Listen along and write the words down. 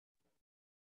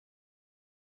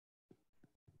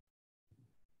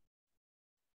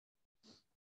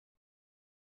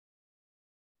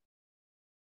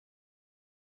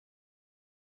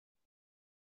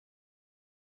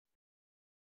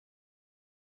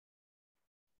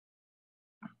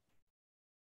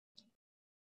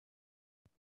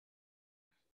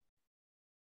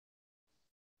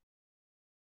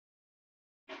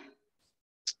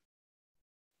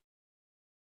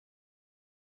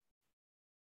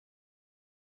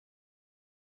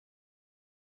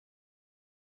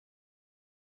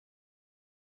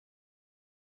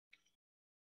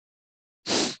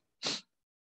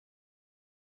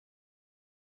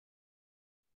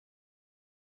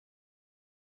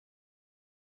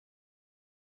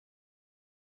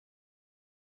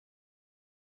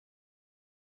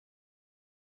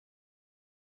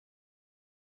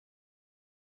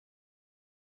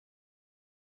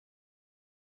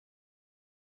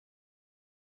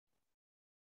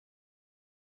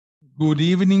Good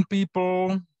evening,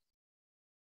 people.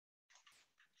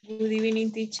 Good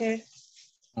evening, teacher.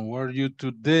 How are you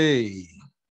today?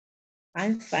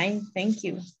 I'm fine, thank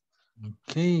you.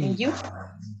 Okay. And you?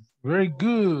 Very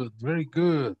good, very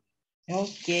good.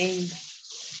 Okay.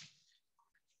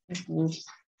 Good.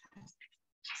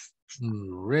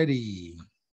 Ready.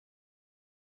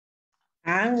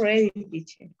 I'm ready,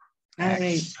 teacher. I'm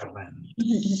ready. Excellent.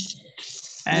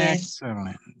 Yes.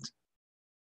 Excellent.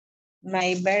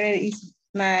 My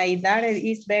daughter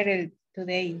is better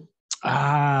today.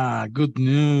 Ah, good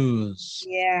news.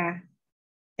 Yeah.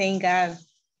 Thank God.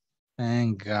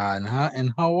 Thank God.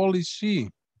 And how old is she?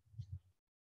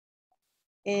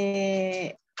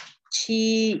 She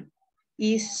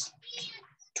is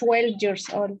 12 years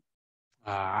old.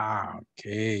 Ah,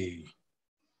 okay.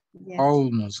 Yes.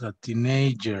 Almost a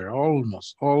teenager.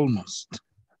 Almost.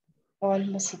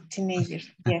 Almost a teenager.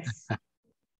 Yes.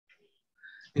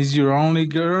 Is your only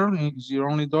girl? Is your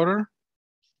only daughter?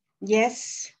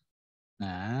 Yes.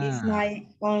 It's Ah, my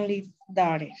only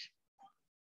daughter.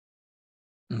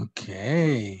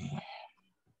 okay.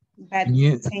 But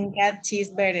You, thank God she's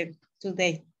better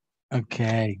today.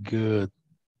 okay, good.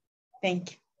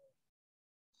 Thank you.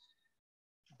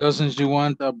 Doesn't she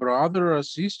want a brother or a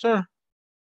sister?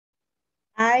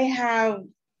 I have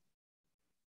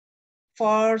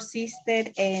 4 sisters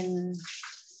and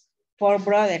 4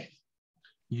 brothers.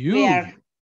 You?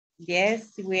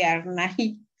 Yes, we are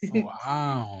 9.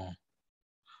 Wow.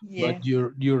 Yes. But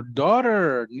your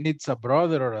daughter needs a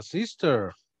brother or a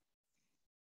sister.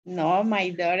 No, my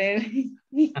daughter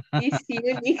is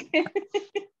unique.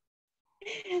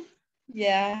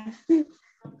 Yeah.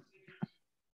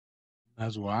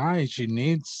 That's why she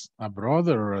needs a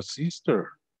brother or a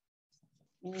sister.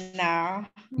 No,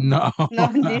 No.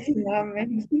 not this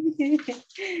moment.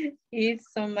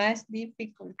 It's so much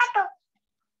difficult.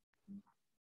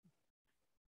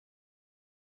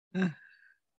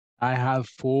 I have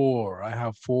 4. I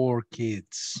have 4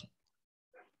 kids.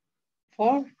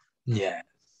 4. Yeah.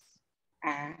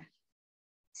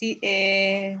 See,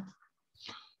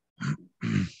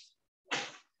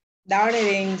 daughter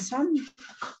and son.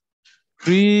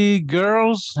 3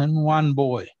 girls and 1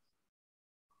 boy.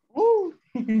 Ooh.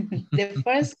 The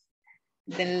first,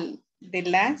 the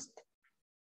last.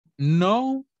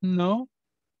 No. The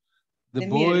The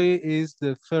middle. boy is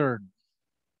the 3rd.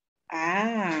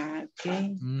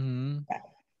 Okay.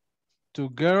 2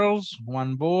 girls,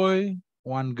 1 boy,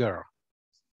 1 girl.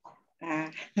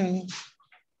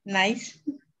 Nice.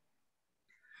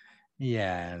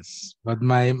 Yes, but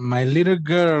my little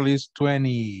girl is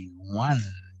 21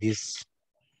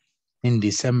 in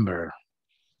December.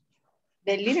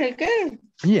 The little girl.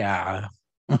 Yeah.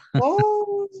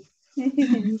 Oh.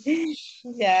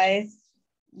 Ya es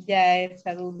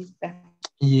adulta.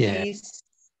 Yeah. Es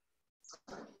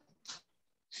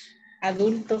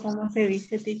adulto, ¿cómo se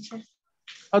dice, teacher?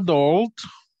 Adult.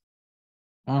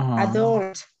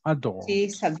 Adult. Adult. Sí,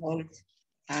 es adult.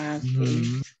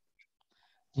 Okay.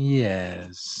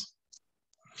 Yes.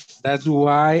 That's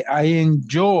why I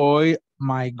enjoy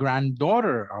my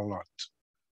granddaughter a lot.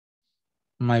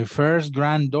 My first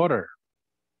granddaughter.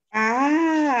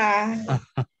 How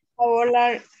old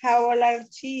are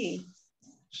she?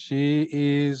 She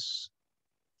is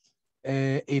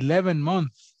 11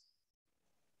 months.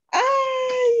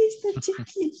 Ay, está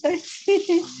chiquita.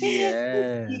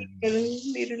 Yeah.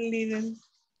 Little.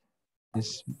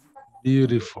 It's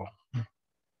beautiful.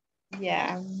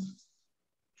 Ya,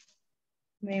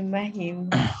 me imagino.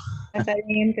 Está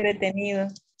bien entretenido.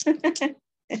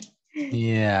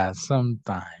 Yeah,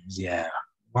 sometimes, yeah.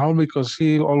 Well, because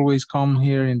he always come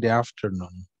here in the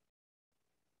afternoon.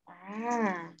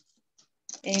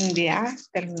 In the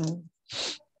afternoon.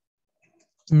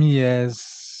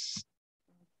 Yes,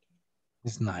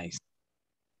 it's nice.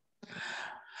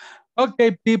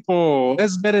 Okay, people,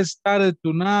 let's get started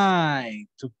tonight.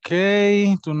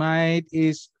 Okay, tonight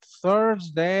is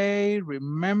Thursday.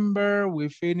 Remember, we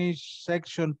finish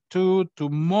section 2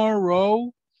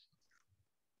 tomorrow.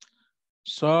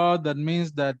 So that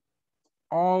means that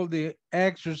all the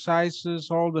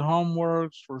exercises, all the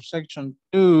homeworks for section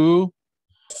 2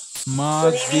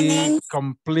 must be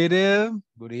completed.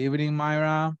 Good evening,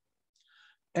 Myra.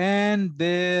 And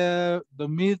the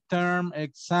midterm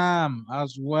exam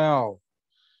as well.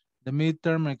 The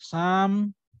midterm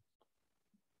exam.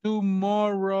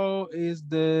 Tomorrow is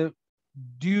the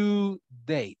due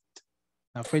date.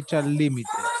 La fecha límite.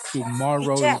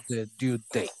 Tomorrow is the due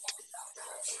date.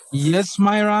 Yes,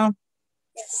 Myra?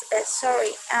 Yes,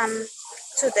 sorry.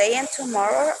 Today and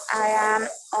tomorrow I am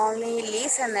only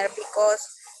listener because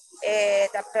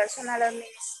the personal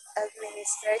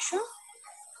administration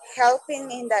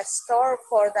helping in the store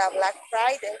for the Black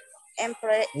Friday and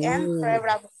Black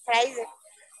Friday.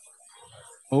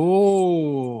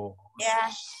 Oh,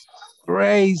 Yeah,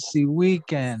 crazy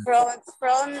weekend.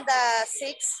 from the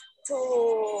 6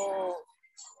 to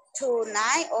 9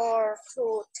 or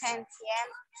to 10 p.m.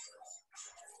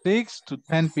 6 to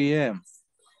 10 p.m.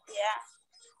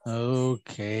 Yeah.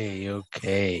 Okay,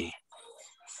 okay.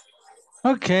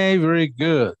 Okay, very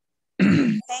good.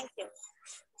 Thank you.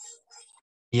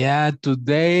 Yeah,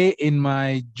 today in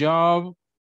my job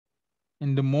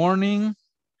in the morning,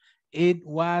 it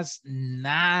was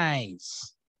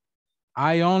nice.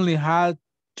 I only had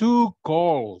 2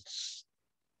 calls.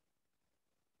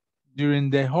 During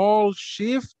the whole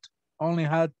shift, only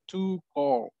had 2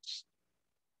 calls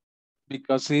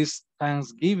because it's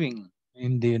Thanksgiving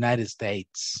in the United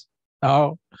States.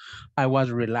 Oh, I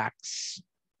was relaxed.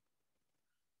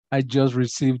 I just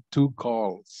received 2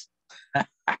 calls.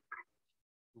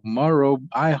 Tomorrow,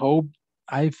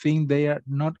 I think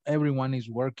not everyone is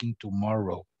working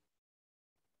tomorrow.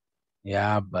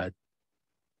 Yeah, but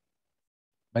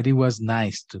it was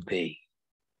nice today.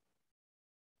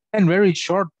 And very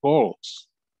short calls.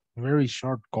 Very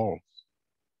short calls.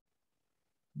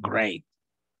 Great.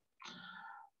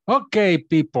 Okay,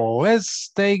 people,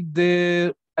 let's take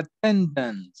the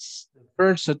attendance. The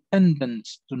first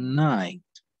attendance tonight.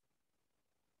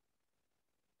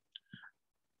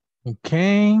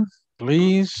 Okay,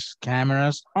 please,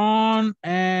 cameras on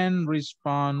and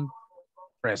respond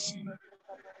present.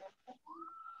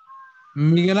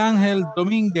 Miguel Ángel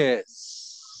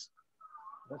Domínguez.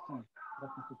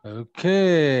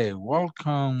 Okay,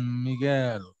 welcome,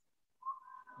 Miguel.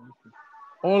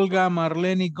 Olga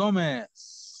Marlene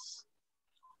Gomez.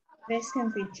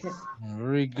 Present, teacher.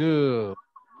 Very good.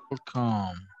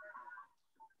 Welcome.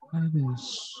 Let me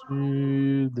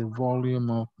see the volume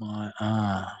of my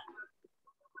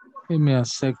Give me a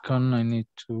second. I need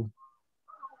to.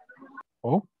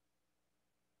 Oh.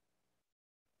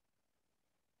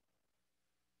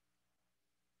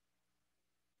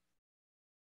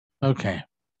 Okay.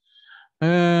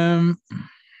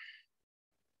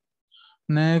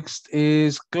 Next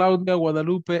is Claudia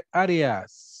Guadalupe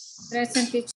Arias. Present,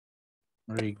 teacher.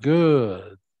 Very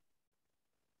good.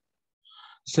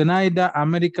 Zenaida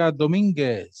America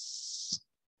Dominguez.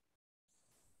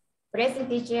 Present,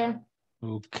 teacher.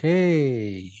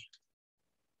 Okay.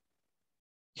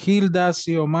 Hilda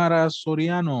Xiomara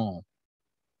Soriano.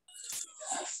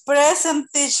 Present,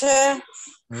 teacher.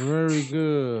 Very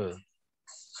good.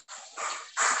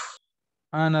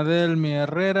 Ana Delmi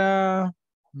Herrera.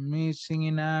 Missing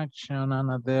in action.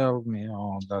 Ana Delmi.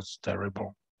 Oh, that's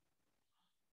terrible.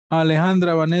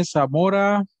 Alejandra Vanessa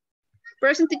Mora.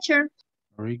 Present, teacher.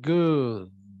 Very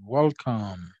good.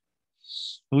 Welcome.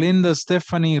 Linda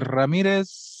Stephanie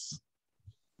Ramirez.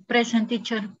 Present,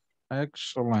 teacher.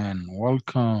 Excellent.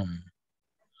 Welcome.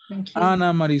 Thank you.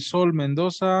 Ana Marisol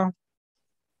Mendoza.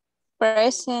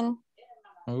 Present.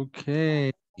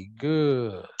 Okay,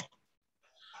 good.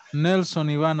 Nelson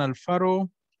Iván Alfaro.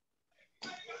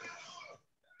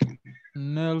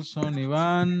 Nelson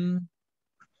Iván.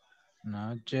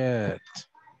 Not yet.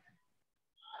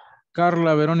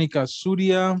 Carla Verónica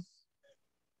Zuria.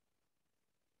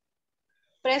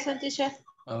 Present, teacher.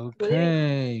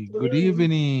 Okay, good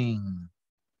evening.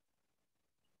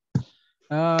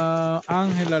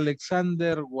 Ángel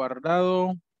Alexander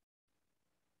Guardado.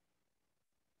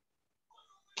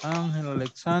 Ángel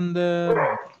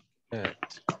Alexander.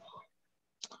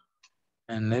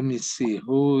 And let me see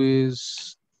who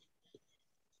is.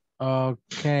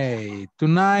 Okay,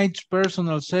 tonight's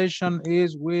personal session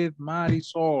is with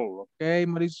Marisol. Okay,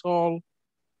 Marisol.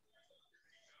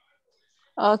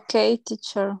 Okay,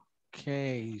 teacher.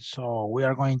 Okay, so we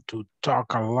are going to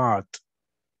talk a lot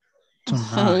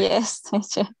tonight. Yes,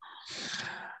 teacher.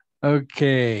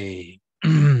 Okay.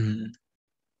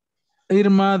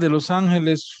 Irma de Los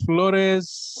Ángeles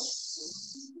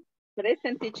Flores.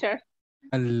 Present, teacher.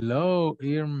 Hello,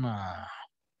 Irma.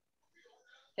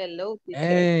 Hello, teacher.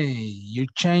 Hey, you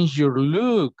changed your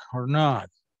look or not?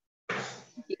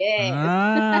 Yes.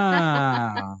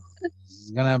 Ah,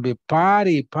 it's gonna be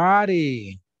party.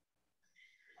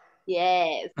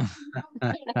 Yes.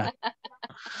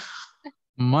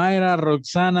 Mayra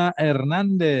Roxana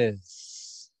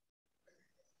Hernandez.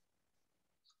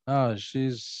 Oh,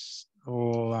 she's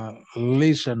a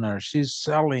listener. She's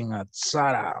selling at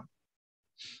Sara.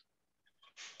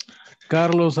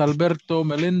 Carlos Alberto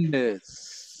Melendez.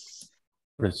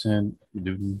 Present.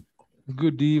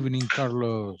 Good evening,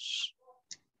 Carlos.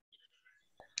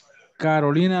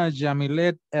 Carolina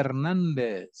Yamilet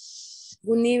Hernandez.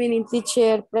 Good evening,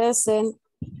 teacher. Present.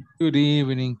 Good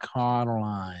evening,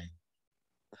 Caroline.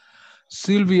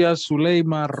 Silvia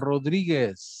Zuleima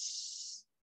Rodriguez.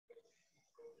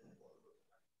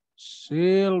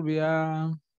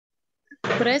 Silvia.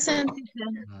 Present,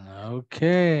 teacher.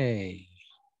 Okay.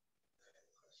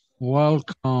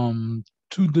 Welcome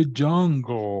to the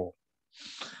jungle.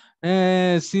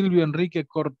 Silvio Enrique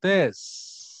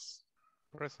Cortés.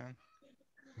 Present.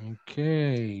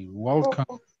 Okay,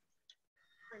 welcome.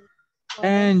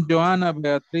 And Joana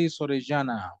Beatriz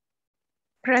Orellana.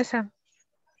 Present.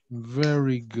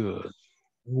 Very good.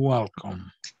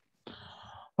 Welcome.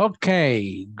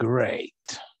 Okay, great.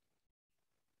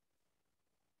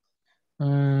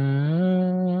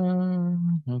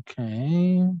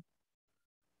 Okay.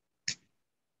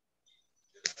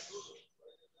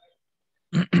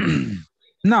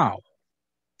 Now,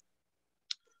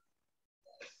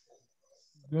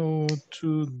 go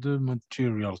to the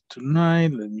material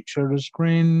tonight. Let me share the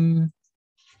screen.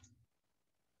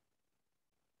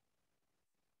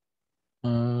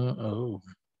 Oh.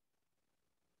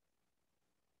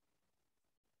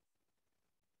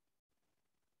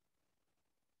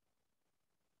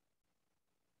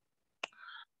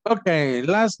 Okay,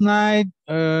 last night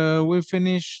we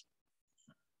finished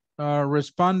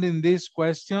responding these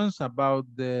questions about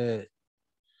the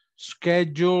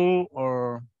schedule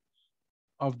or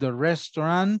of the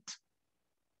restaurant.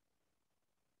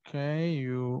 Okay,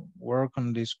 you work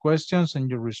on these questions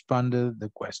and you responded the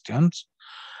questions.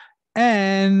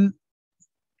 And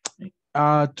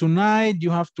tonight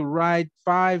you have to write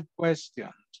 5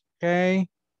 questions, okay?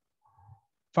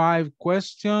 5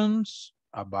 questions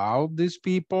about these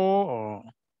people or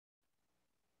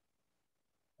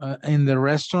in the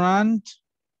restaurant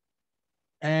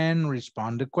and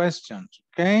respond the questions,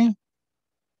 okay?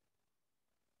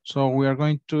 So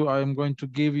I'm going to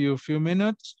give you a few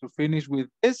minutes to finish with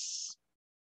this.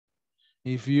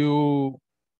 If you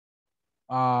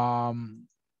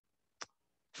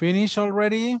finish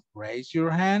already, raise your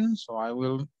hand so I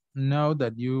will know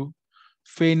that you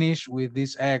finish with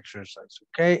this exercise,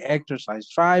 okay? Exercise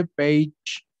 5,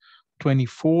 page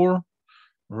 24.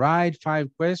 Write 5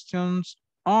 questions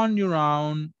on your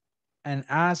own and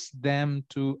ask them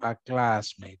to a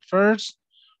classmate. First,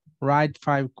 write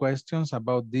 5 questions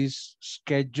about this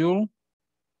schedule.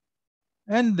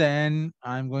 And then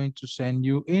I'm going to send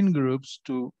you in groups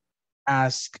to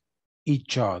ask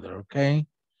each other, okay?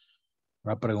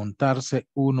 Para preguntarse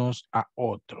unos a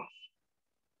otros.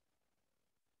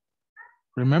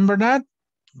 Remember that?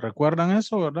 ¿Recuerdan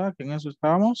eso, verdad? Que en eso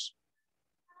estábamos.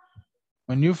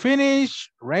 When you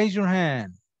finish, raise your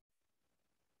hand.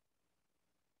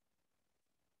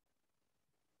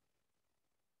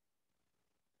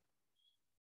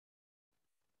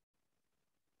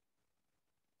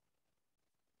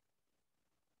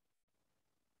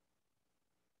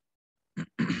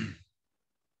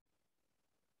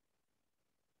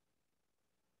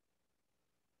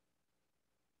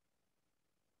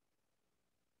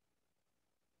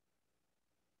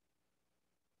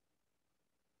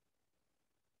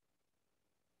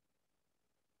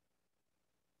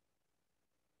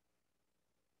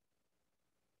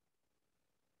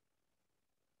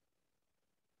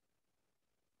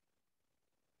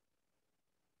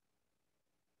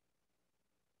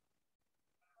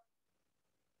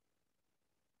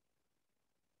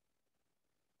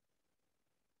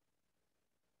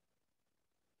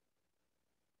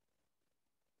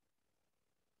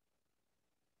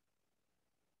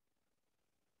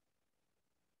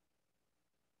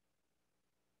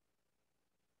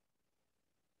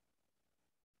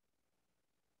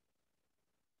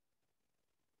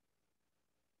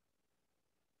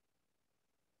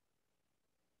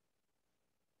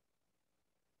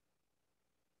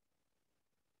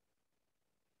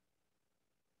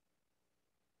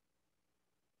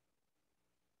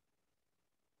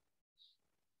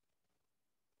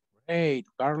 Great,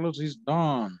 Carlos is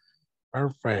done.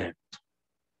 Perfect.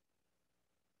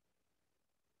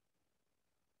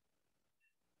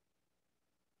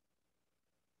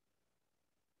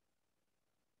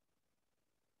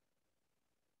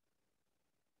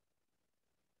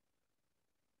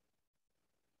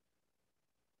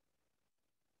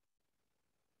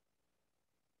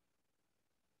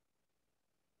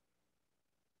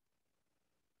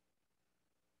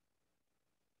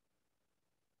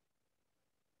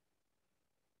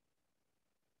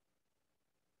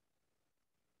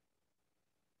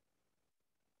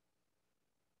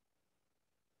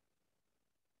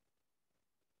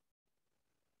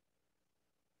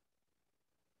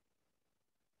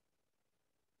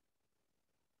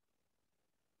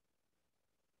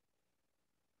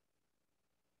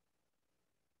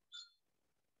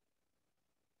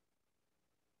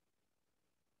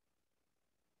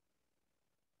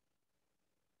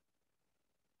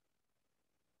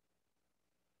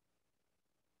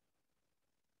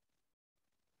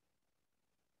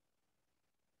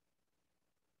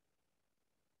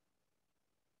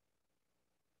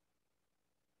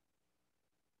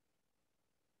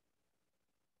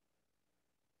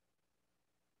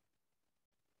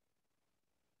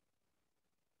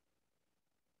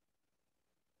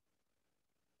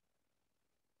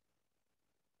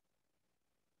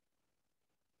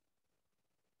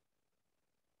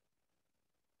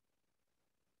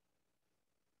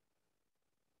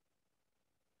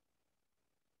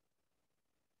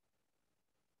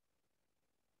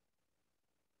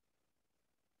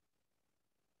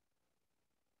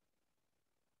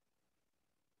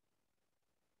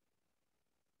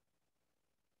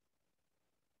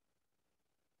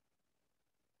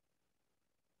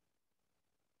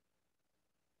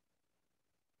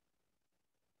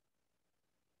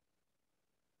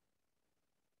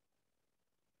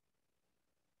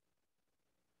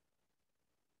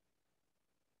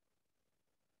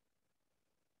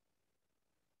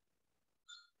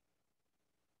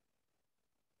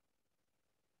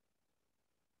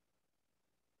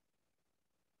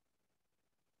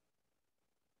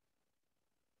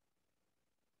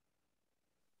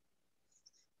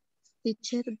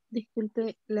 Teacher,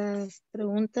 disculpe, las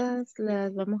preguntas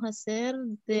las vamos a hacer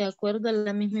de acuerdo a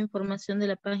la misma información de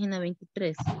la página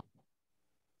 23.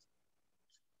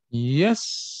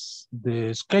 Yes,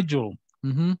 the schedule.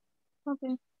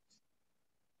 Okay,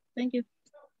 thank you.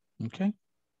 Okay.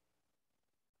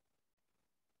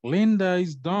 Linda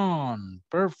is done.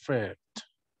 Perfect.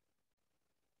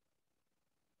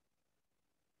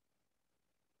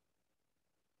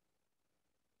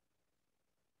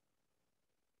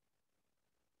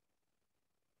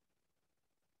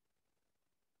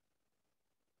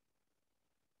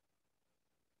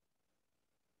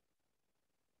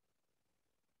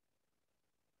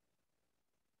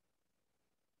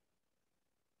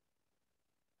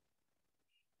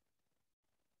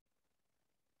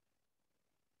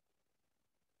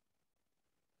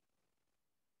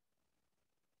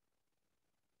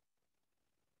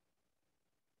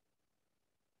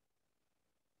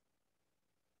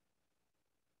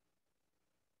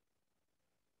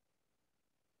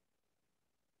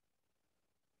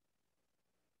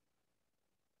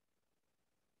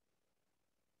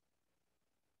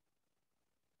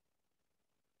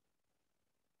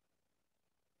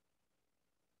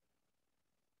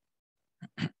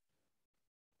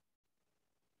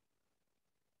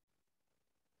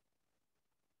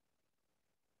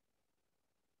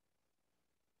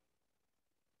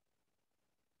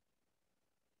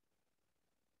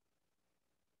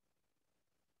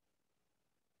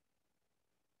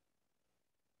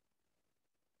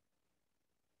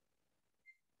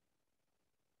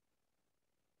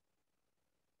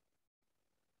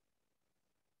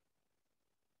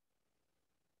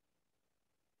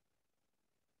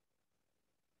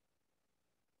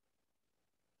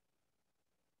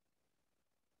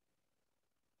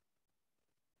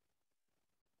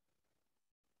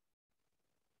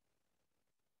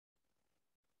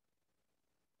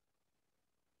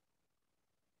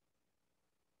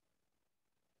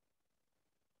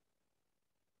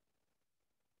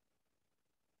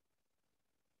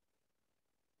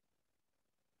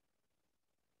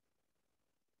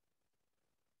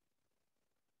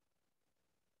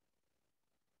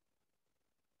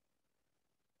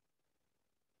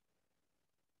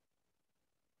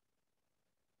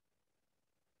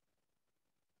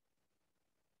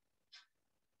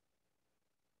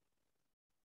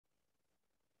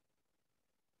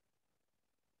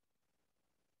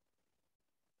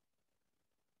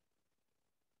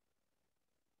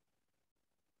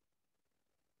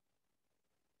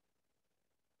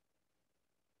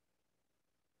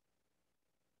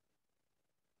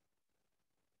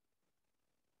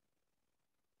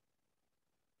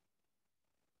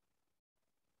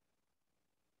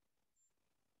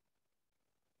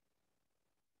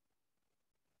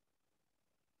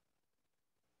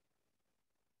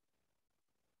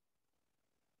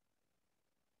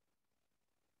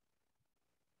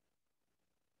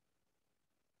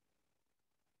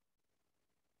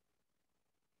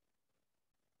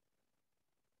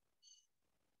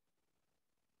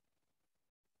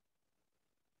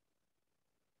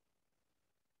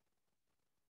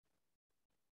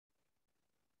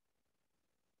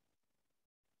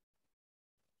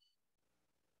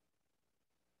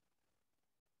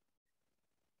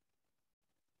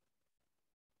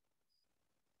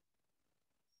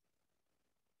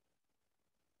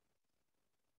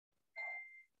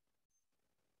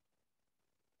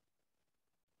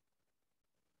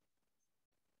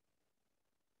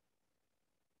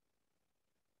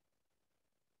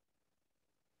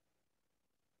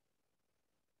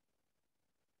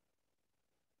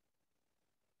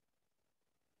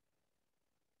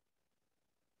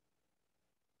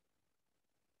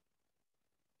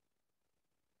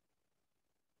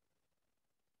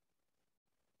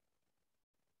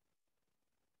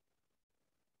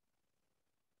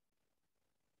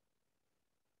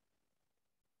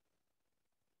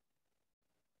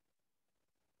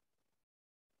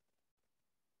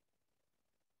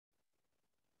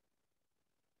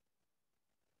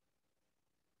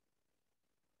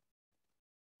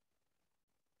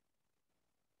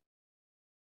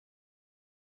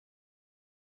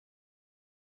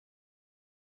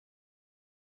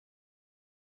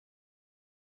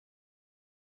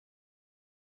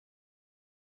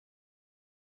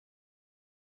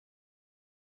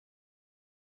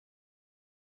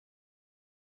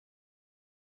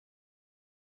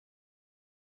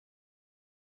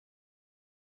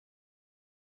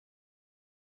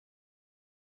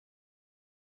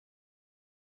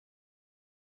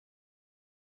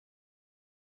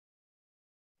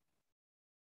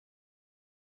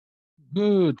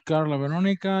 Good. Carla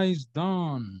Veronica is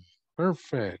done.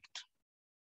 Perfect.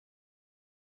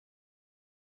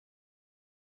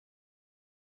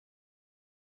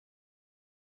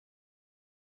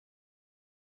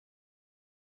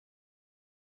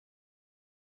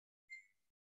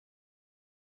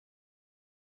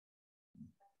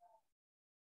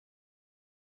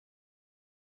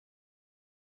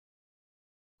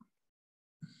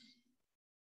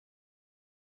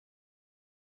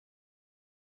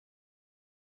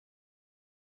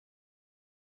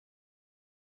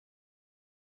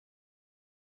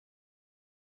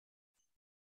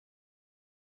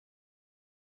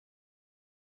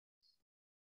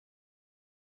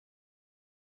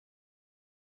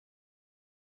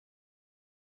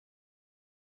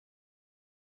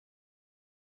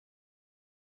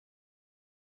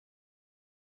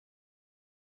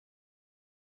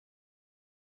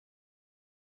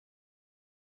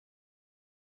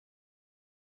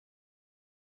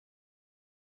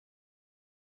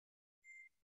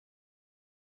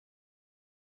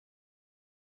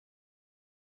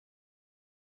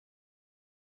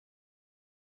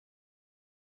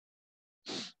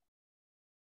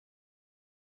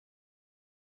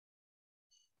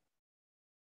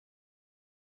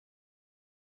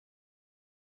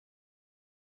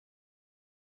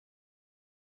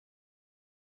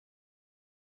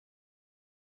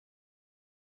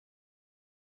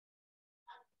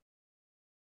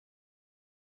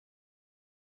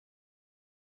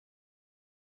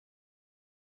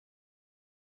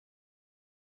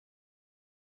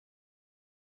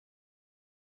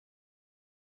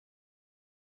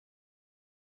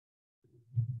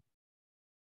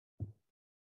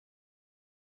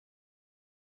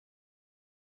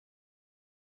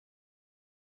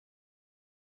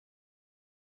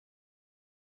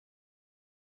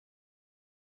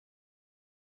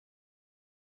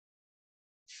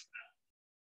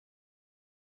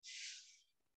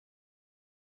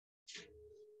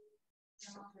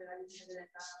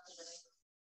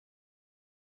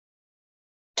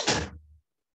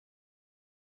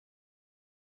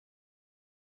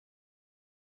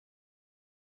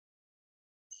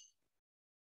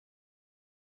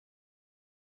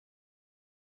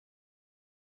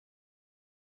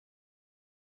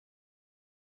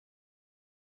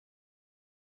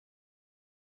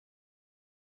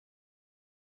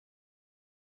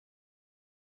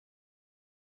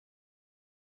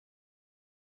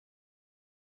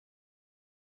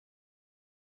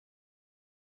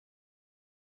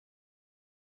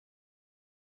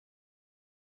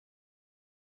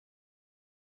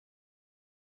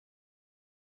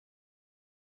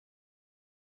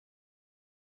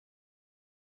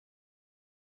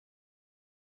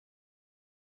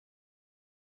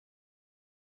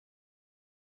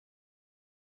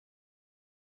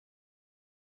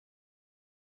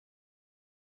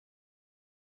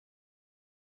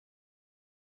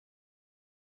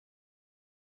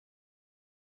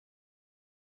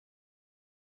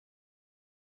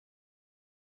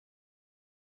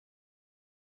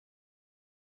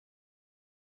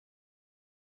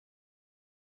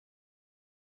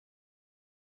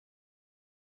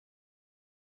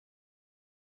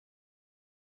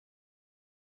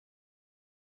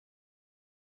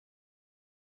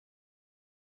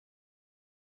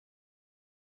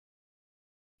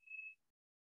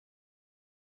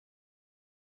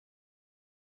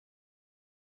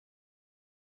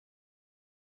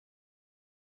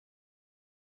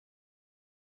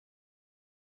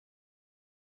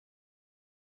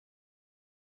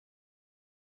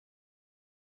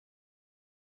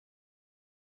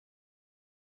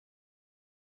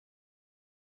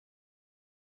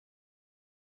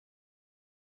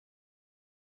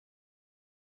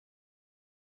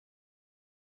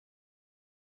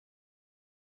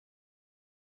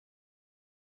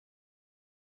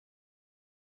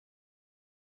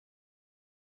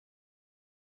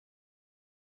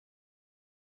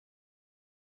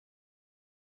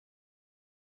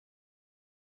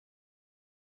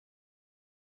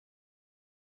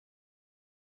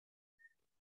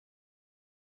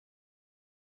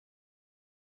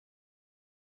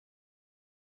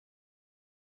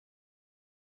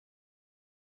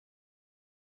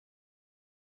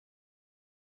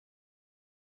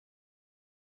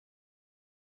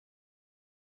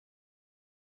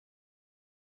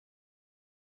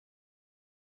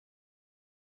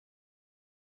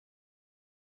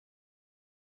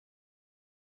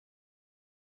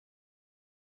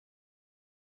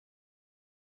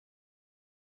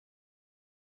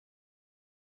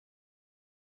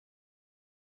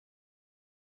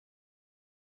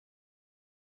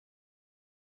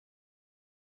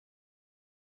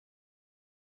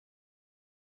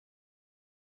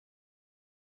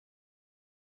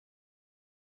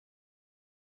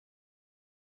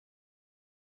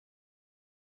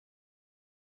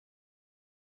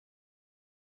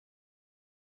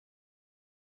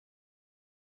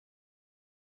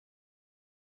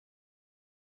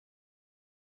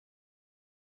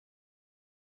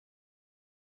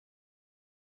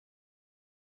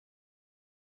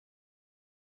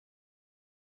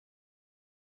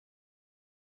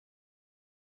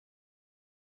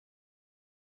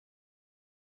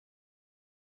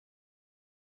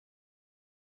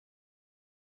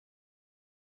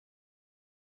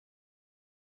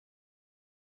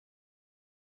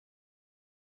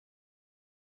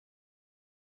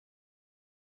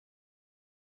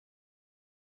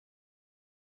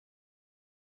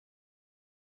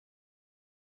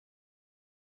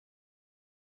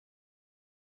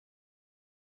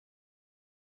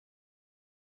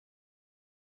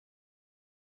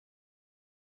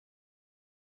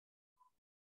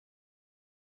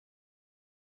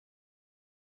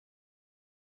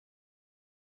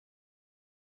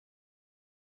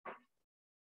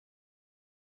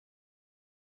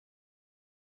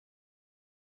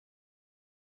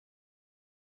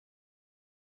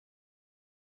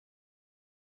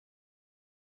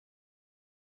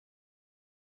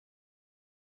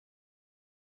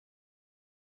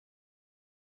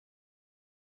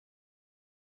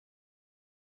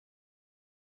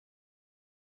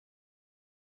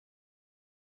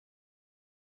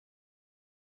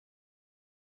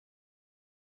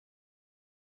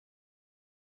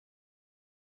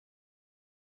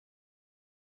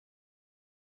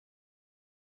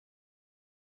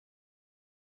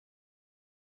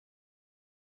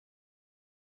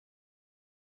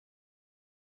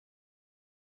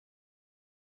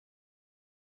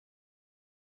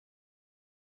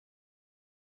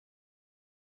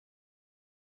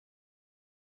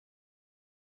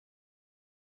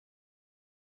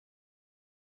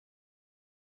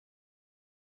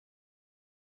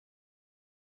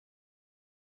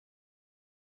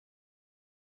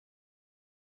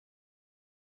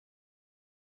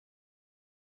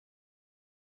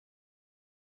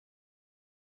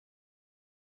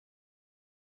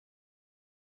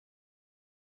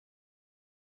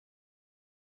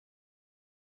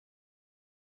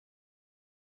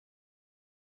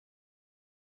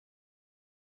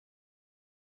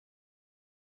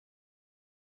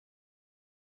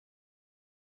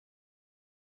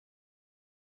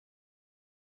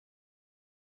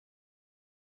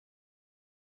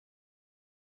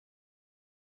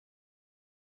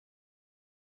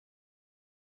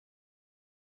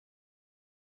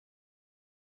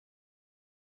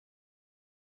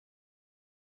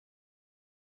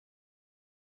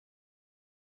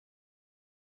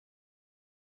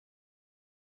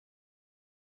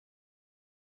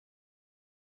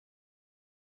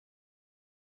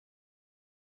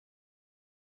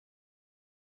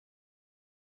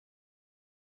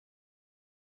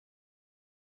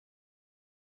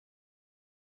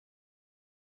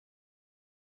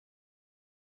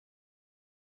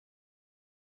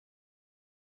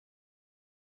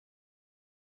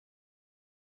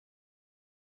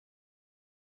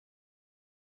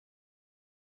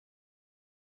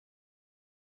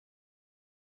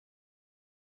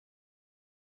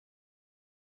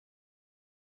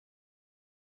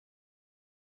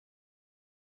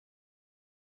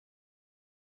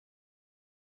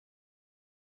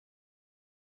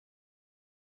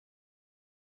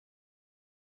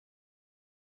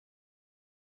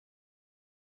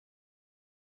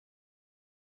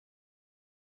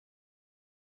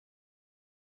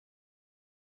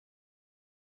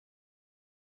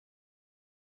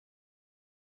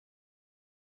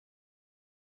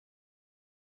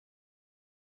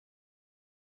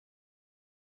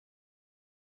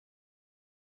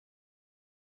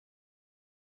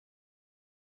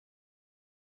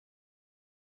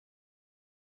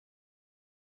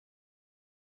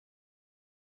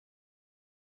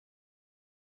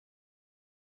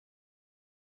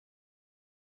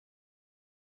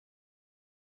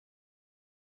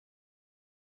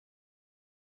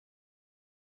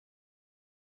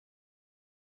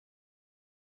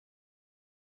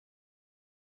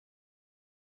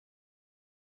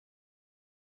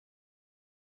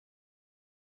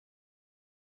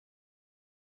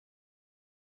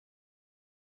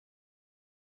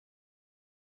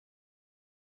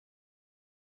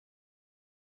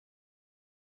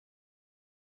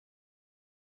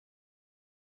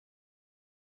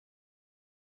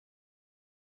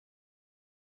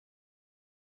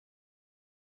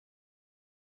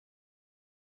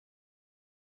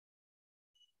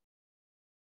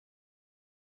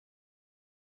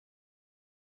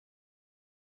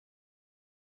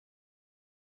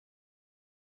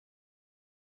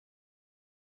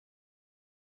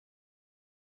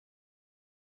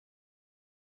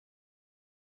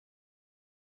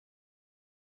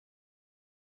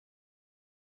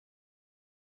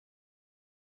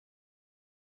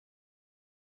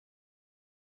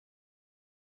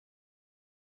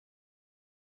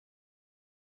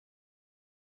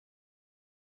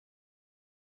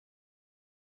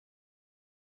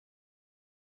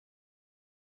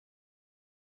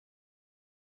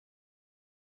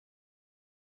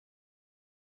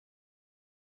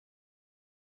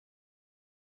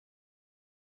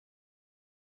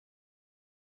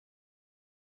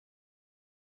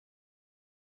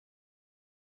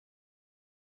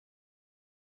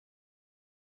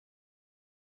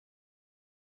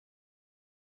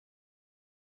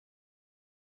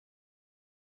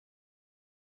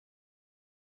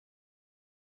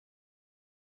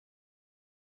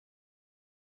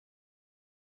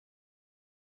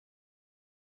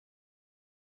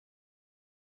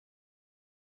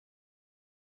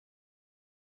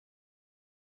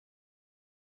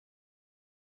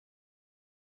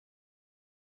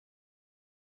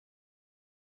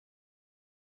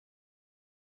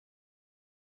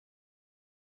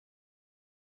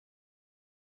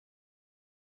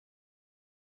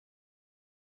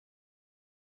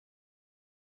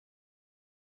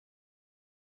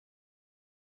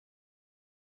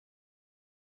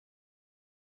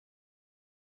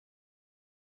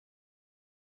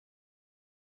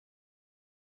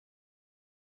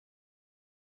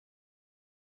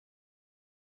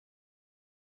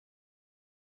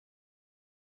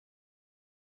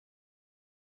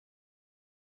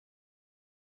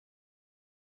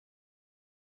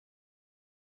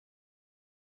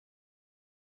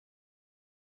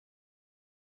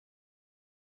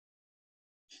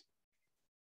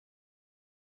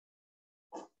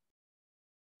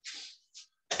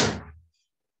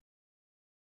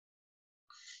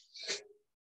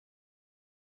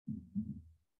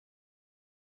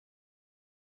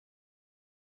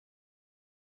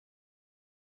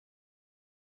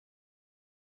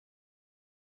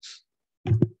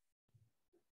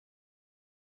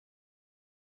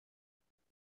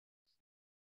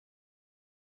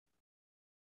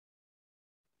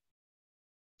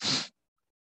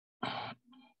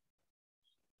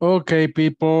 Okay,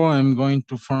 people, I'm going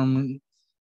to form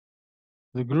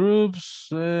the groups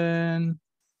and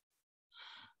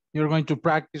you're going to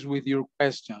practice with your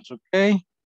questions, okay?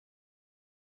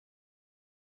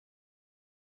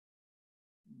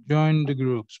 Join the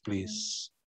groups, please.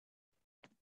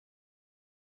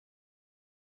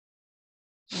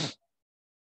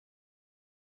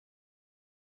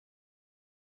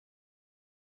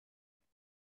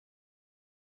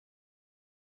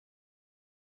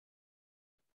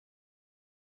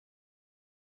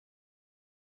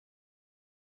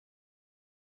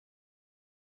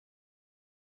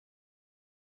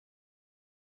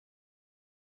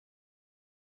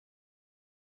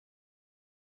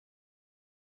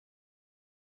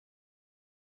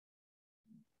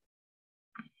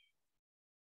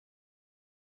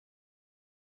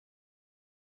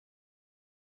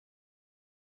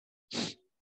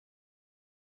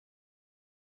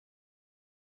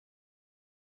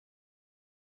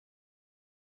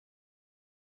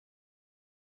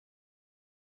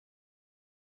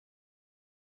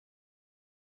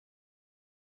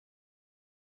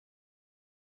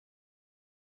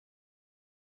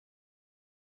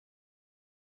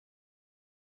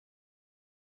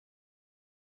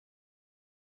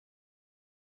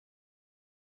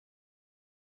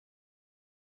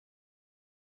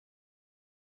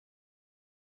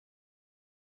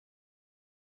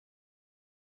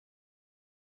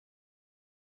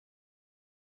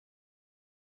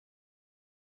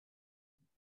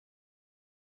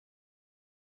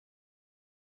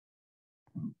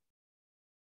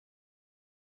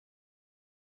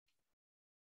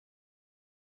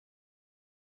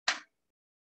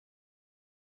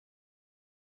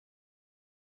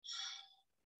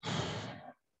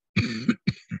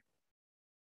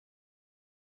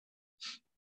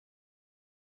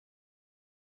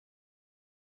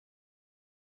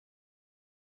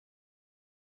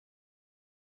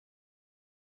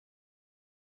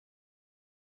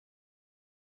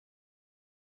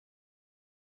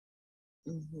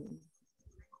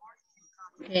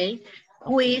 Okay.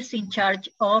 Who is in charge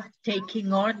of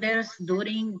taking orders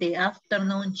during the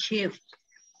afternoon shift?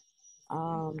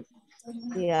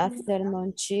 The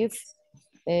afternoon shift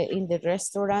in the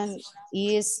restaurant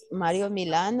is Mario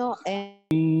Milano and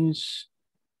Is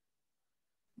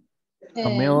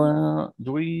Pamela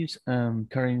Luis and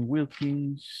Karen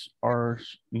Wilkins are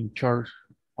in charge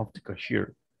of the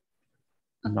cashier.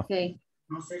 No. Ok.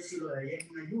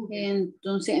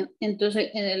 Entonces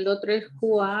en el otro es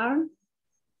who are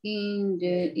in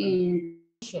the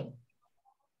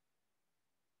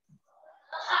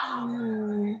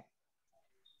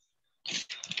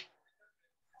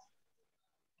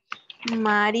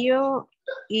Mario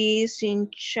is in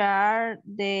charge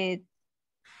the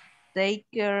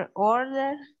taker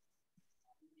order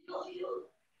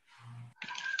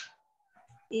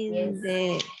in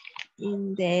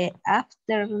the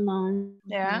afternoon.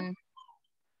 Ya.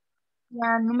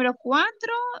 La número 4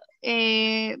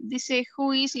 dice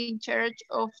who is in charge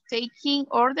of taking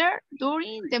order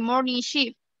during the morning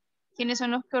shift. ¿Quiénes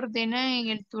son los que ordenan en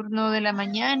el turno de la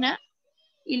mañana?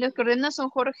 Y los que ordenan son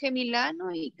Jorge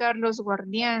Milano y Carlos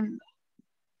Guardián.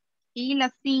 Y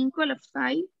la 5, la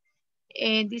 5,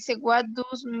 dice what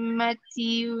does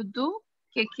Matthew do?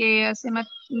 ¿Qué hace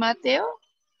Mateo?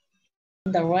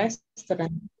 The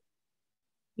restaurant.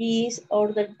 He is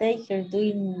order taker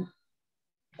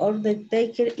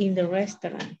in the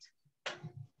restaurant.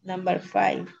 Number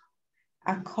 5.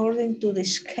 According to the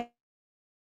schedule.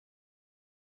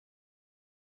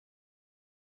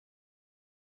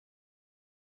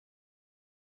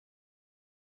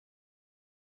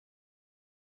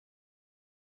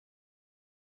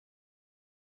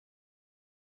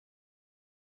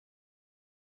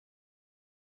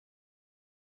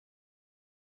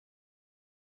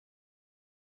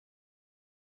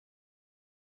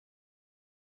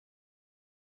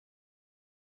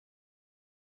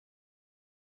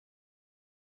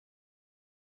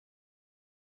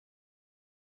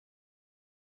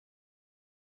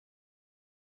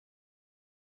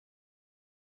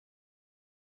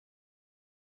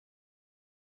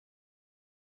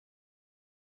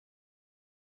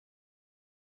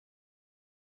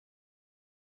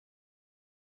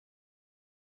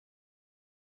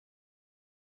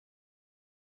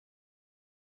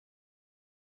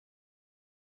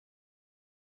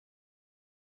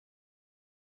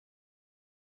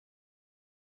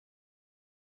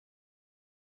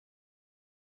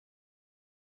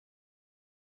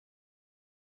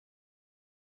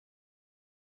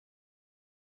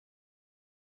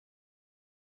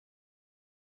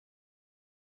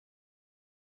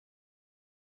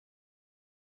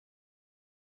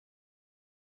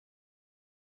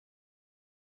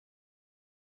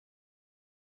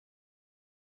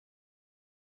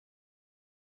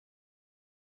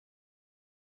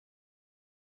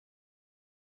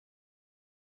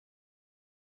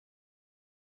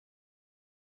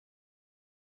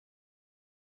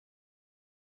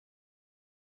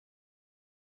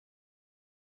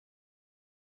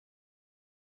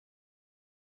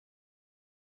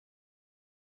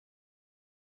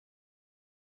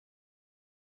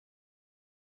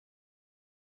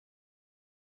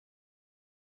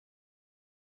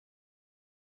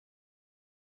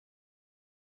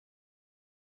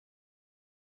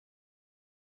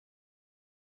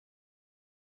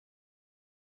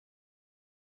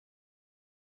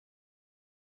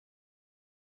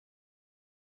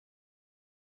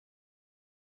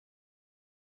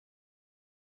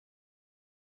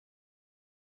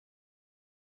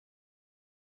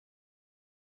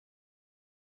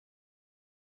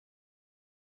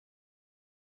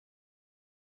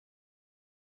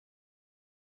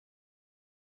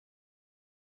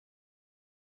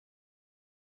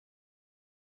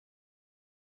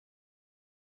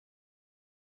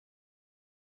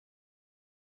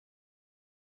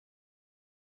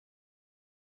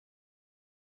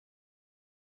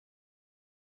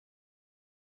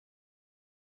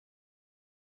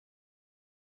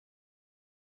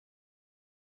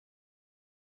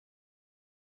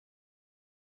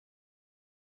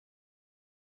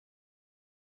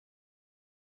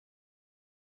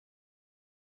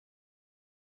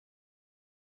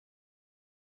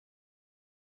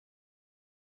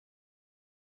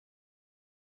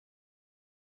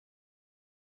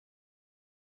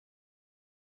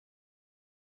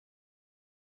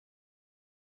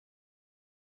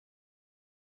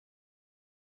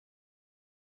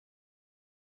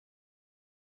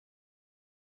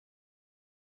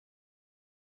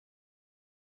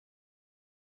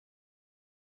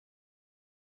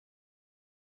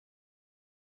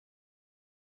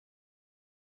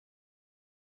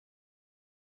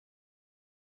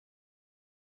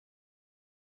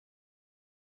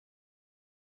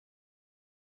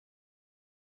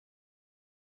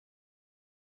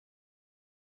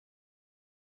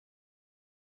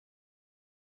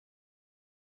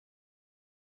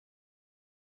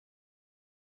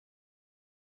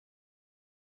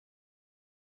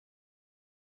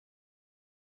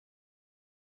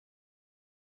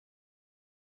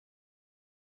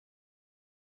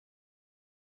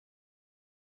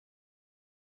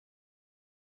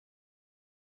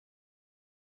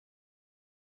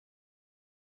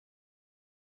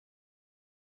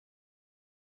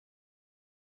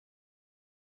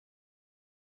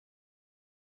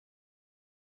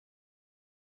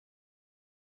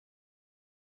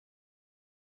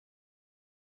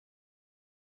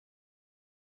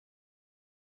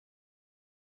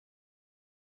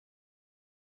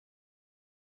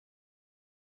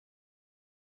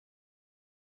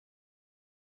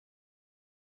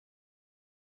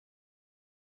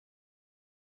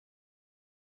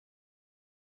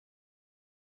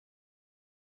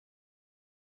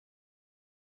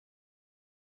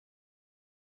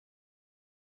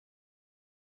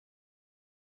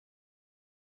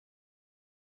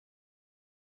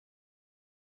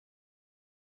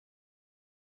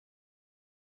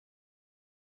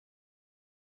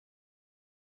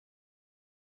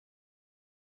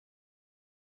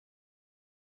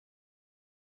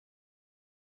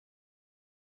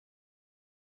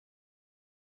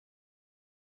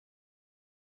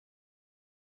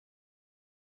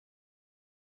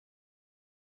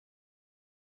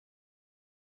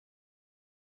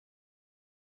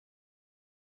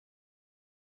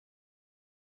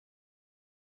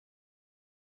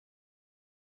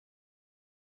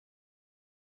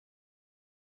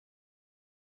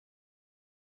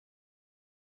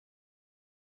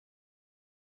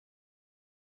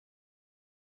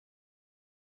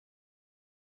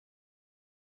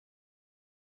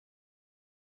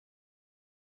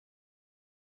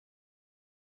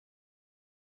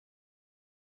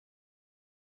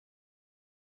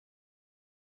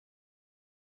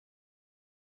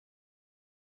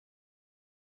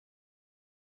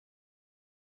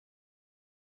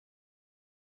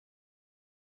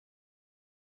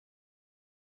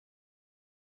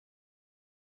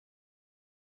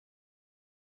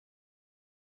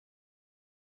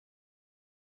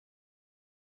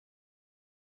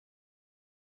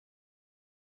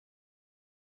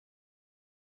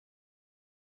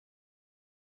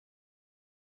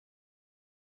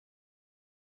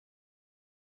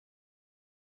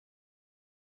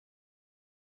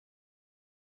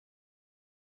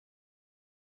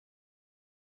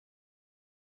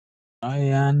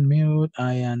 I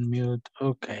unmute.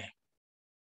 Okay.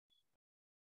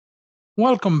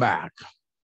 Welcome back.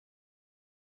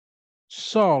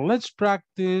 So let's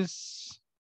practice.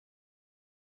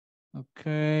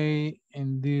 Okay,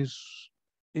 in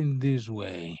this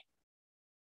way.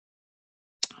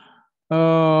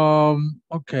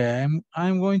 Okay,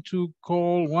 I'm going to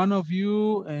call one of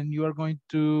you and you are going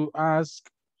to ask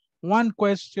one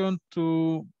question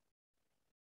to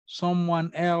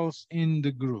someone else in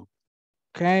the group.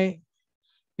 Okay,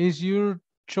 it's your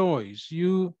choice.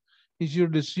 It's your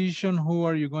decision. Who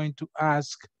are you going to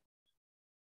ask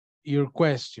your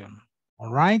question?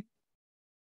 All right.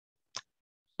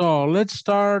 So let's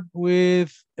start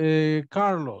with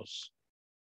Carlos.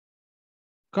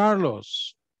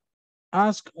 Carlos,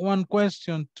 ask one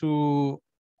question to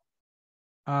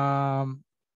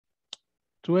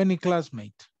any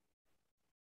classmate.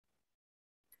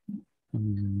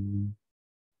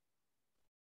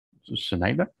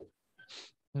 Zenaida?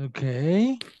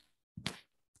 Okay.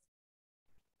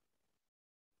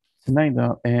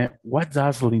 Zenaida, what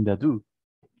does Linda do?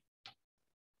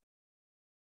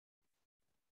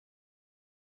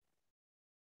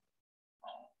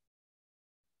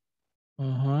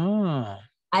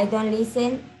 I don't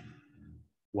listen.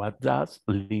 What does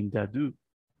Linda do?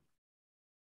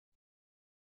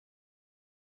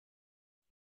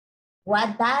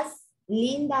 What does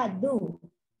Linda do?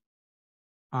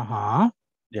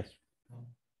 Yes.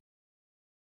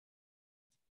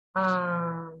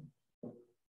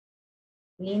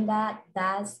 Linda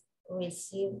does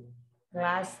receive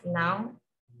class now.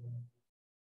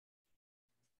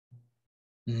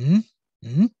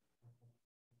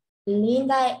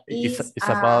 Linda is it's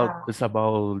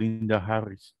about Linda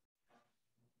Harris.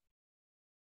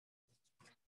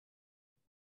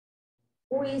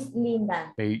 Who is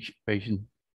Linda? Patient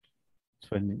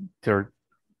 23rd.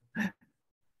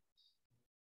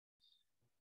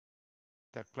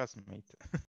 The classmate.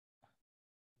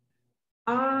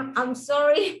 I'm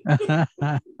sorry.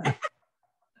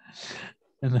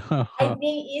 No. I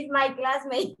think it's my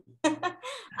classmate.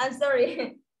 I'm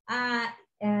sorry.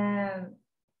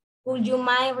 Would you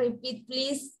mind repeat,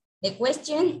 please, the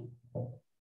question?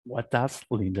 What does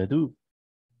Linda do?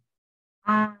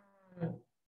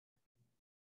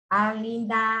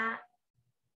 Linda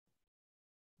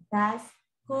does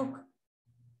cook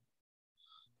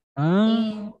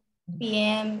in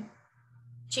PM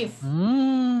shift.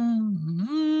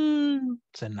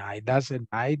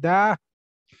 Zenaida.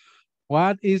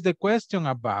 What is the question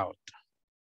about?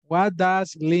 What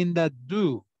does Linda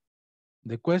do?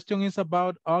 The question is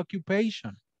about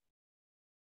occupation.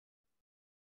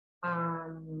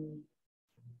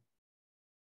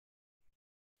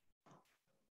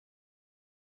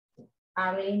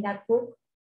 Linda cook.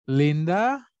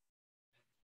 Linda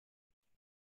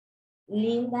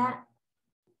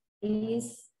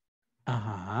is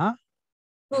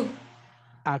cook.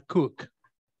 A cook.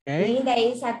 Okay. Linda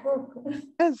is a cook.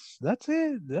 Yes, that's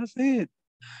it. That's it.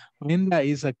 Linda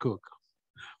is a cook.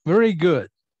 Very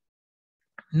good.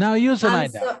 Now you,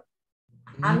 Zenaida.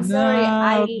 I'm sorry,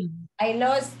 I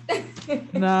lost.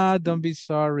 No, don't be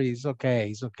sorry. It's okay.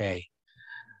 It's okay.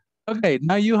 Okay,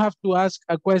 now you have to ask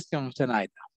a question, Zenaida,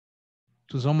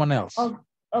 to someone else.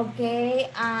 Okay,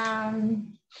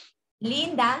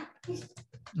 Linda.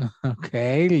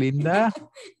 Okay, Linda.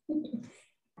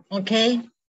 Okay.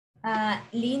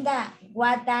 Linda,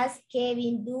 what does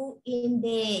Kevin do in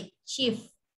the shift?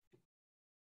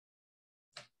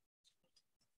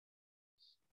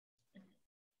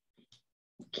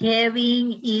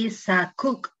 Kevin is a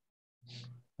cook.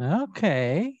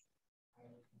 Okay.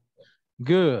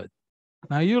 Good.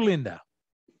 Now you, Linda.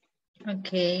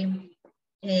 Okay.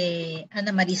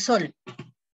 Ana Marisol.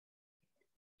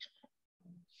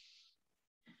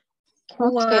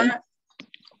 Okay.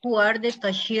 Who are the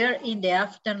cashier in the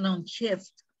afternoon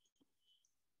shift?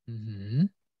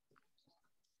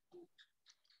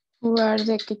 Who are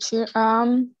the cashier?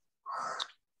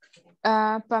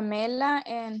 Pamela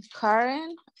and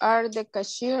Karen are the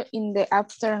cashier in the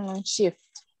afternoon shift.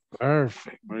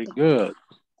 Perfect. Very good.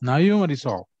 Now you,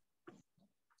 Marisol.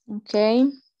 Okay.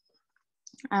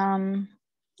 Irma.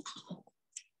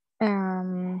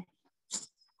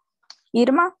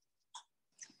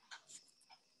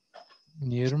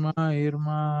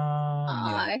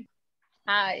 Irma.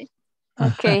 Hi.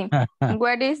 Okay.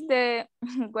 What is the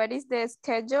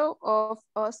schedule of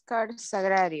Oscar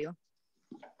Sagrario?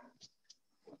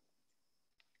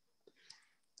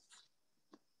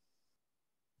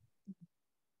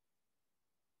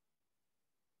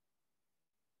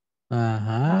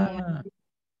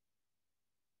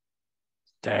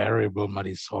 Terrible,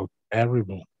 Marisol.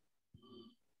 Terrible.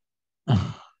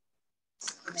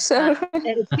 Sorry.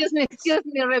 Excuse me,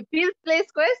 repeat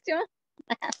please question.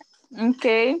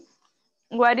 Okay.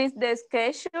 What is the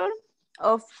schedule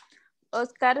of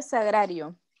Oscar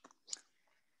Sagrario?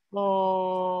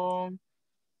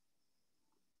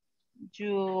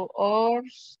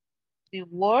 Yours, the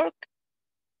work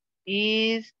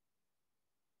is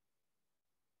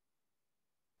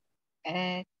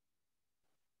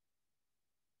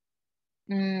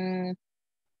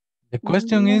The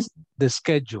question is the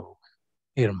schedule,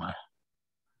 Irma.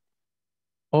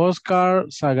 Oscar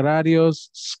Sagrario's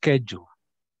schedule.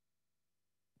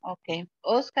 okay.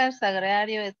 Oscar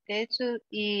Sagrario schedule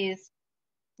is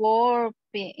 4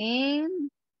 p.m.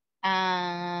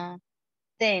 and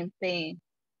 10 p.m.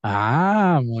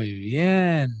 Ah, muy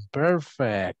bien.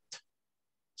 Perfect.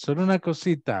 Solo una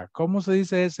cosita. ¿Cómo se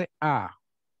dice ese A?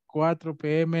 4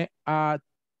 p.m. a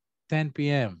 10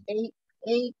 p.m.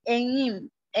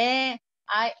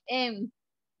 A.M.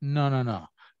 No, no, no.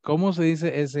 ¿Cómo se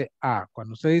dice ese A?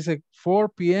 Cuando usted dice 4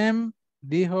 p.m.,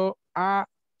 dijo a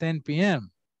 10 p.m.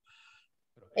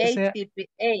 Ese, 8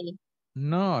 p.m.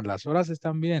 no, las horas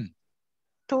están bien.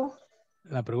 Tú.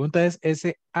 La pregunta es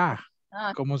ese A.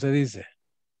 Ah, ¿Cómo se dice?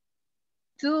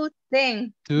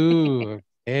 2:10. 2.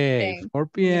 Okay, 10. 4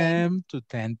 p.m. to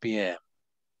 10 p.m.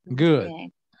 Good.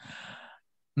 Bien.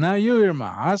 Now you,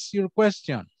 Irma, ask your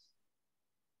question.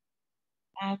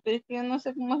 Ah, pero es que yo no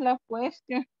sé cómo es la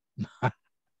cuestión.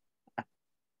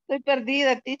 Estoy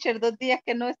perdida, teacher. 2 días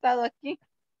que no he estado aquí.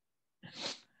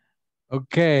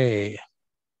 Ok.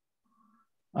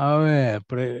 A ver,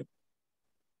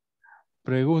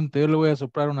 pregunta. Yo le voy a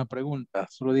soplar una pregunta.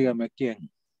 Solo dígame a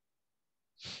quién.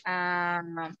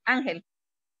 Ángel.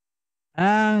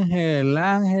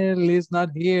 Ángel is not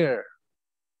here.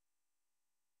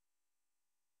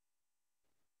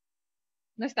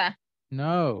 No está.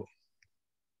 No.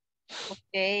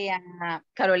 Ok.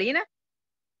 Carolina.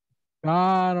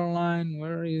 Caroline,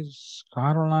 where is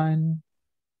Caroline?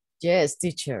 Yes,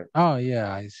 teacher. Oh,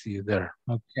 yeah, I see you there.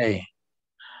 Okay.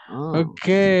 Oh.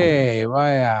 Okay,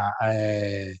 vaya.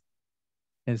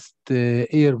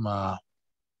 Irma.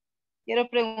 Quiero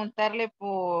preguntarle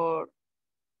por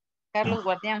Carlos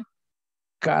Guardián.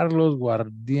 Carlos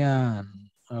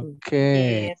Guardián.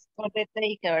 Okay. Yes, for the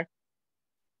taker.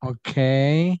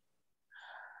 Ok.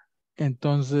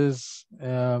 Entonces,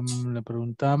 le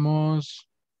preguntamos.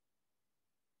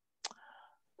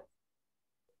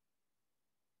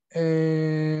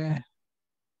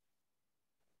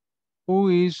 Who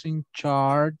is in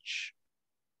charge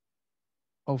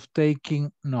of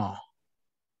taking? No.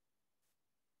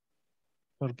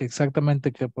 Porque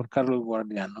exactamente que por Carlos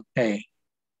Guardián. Ok.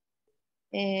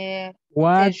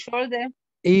 What Shoulder.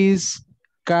 is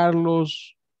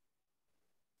Carlos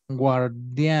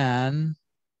Guardián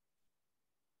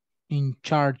in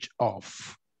charge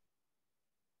of?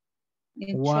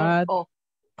 Charge of.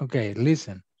 Okay,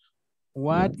 listen.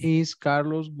 What is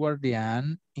Carlos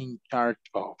Guardián in charge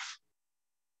of?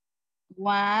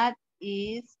 What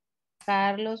is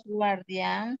Carlos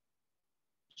Guardián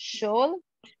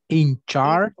in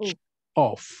charge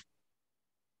of?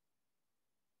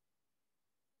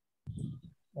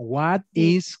 What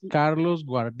is Carlos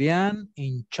Guardián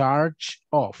in charge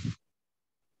of?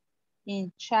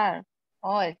 In charge.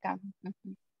 Oh, el cambio.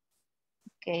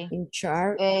 Okay. In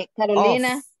charge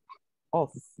Carolina.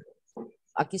 of.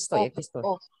 Aquí estoy, aquí estoy.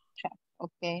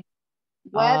 Okay.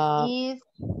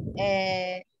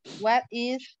 What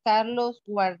is Carlos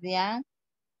Guardián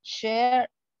charge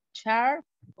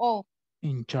of?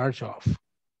 In charge of.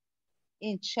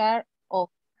 In charge of.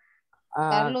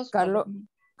 Carlos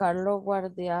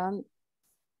Guardián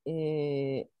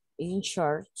in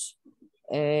charge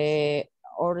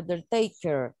order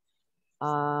taker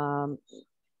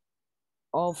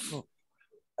of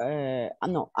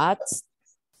no at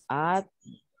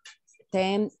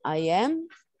 10 a.m.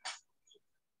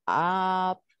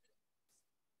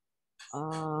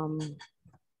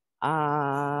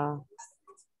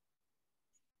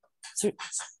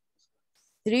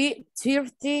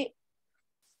 3:30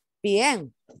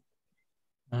 p.m.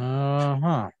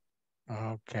 Ajá.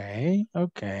 Ok,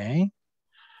 ok.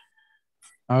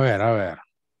 A ver.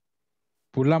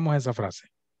 Pulamos esa frase.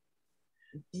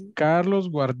 Carlos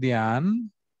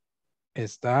Guardián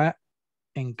está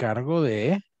en cargo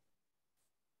de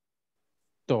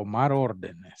tomar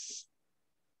órdenes.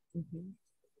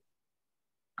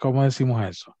 ¿Cómo decimos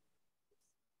eso?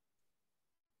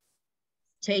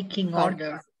 Taking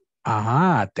orders.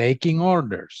 Ajá, taking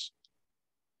orders.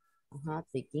 Ajá,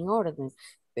 taking orders.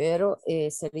 Pero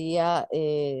sería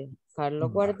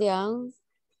Carlos Guardián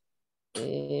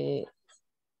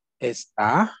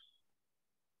Está.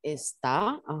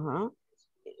 Está, ajá.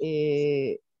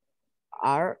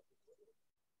 are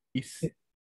Is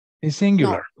It's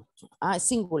singular.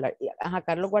 Singular. Ajá,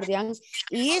 Carlos Guardián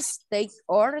is take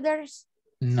orders.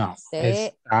 No. De,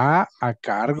 Está a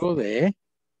cargo de.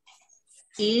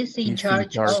 Is in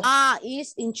charge of.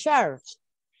 Is in charge.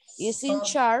 Is in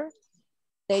charge.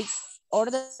 Take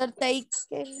order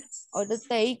taker. Order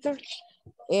taker.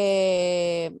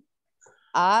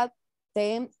 At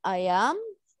 10 a.m.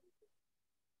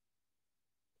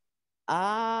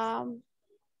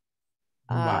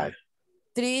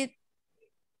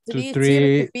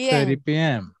 3:30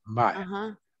 p.m. Vale.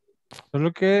 Ajá.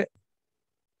 Solo que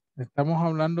estamos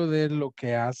hablando de lo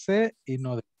que hace y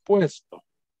no del puesto.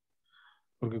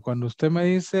 Porque cuando usted me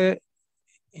dice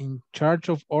in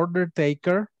charge of order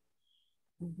taker,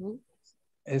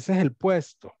 ese es el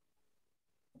puesto.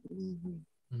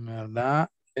 ¿Verdad?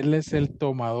 Él es el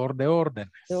tomador de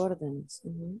órdenes. De órdenes.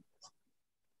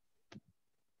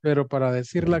 Pero para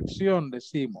decir la acción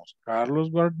decimos,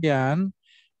 Carlos Guardián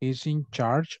is in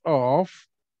charge of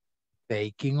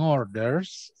taking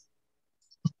orders.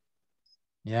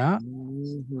 ¿Ya?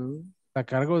 Está a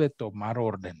cargo de tomar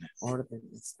órdenes.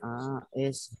 Órdenes.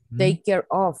 Es take care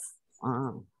of.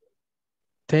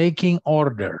 Taking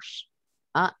orders.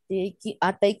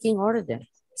 Taking order.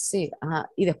 Sí.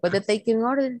 Y después de taking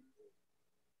order.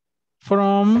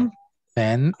 From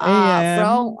 10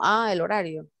 a.m. El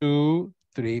horario. To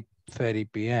 3:30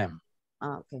 p.m.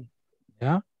 Ok.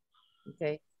 ¿Ya?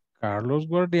 Ok. Carlos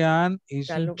Guardián is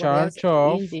in charge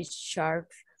of.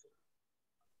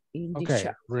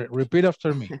 Okay, repeat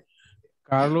after me.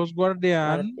 Carlos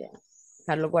Guardián.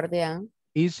 Carlos Guardián.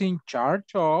 Is in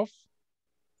charge of.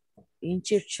 In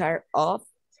charge of.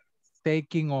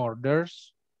 Taking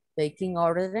orders. Taking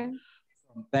orders.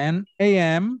 From 10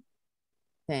 a.m.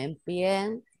 10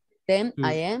 p.m. 10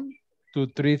 a.m. To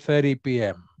 3:30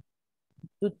 p.m.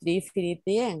 To 3:30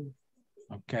 p.m.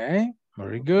 Okay,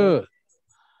 very good.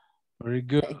 Very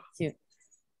good. Thank you.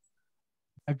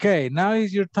 Okay, now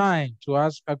is your time to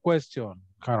ask a question,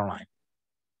 Caroline.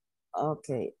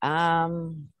 Okay. ¿A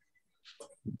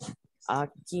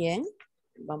quién?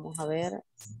 Vamos a ver.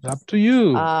 It's up to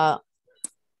you.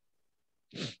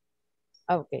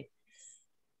 Okay.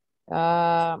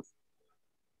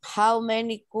 How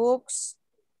many cooks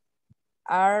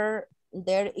are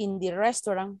there in the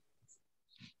restaurant?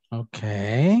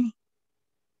 Okay.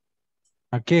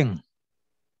 ¿A quién?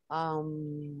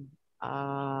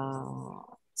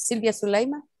 Silvia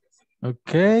Zulaima.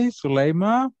 Okay,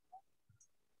 Zulaima.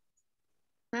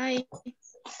 Hi.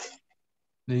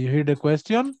 Did you hear the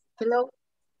question? Hello.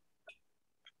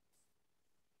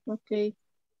 Okay.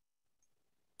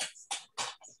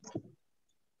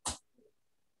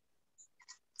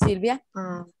 Silvia.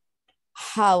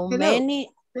 How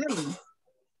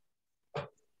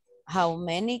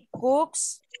many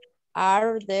cooks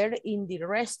are there in the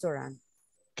restaurant?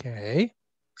 Okay.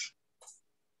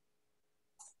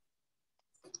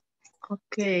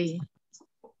 Okay.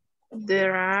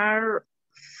 There are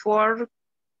 4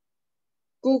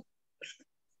 cooks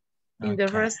in the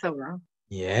restaurant.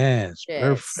 Yes,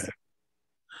 perfect.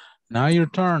 Now your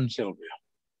turn, Sylvia.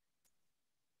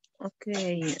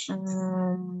 Okay.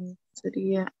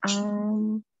 Sería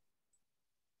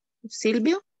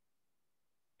Silvio.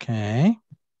 Okay.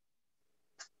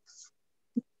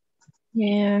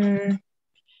 And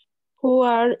who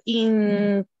are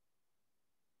in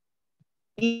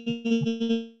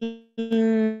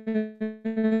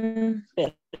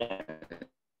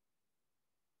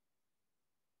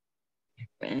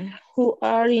who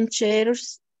are in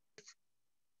chairs?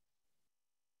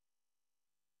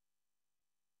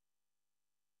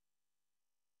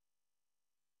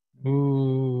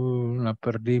 La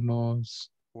perdimos.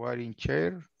 Who are in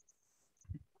chair?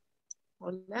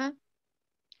 Hola.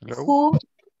 Hello?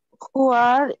 Who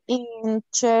are in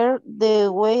chair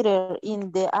the waiter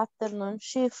in the afternoon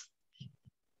shift?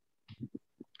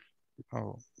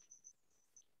 Oh.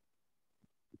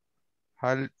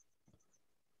 Haile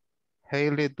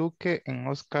Duque and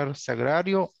Oscar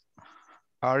Sagrario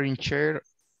are in chair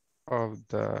of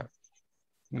the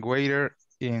waiter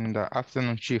in the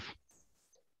afternoon shift.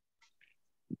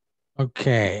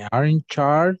 Okay, are in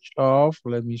charge of,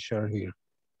 let me share here.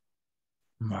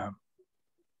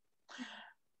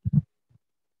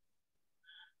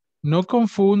 No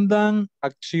confundan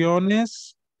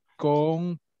acciones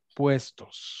con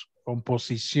puestos, con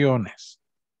posiciones.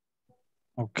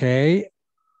 Ok,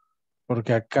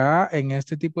 porque acá en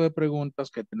este tipo de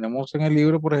preguntas que tenemos en el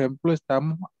libro, por ejemplo,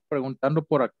 estamos preguntando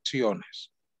por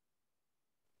acciones.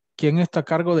 ¿Quién está a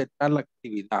cargo de tal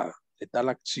actividad, de tal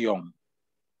acción?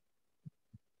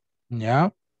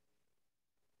 ¿Ya?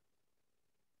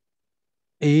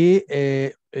 Y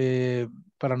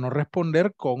para no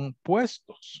responder con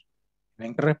puestos,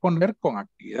 tienen que responder con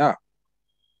actividad.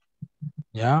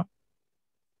 ¿Ya?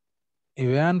 Y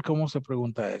vean cómo se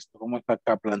pregunta esto, cómo está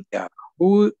acá planteado.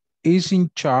 Who is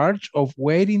in charge of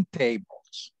waiting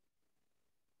tables?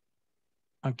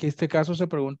 Aquí este caso se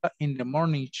pregunta in the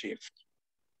morning shift.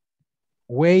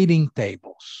 Waiting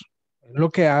tables. Es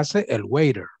lo que hace el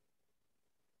waiter.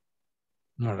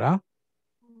 ¿Verdad?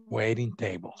 Waiting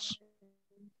tables.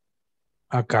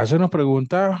 Acá se nos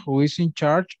pregunta who is in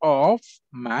charge of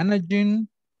managing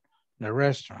the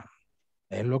restaurant.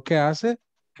 Es lo que hace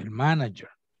el manager.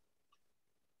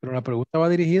 Pero la pregunta va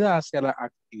dirigida hacia la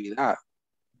actividad.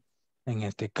 En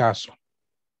este caso.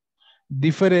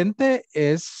 Diferente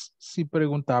es si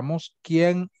preguntamos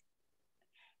quién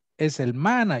es el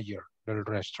manager del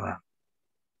restaurante.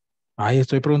 Ahí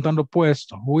estoy preguntando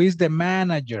puesto. Who is the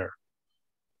manager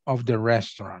of the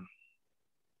restaurant?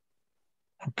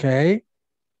 Ok.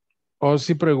 O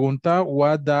si pregunta,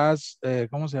 what does,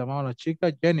 ¿cómo se llamaba la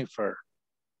chica? Jennifer.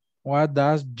 What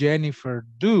does Jennifer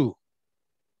do?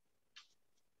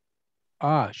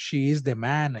 Ah, she is the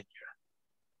manager.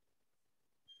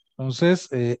 Entonces,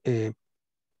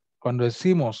 cuando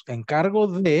decimos en cargo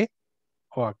de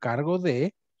o a cargo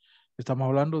de, estamos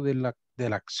hablando de la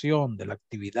acción, de la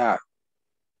actividad.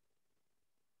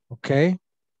 ¿Ok?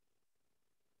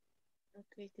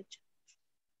 Okay, teacher.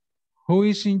 Who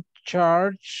is in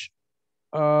charge?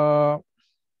 Ya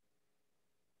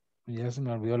se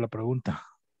me olvidó la pregunta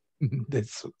de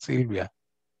Silvia.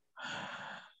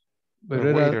 The Pero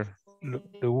era waiter.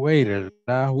 the waiter.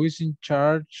 Who is in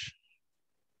charge?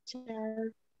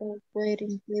 Charge of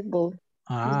waiting table.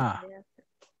 Ah,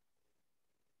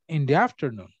 in the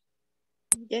afternoon.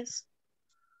 Yes.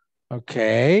 Ok,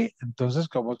 entonces,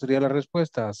 ¿cómo sería la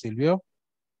respuesta, Silvio?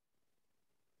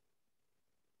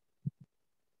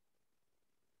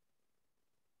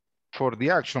 For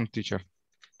the action, teacher.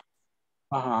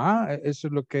 Ajá, eso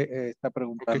es lo que está Okay.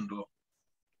 preguntando.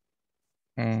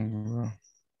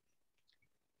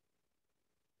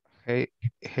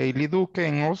 Hailey Duque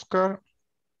and Oscar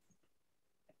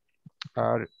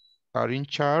are in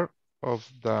charge of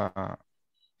the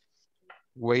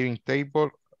waiting table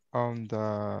of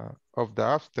the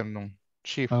afternoon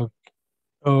shift.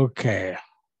 Okay,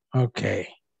 okay.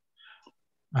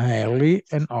 Haley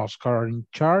and Oscar are in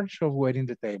charge of waiting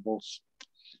the tables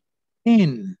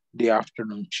in the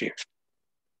afternoon shift.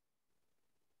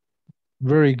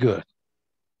 Very good.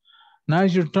 Now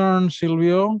it's your turn,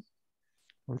 Silvio.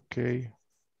 Okay.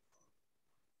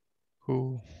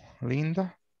 Who?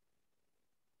 Linda.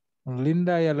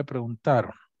 Linda ya le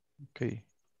preguntaron. Okay.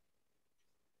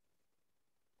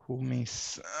 Who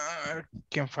miss?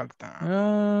 ¿Quién falta?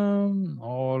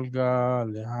 Olga,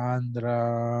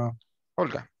 Alejandra.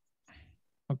 Olga.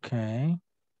 Okay.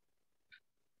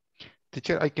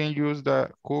 Teacher, I can use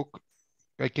the cook.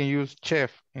 I can use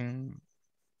chef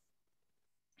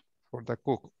for the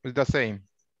cook. It's the same.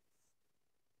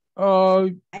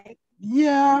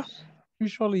 Yeah,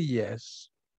 usually yes.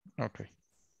 Okay.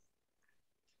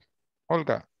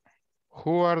 Olga,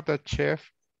 who are the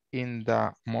chef in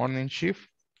the morning shift?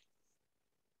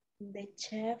 The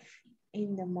chef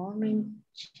in the morning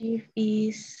shift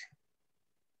is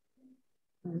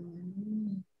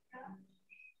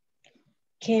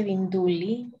Kevin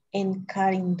Dooley and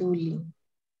Karen Dooley.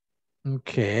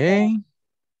 Okay.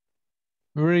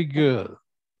 Very good.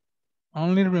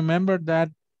 Only remember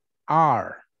that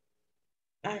are.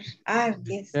 Are,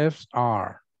 yes. Chefs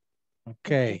are.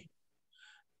 Okay.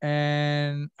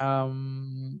 And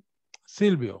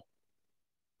Silvio,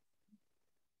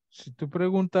 si tú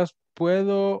preguntas,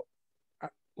 ¿puedo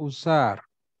usar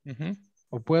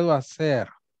o puedo hacer?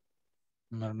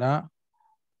 ¿Verdad?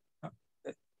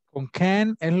 Con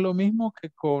can es lo mismo que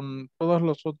con todos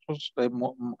los otros,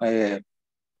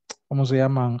 ¿cómo se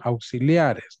llaman?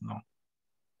 Auxiliares, ¿no?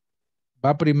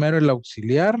 Va primero el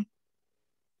auxiliar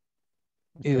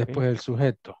y después el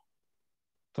sujeto.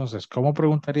 Entonces, ¿cómo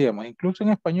preguntaríamos? Incluso en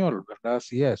español, ¿verdad?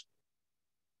 Así es.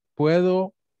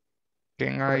 Puedo.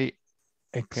 Can I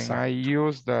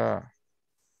use the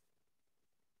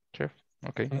chef?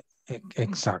 Okay.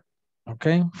 Exacto.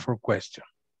 Okay, for question.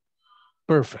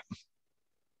 Perfect.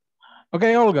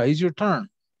 Okay, Olga, it's your turn.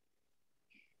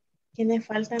 ¿Quiénes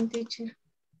faltan, teacher?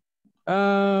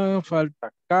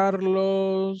 Falta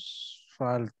Carlos,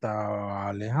 falta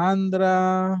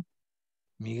Alejandra,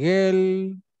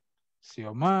 Miguel,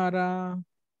 Xiomara,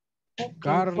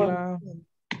 Carla.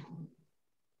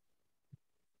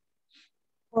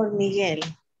 Por Miguel.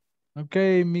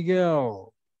 Okay,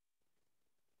 Miguel.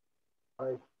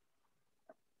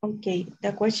 Okay,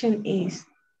 the question is,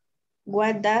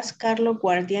 What does Carlos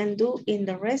Guardian do in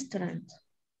the restaurant?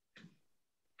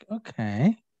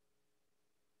 Okay.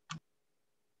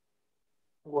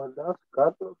 What does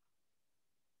Carlos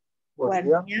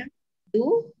Guardian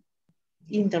do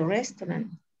in the restaurant?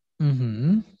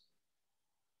 Mm-hmm.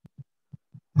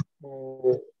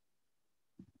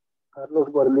 Carlos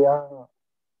Guardian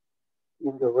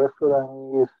in the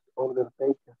restaurant is order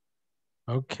taker.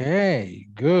 Okay,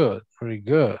 good, very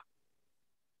good.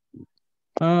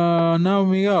 Now,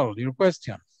 Miguel, your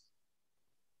question.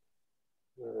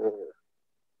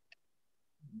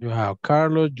 You have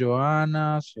Carlos,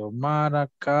 Joanna, Xiomara,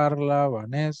 Carla,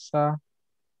 Vanessa.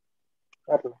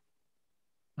 Carlos.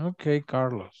 Okay,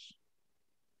 Carlos.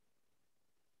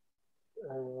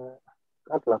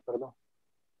 Carla, perdón.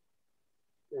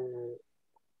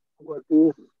 What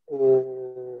is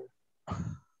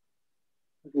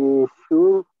the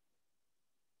shoe?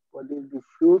 What is the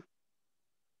shoe?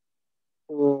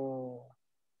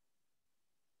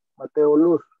 Mateo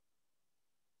Luz.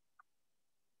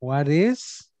 What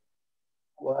is?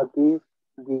 What is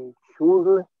the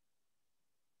shoe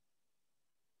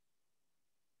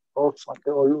of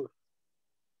Mateo Luz?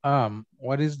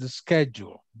 What is the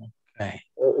schedule? Okay.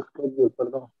 Schedule,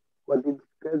 perdón. What is the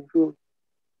schedule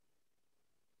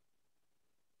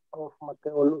of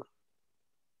Mateo Luz?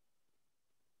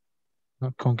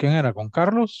 ¿Con quién era? ¿Con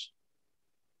Carlos?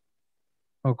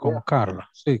 ¿O con Yeah. Carla?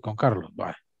 Sí, con Carlos,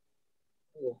 bye.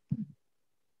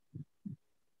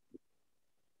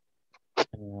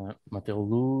 Mateo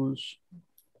Luz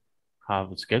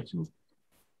have a schedule.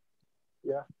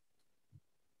 Yeah.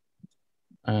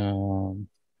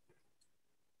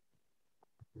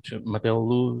 Mateo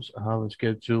Luz have a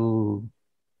schedule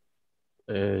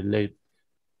late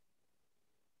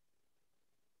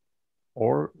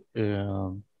or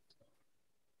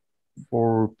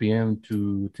 4 p.m.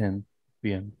 to 10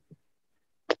 p.m.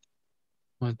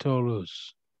 Mateo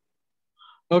Luz.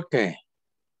 Ok.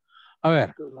 A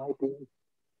ver.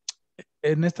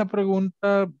 En esta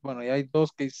pregunta, bueno, ya hay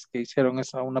dos que hicieron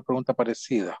una pregunta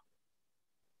parecida.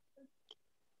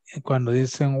 Cuando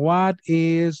dicen, what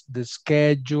is the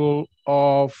schedule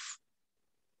of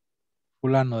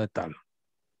fulano de tal?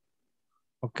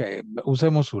 Ok,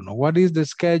 usemos uno. What is the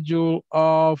schedule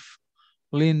of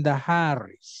Linda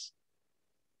Harris?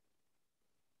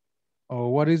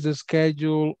 Or what is the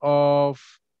schedule of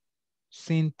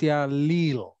Cynthia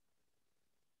Lil?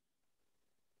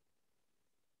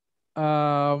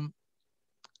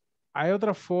 Hay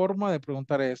otra forma de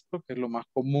preguntar esto, que es lo más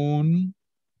común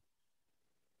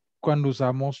cuando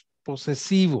usamos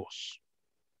posesivos.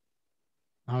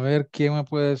 A ver, ¿quién me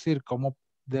puede decir cómo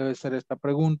debe ser esta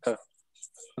pregunta?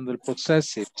 Cuando el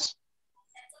possessive.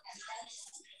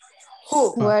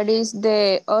 What is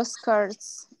the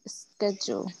Oscars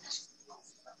schedule?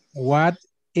 What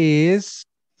is,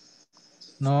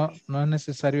 no es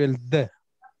necesario el the.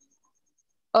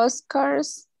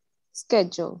 Oscars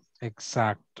schedule.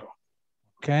 Exacto.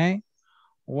 Okay.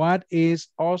 What is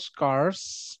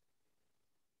Oscar's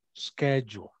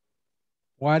schedule?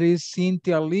 What is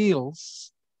Cynthia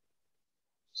Lil's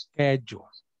schedule?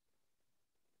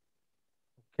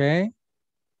 Okay.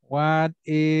 What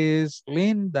is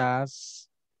Linda's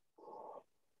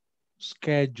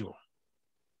schedule?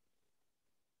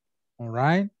 All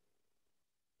right.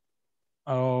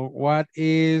 What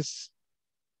is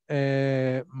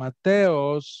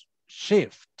Mateo's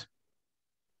shift?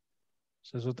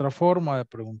 Esa es otra forma de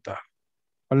preguntar.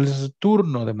 ¿Cuál es el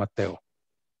turno de Mateo?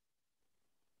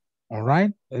 All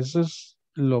right. Eso es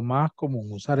lo más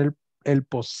común, usar el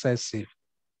possessive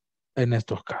en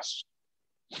estos casos.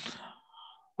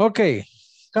 Ok,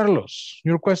 Carlos,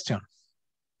 your question.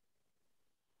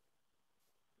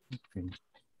 Okay.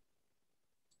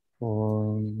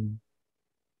 For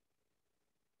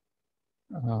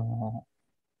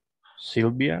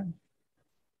Silvia.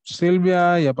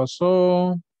 Silvia ya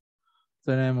pasó.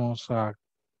 Tenemos a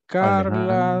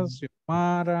Carla,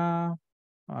 Xiomara,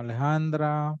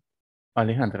 Alejandra.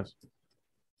 Alejandra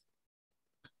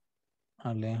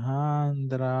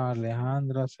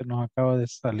se nos acaba de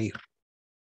salir.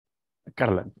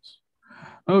 Carla.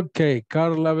 Ok,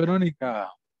 Carla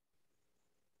Verónica.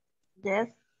 Yes.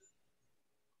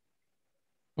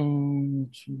 Who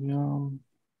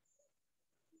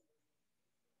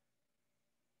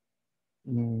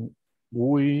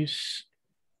is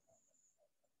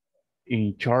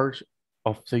in charge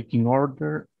of taking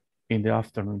order in the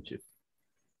afternoon shift?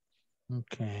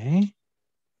 Okay.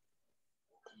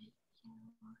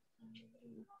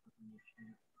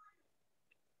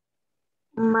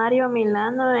 Mario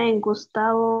Milano and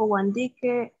Gustavo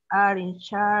Wandique are in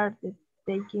charge of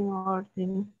taking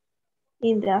order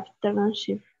in the afternoon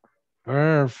shift.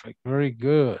 Perfect. Very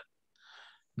good.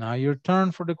 Now your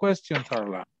turn for the question,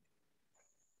 Carla.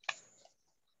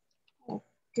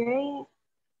 Okay.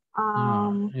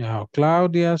 Yeah,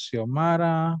 Claudia,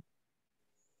 Xiomara.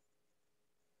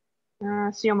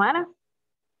 Xiomara.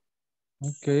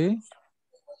 Okay.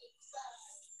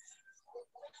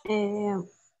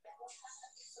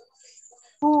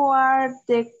 Who are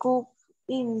the cook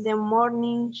in the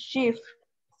morning shift?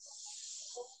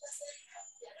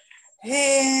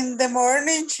 In the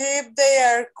morning shift, they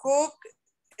are cook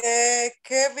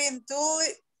Kevin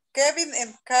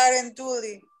and Karen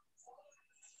Dooley.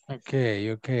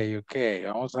 Okay.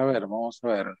 Vamos a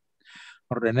ver.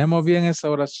 Ordenemos bien esa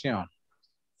oración.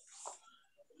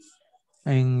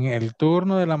 En el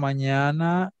turno de la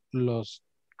mañana, los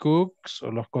cooks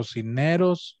o los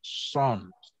cocineros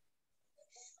son.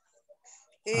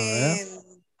 A ver.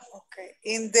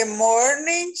 In the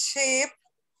morning shift,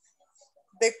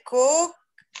 the cook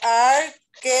are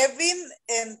Kevin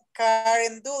and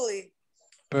Karen Dooley.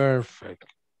 Perfect.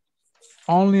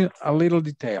 Only a little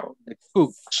detail. The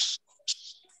cooks.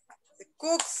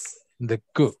 The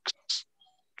cooks.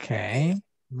 Okay.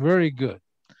 Very good.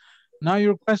 Now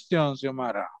your questions,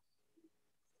 Xiomara.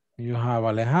 You have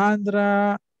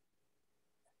Alejandra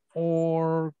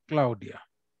or Claudia.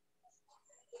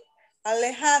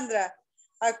 Alejandra,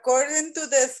 according to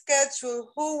the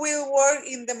schedule, who will work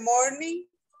in the morning?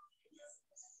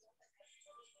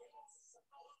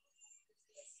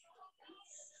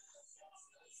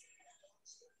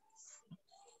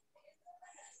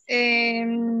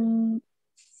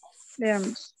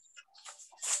 Veamos.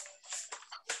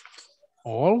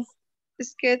 All?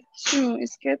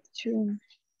 Schedule.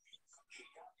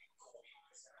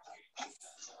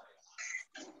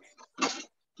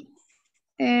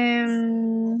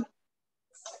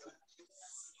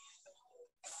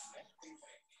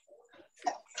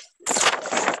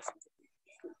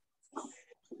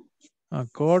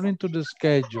 According to the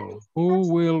schedule, who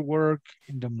will work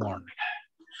in the morning?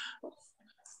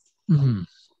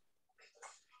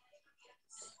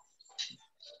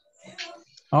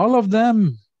 All of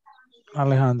them,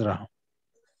 Alejandra.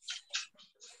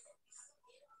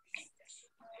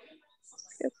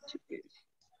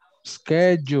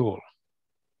 Schedule.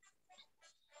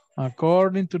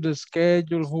 According to the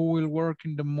schedule, who will work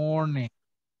in the morning?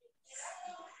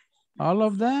 All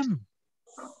of them.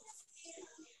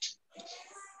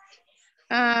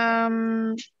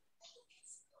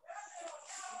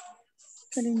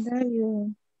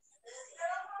 Calendario.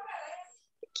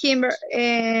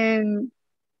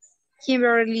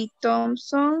 Kimberly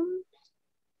Thompson.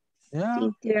 Yeah.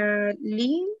 Cynthia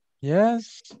Lynn.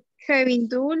 Yes. Kevin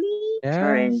Dooley. Yes.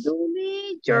 Karen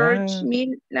Dooley. George Yes.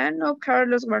 Milano.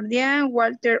 Carlos Guardian.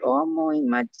 Walter Omo. Y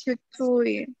Matthew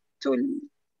Tully.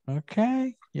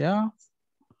 Okay. Yeah.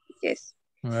 Yes.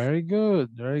 Very good.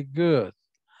 Very good.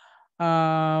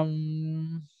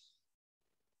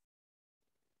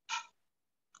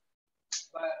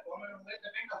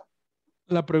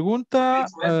 La pregunta,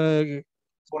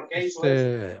 ¿por qué hizo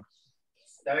eso?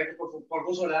 Ya ve que por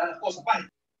gusto le dan las cosas, ¡vale!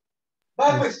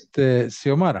 Pues.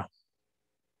 Xiomara.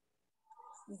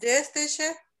 Yes,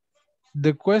 teacher.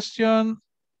 The question,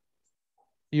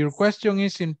 your question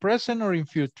is in present or in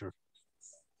future?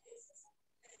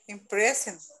 In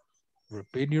present.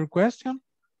 Repeat your question.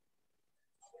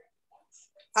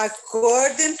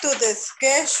 According to the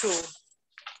schedule,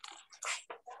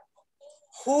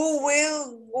 who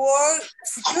will work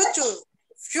future?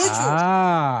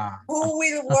 Who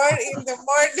will work in the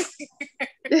morning?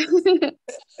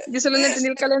 Yo solo no entendí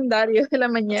el calendario de la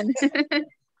mañana.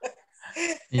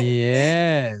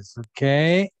 Yes, ok.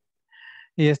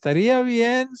 Y estaría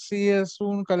bien si es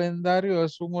un calendario,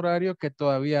 es un horario que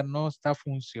todavía no está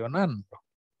funcionando.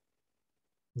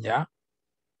 ¿Ya?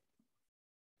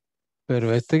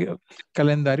 Pero este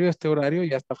calendario, este horario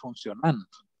ya está funcionando.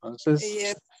 Entonces,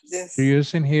 yes. you're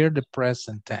using here the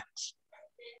present tense.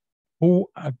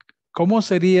 ¿Cómo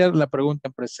sería la pregunta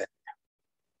en presente?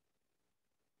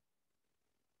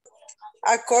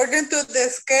 According to the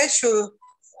schedule,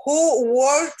 who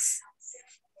works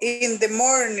in the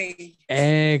morning?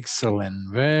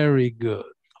 Excellent. Very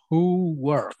good. Who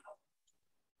works?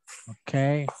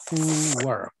 Okay. Who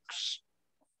works?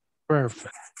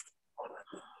 Perfect.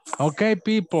 Okay,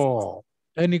 people.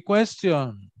 Any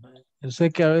question? Yo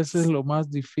sé que a veces lo más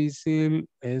difícil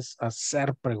es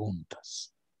hacer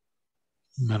preguntas,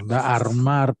 ¿verdad?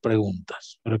 Armar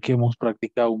preguntas. Pero aquí hemos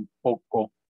practicado un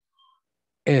poco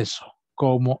eso,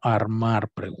 cómo armar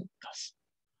preguntas.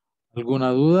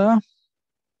 ¿Alguna duda?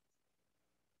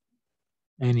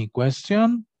 Any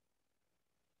question?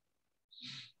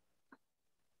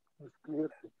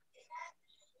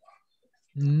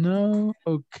 No,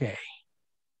 okay.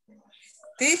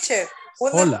 Teacher,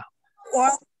 Hola.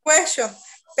 one question,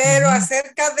 pero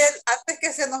acerca del, antes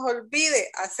que se nos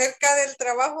olvide, acerca del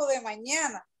trabajo de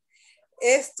mañana.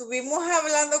 Estuvimos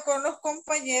hablando con los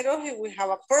compañeros y we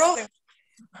have a problem.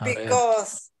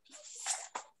 Because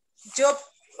yo,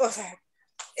 o sea,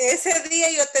 ese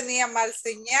día yo tenía mal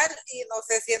señal y no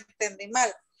sé si entendí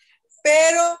mal,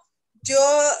 pero yo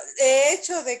he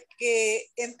hecho de que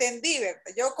entendí,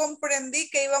 ¿verdad? Yo comprendí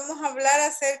que íbamos a hablar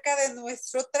acerca de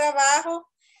nuestro trabajo,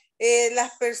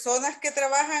 las personas que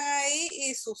trabajan ahí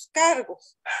y sus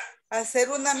cargos. Hacer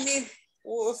una mini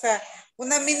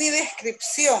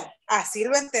descripción. Así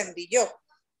lo entendí yo.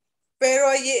 Pero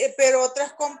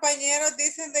otros compañeros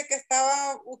dicen de que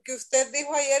que usted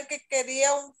dijo ayer que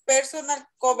quería un personal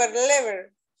cover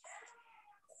letter.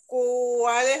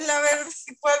 ¿Cuál es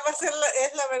cuál va a ser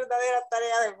la verdadera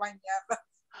tarea de mañana?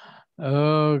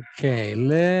 Okay,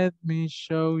 let me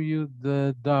show you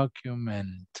the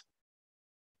document.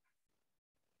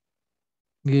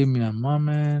 Give me a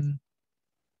moment.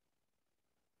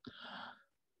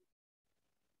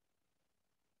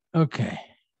 Okay.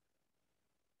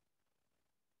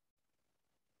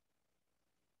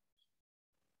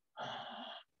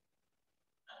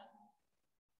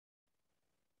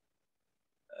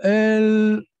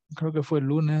 Creo que fue el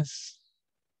lunes.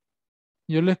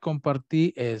 Yo les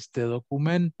compartí este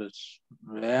documento.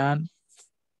 Vean.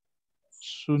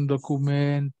 Es un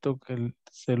documento que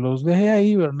se los dejé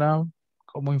ahí, ¿verdad?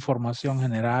 Como información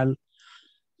general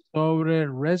sobre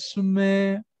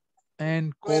resume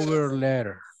and cover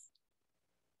letter.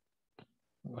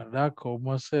 ¿Verdad?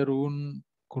 Cómo hacer un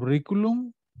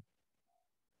currículum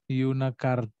y una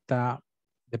carta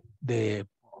de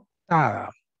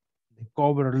portada, de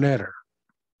cover letter.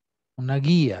 Una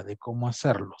guía de cómo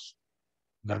hacerlos.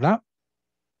 ¿Verdad?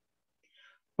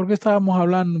 Porque estábamos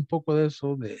hablando un poco de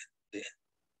eso, de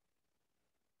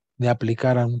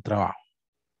aplicar a un trabajo.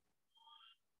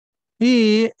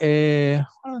 Y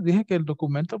bueno, dije que el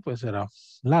documento pues era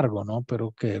largo, ¿no?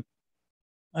 Pero que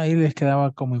ahí les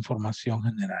quedaba como información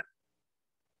general.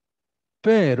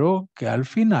 Pero que al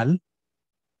final,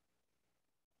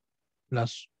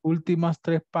 las últimas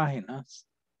 3 páginas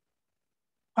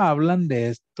hablan de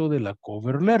esto de la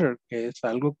cover letter, que es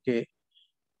algo que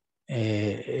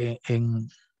en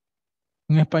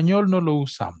español no lo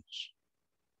usamos.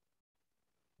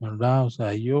 ¿Verdad? O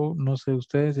sea, yo no sé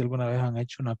ustedes si alguna vez han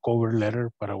hecho una cover letter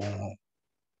para un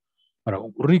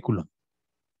currículum.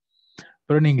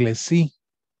 Pero en inglés sí.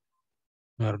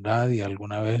 ¿Verdad? Y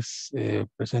alguna vez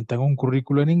presentan un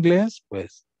currículo en inglés,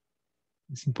 pues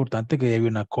es importante que lleve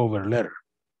una cover letter.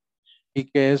 ¿Y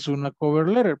qué es una cover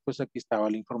letter? Pues aquí estaba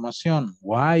la información.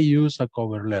 Why use a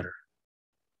cover letter?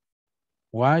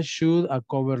 What should a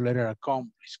cover letter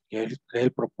accomplish? ¿Qué es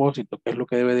el propósito? ¿Qué es lo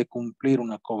que debe de cumplir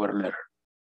una cover letter?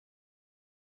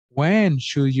 When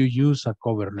should you use a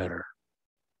cover letter?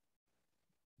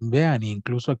 Vean,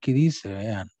 incluso aquí dice,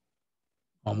 vean,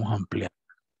 vamos a ampliar.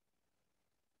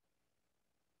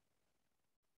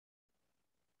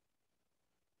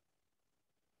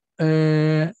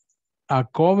 A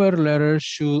cover letter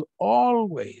should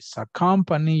always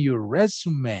accompany your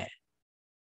resume.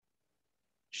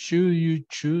 Should you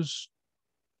choose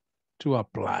to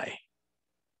apply?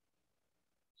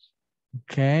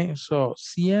 Okay, so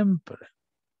siempre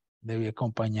debe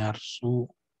acompañar su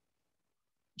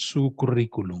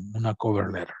currículum, una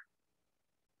cover letter.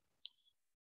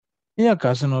 Y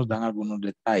acá se nos dan algunos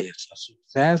detalles. A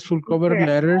successful cover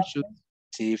letter should be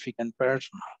specific and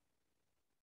personal.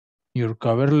 Your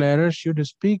cover letter should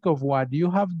speak of what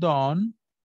you have done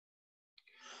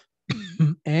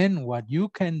and what you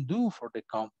can do for the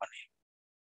company.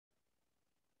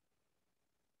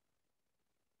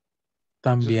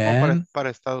 También.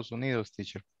 Para Estados Unidos,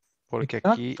 teacher. Porque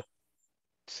aquí,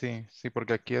 sí,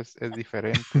 porque aquí es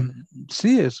diferente.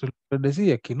 Sí, eso les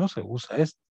decía, aquí no se usa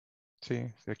esto.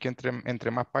 Sí, aquí entre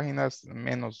más páginas,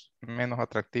 menos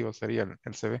atractivo sería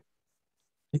el CV.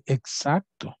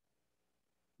 Exacto.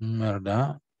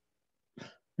 ¿Verdad?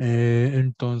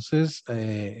 Entonces,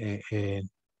 en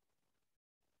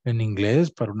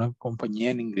inglés, para una compañía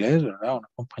en inglés, ¿verdad? Una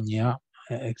compañía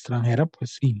extranjera,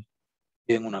 pues sí,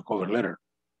 tienen una cover letter.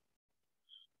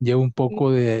 Lleva un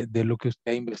poco de lo que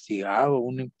usted ha investigado,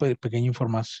 una pequeña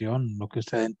información, lo que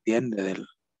usted entiende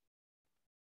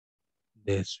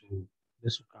de su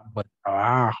campo de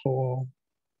trabajo.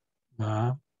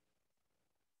 ¿Verdad?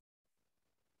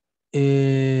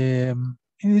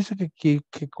 Y dice que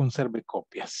conserve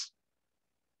copias.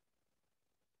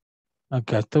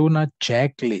 Acá está una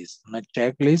checklist. Una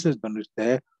checklist es donde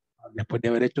usted, después de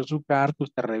haber hecho su carta,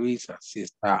 usted revisa si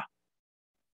está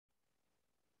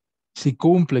si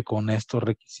cumple con estos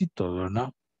requisitos,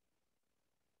 ¿verdad?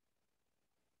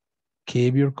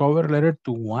 Keep your cover letter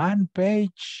to one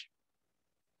page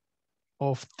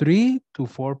of 3 to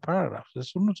 4 paragraphs. Es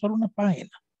solo una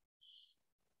página.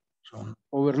 Un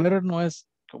cover letter no es,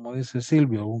 como dice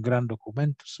Silvio, un gran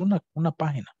documento. Es una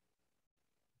página.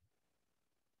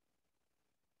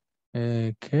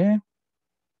 ¿Qué?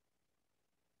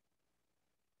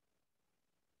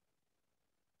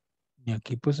 Y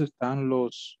aquí pues están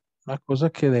las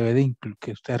cosas que debe de incluir,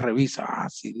 que usted revisa. Ah,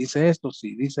 si dice esto,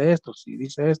 si dice esto, si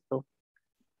dice esto.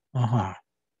 Ajá.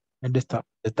 Es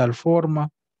de tal forma.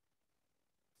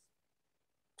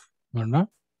 ¿Verdad?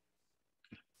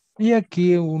 Y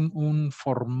aquí un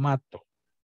formato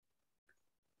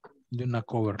de una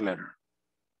cover letter.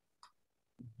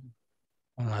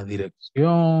 Una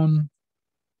dirección,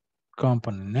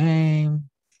 company name,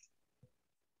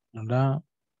 ¿verdad?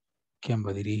 ¿Quién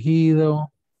va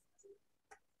dirigido?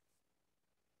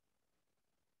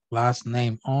 Last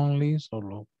name only,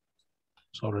 solo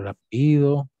el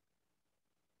apellido.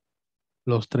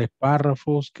 Los 3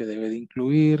 párrafos que debe de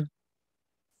incluir.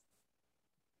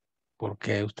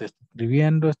 Porque usted está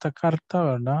escribiendo esta carta,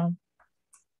 ¿verdad?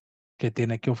 ¿Qué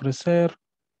tiene que ofrecer?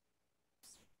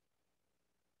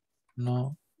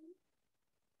 No.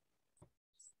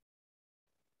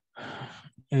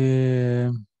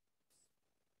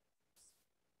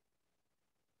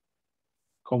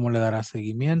 ¿Cómo le dará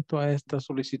seguimiento a esta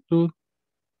solicitud?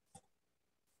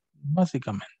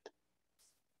 Básicamente.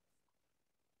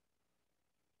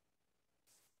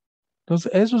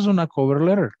 Entonces, eso es una cover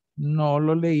letter. No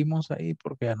lo leímos ahí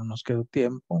porque ya no nos quedó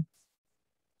tiempo.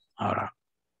 Ahora,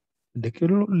 de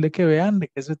que vean de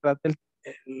qué se trata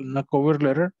una cover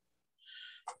letter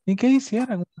y que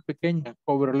hicieran una pequeña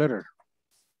cover letter,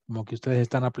 como que ustedes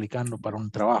están aplicando para un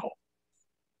trabajo.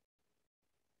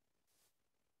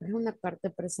 Es una parte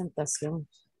de presentación.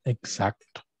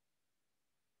 Exacto.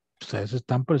 Ustedes se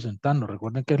están presentando.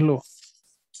 Recuerden que es lo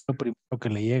primero que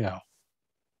le llega.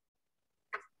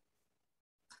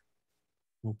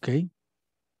 Ok.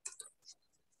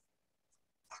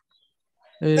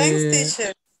 Thanks,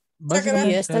 teacher.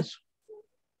 Y esta,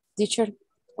 teacher,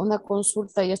 una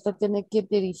consulta, ¿y esta tiene que ir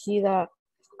dirigida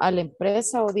a la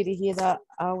empresa o dirigida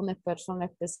a una persona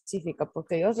específica?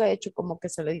 Porque yo le he hecho como que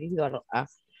se le ha dirigido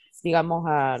digamos,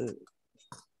 al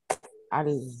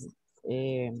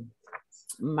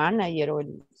manager o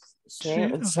el CEO.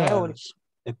 Sí, o sea,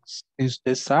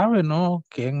 usted sabe, ¿no?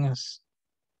 ¿Quién es?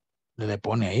 Le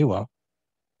pone ahí, wow.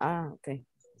 Ah, ok.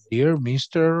 Dear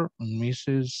Mr.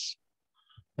 Mrs.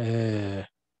 I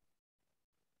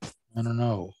don't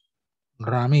know,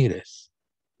 Ramírez.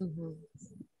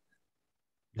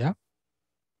 ¿Ya?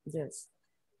 Yes.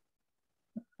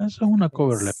 Eso es una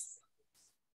cover letter.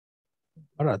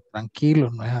 Ahora, tranquilo,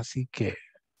 no es así que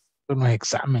esto no es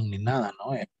examen ni nada,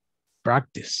 ¿no? Es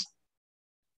practice.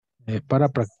 Es para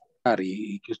practicar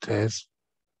y que ustedes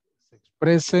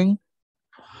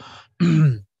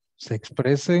se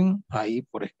expresen ahí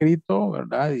por escrito,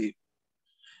 ¿verdad? Y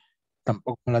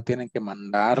tampoco la tienen que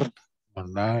mandar,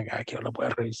 ¿verdad? Aquí yo la voy a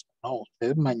revisar. No,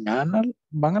 ustedes mañana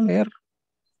van a leer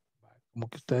como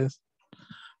que ustedes,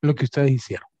 lo que ustedes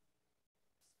hicieron.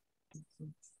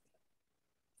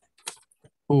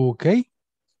 Ok.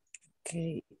 Ok.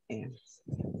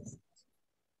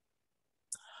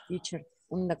 Teacher,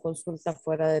 una consulta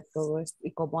fuera de todo esto.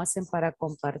 ¿Y cómo hacen para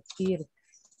compartir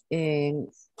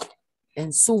en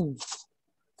Zoom?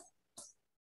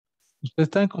 Usted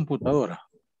está en computadora.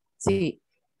 Sí.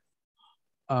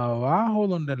 Abajo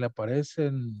donde le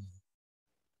aparecen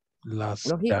las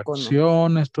Los iconos.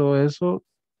 reacciones, todo eso,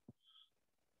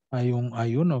 hay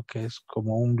uno que es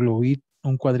como un globito,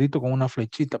 un cuadrito con una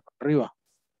flechita para arriba.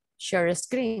 Share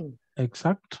screen.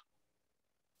 Exacto.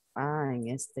 Ah, en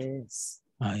este es.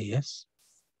 Ahí es.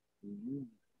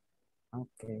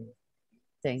 Ok.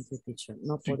 Thank you, teacher.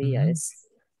 No podía eso.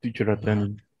 Teacher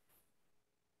attending.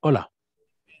 Hola.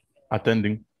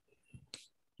 Attending.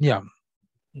 Yeah.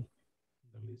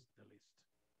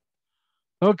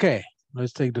 Okay.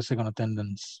 Let's take the second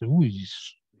attendance. Uy,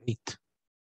 great.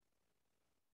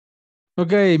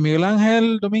 Okay, Miguel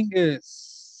Ángel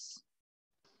Domínguez.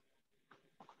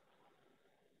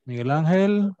 Miguel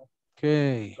Ángel.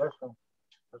 Okay.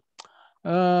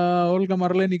 Olga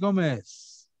Marlene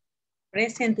Gómez.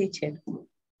 Present, teacher.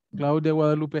 Claudia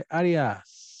Guadalupe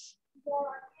Arias.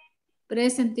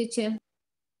 Present, teacher.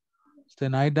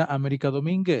 Zenaida América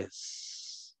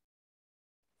Domínguez.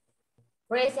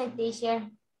 Present,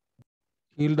 teacher.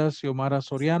 Hilda Xiomara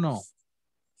Soriano.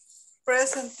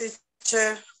 Present,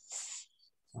 teacher.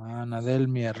 Ana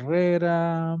Delmi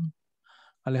Herrera.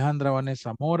 Alejandra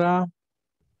Vanessa Mora.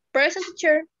 Present,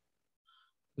 teacher.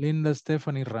 Linda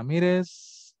Stephanie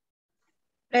Ramírez.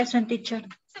 Present, teacher.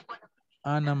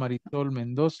 Ana Marisol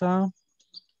Mendoza.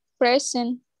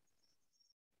 Present.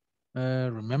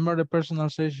 Remember the personal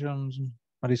sessions,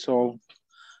 Marisol.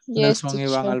 Yes, Nelson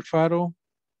Iván teacher. Alfaro.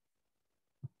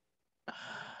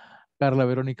 Carla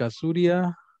Verónica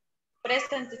Zuria.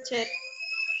 Present, teacher.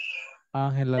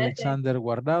 Ángel Alexander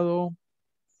Guardado.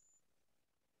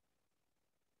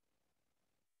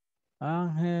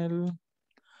 Ángel.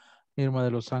 Irma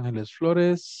de los Ángeles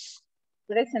Flores.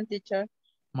 Present, teacher.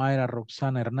 Mayra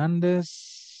Roxana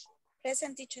Hernández.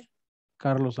 Present, teacher.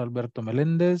 Carlos Alberto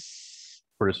Meléndez.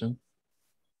 Present.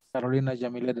 Carolina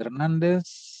Yamilet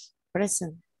Hernández.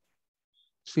 Present.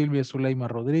 Silvia Zuleima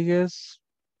Rodríguez.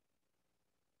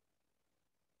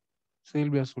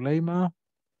 Silvia Zuleima.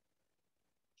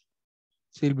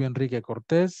 Silvia Enrique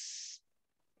Cortés.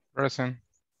 Present.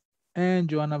 And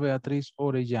Joana Beatriz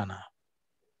Orellana.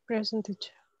 Present,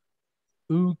 teacher.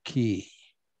 Okay.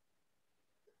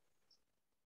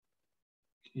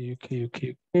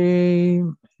 Okay.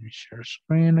 Let me share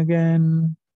screen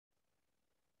again.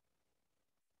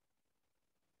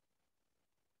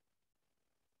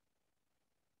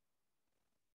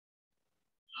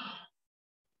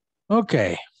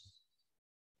 Okay.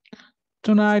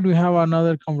 Tonight we have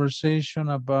another conversation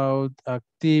about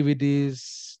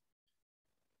activities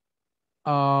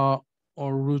or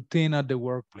routine at the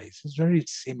workplace. It's very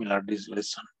similar, this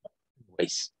lesson.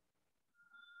 Anyways.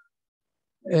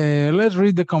 Let's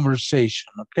read the conversation,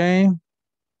 okay?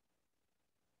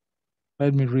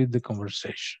 Let me read the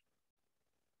conversation.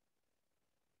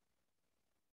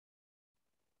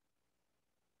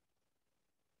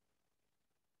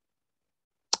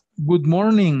 Good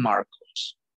morning,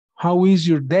 Marcos. How is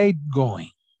your day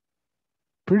going?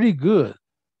 Pretty good.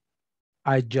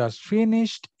 I just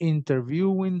finished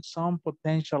interviewing some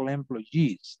potential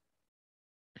employees.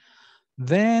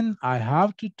 Then I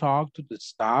have to talk to the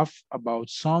staff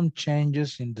about some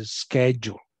changes in the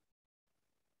schedule.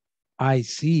 I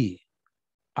see.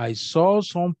 I saw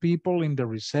some people in the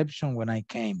reception when I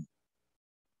came.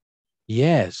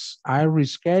 Yes, I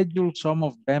rescheduled some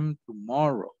of them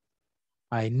tomorrow.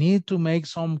 I need to make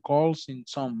some calls in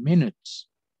some minutes.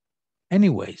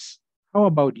 Anyways, how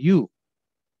about you?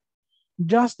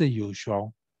 Just the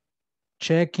usual.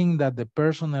 Checking that the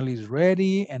personnel is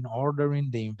ready and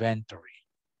ordering the inventory.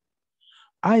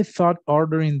 I thought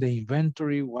ordering the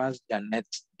inventory was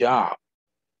Janet's job.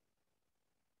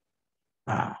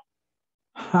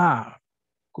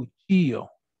 Cuchillo.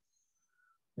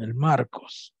 El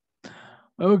Marcos.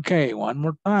 Okay, one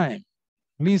more time.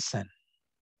 Listen.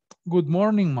 Good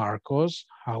morning, Marcos.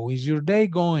 How is your day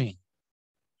going?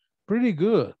 Pretty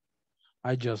good.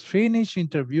 I just finished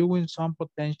interviewing some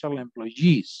potential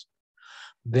employees.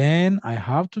 Then I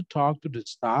have to talk to the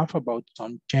staff about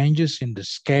some changes in the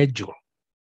schedule.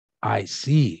 I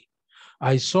see.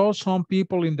 I saw some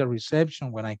people in the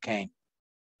reception when I came.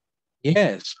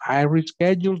 Yes, I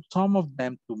rescheduled some of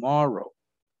them tomorrow.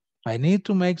 I need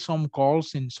to make some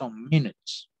calls in some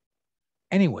minutes.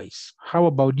 Anyways, how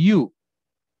about you?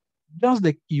 Just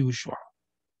the usual.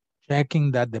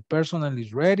 Checking that the personnel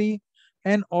is ready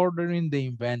and ordering the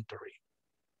inventory.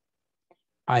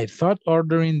 I thought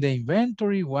ordering the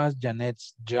inventory was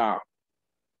Janet's job.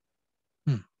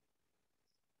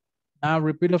 Now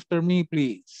repeat after me,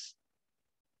 please.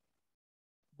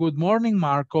 Good morning,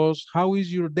 Marcos. How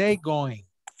is your day going?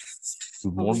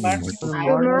 Good morning, Marcos. Good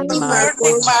morning,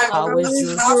 Marcos. How is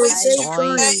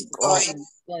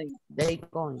your day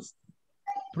going?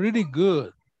 Pretty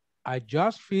good. I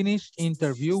just finished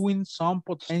interviewing some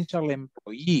potential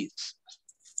employees.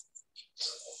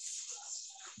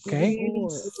 Okay.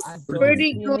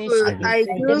 Pretty good. I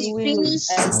just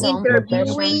finished interviewing some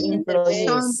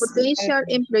potential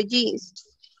employees.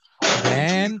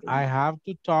 Then I have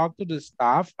to talk to the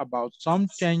staff about some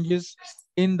changes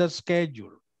in the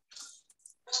schedule.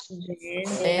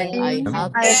 Then I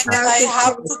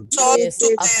have to talk to the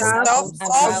staff about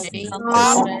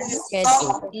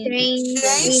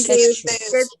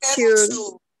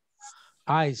schedule.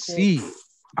 I see.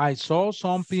 I saw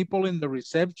some people in the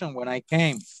reception when I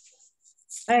came.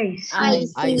 I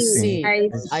see.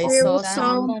 I saw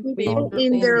some people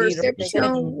in the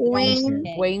reception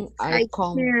when I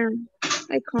come.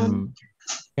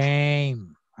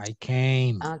 I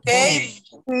came. Okay.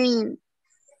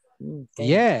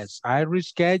 Yes, I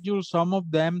rescheduled some of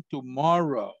them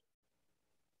tomorrow.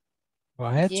 Go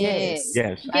ahead. Yes.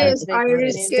 Yes, I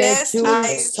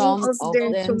rescheduled some of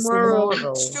them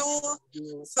tomorrow.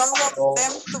 Some of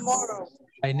them tomorrow.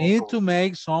 I need to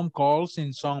make some calls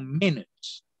in some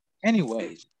minutes.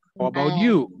 Anyways, how about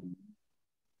you?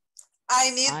 I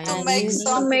need to I make need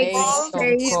some to make calls some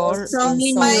in call some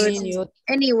in some minutes. minute.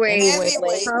 Anyway,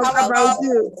 anyway. how How about about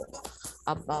you?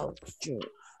 About you.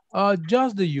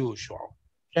 Just the usual.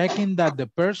 Checking that the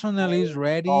personnel is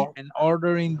ready and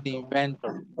ordering the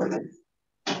inventory.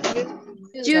 Just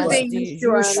the Just the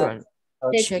usual. usual.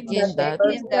 Checking that That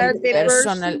the the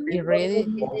personal person is ready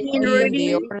being in ready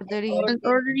the ordering and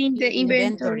ordering the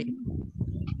inventory.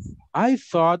 I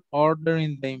thought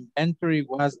ordering the inventory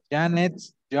was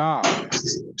Janet's job.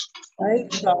 I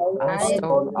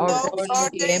thought ordering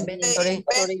the inventory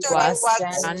was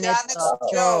Janet's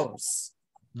jobs.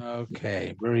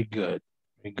 Okay, very good.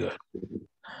 Very good.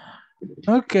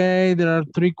 Okay, there are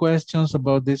 3 questions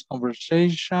about this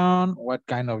conversation. What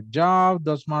kind of job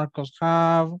does Marcos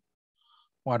have?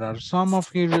 What are some of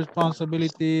his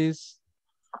responsibilities?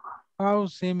 How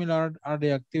similar are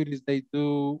the activities they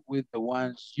do with the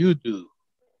ones you do?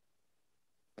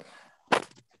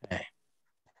 Okay.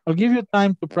 I'll give you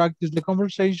time to practice the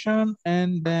conversation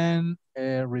and then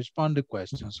respond to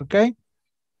questions, okay?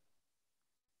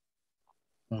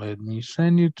 Let me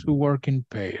send you to work in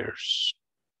pairs.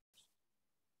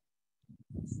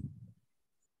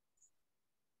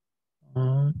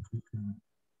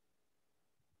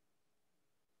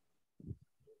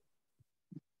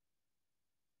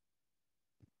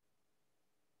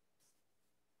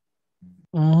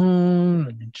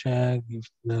 Let me check if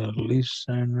the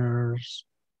listeners.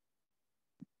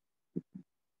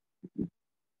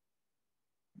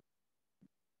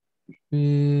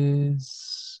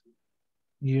 Is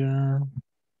here.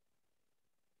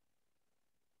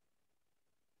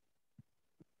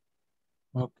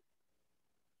 Okay.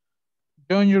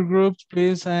 Join your groups,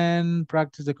 please, and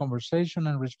practice the conversation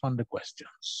and respond to questions.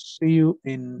 See you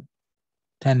in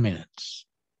 10 minutes.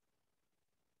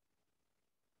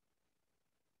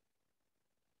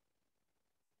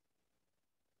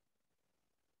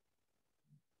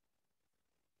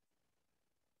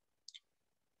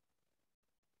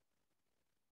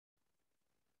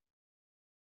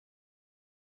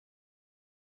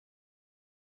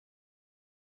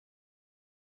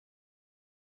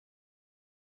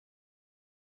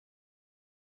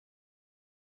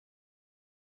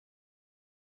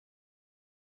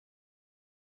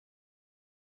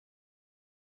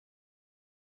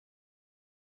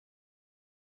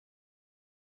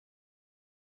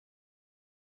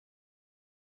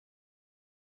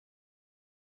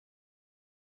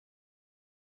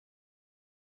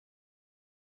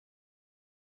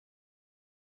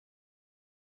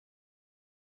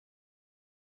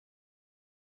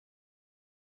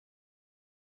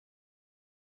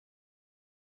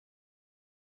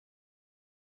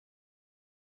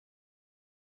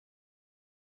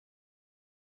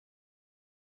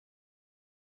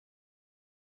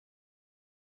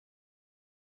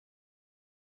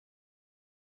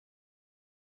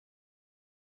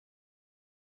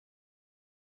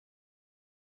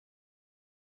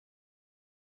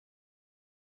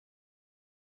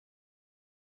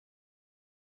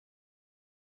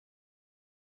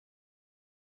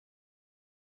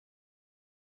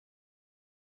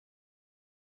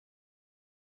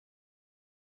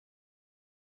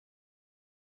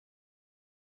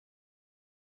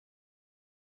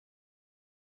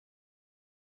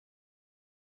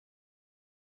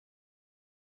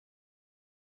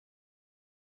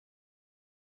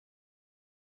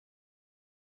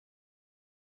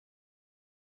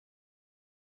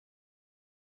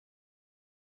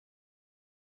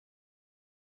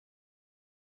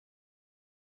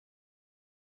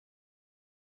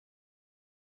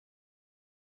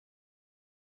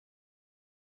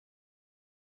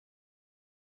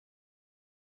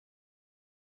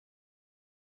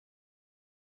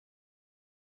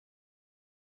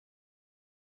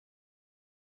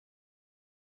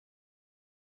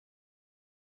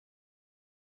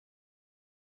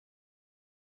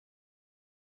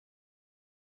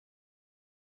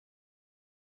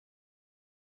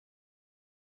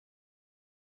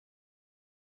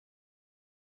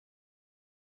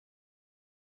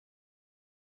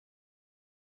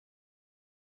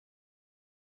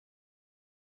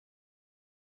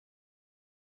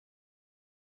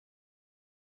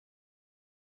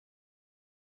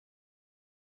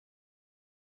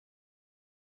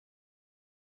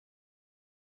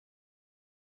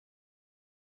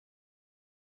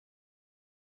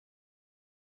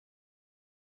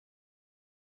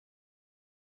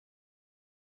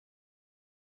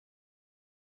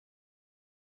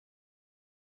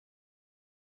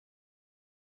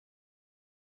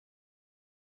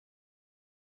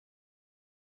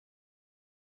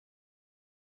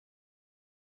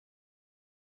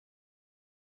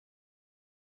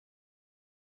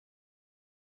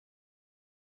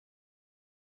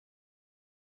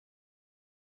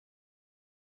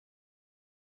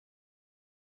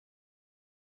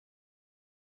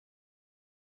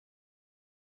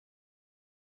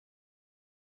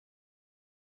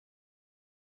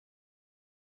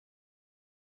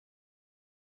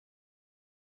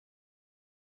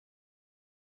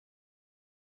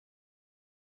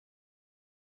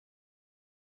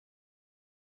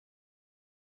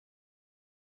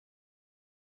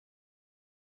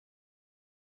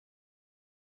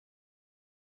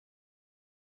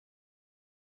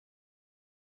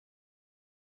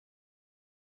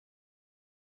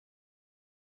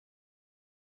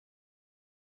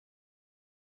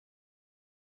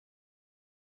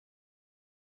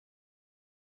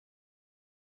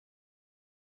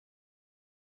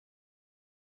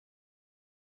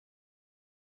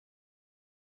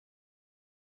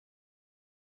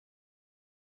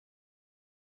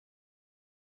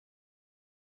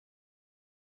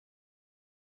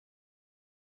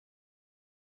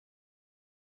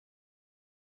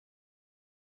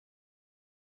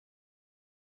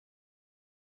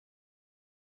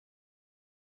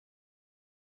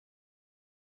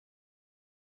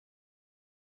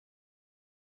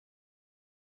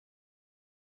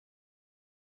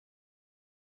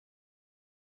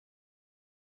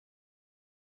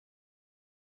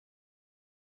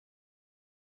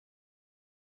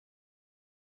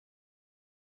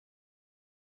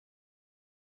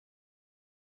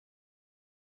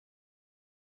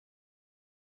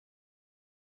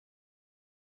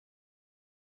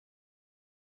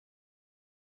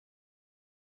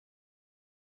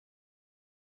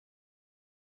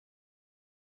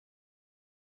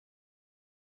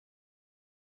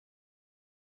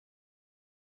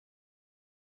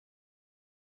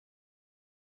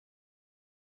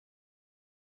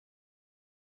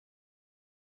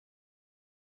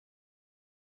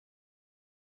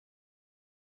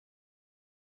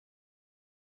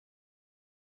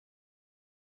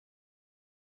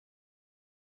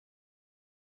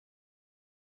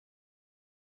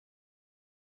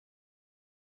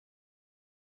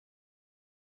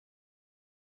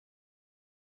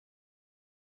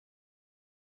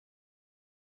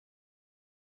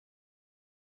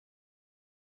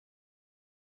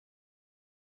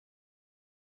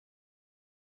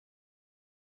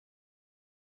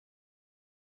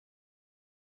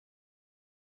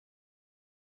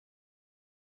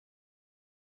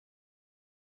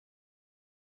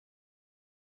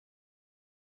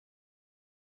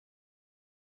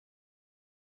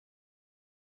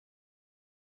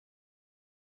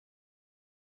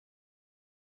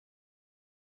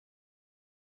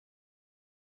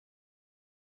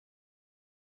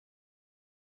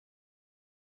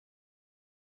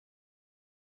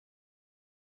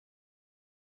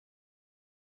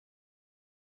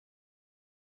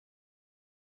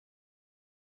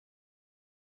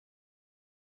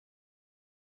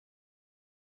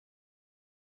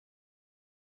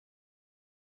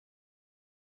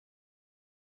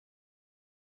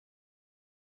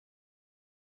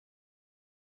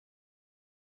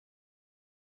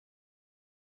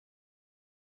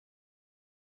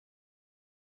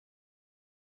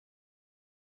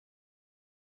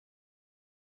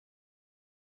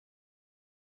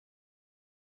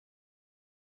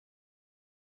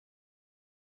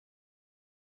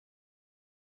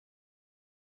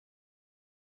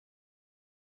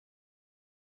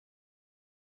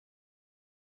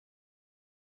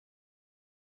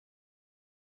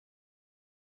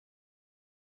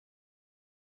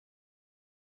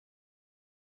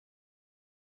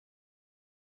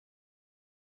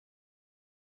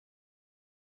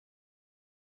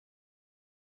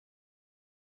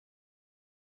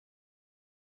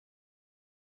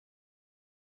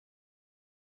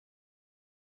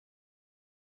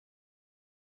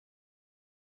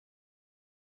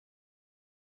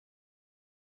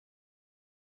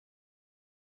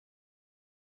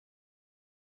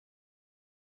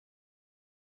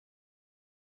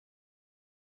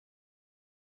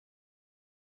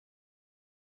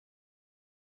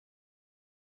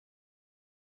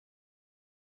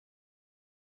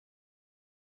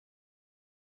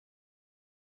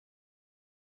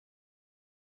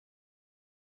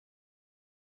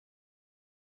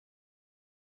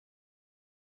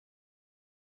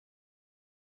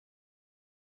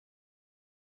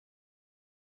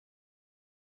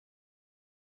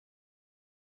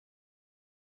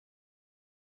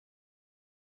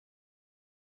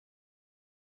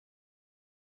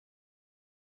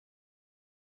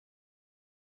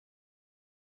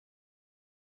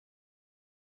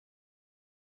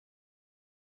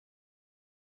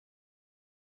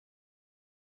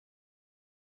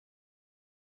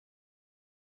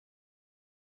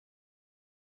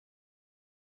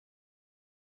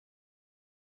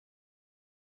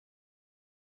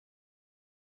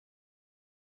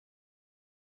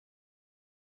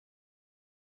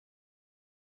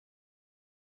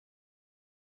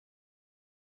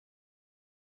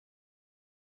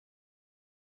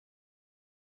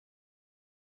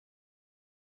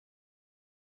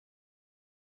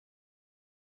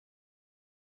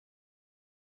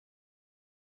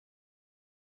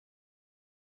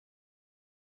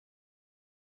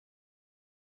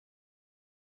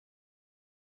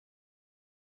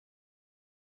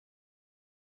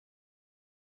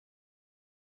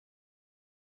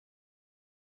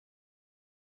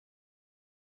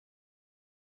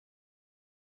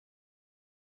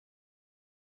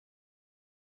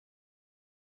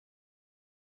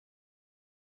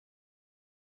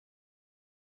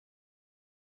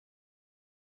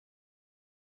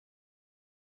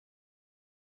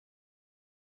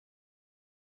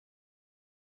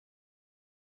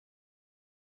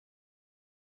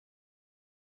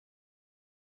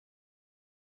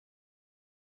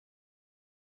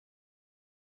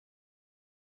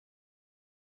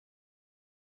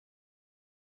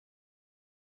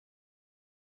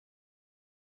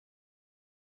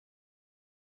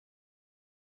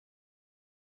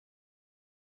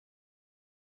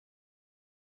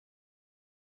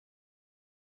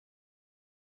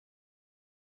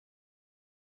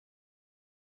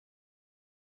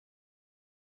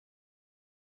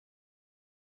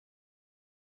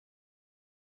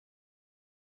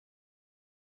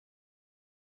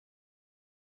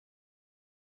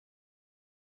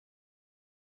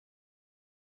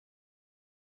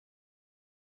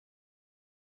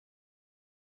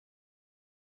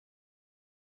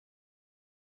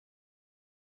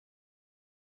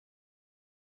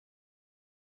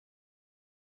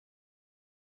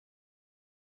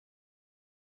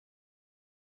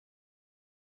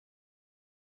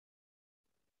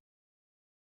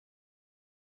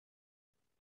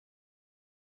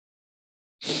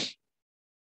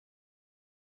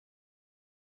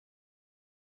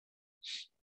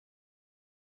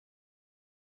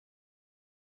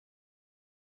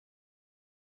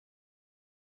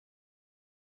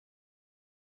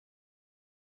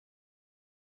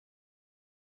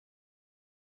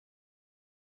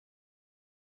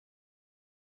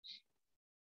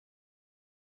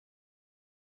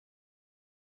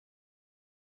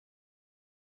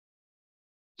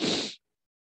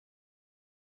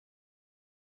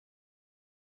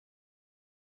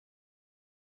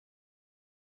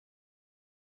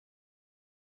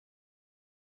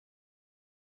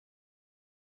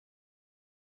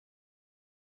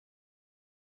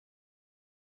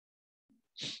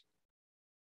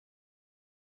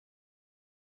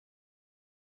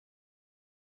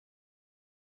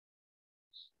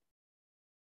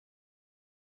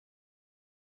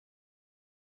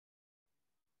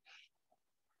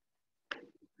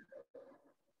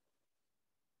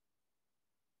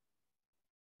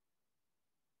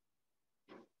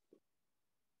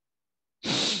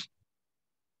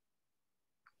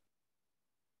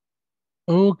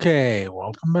 Okay,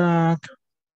 welcome back.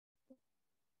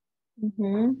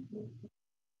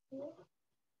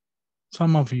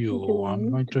 Some of you,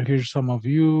 I'm going to hear some of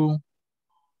you.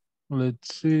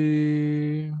 Let's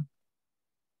see.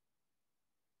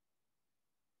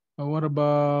 What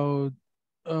about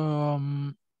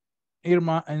Irma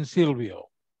and Silvio?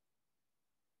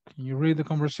 Can you read the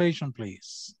conversation,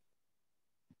 please?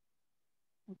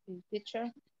 Okay,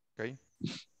 teacher. Okay.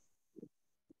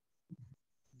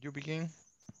 You begin,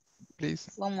 please.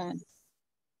 One moment.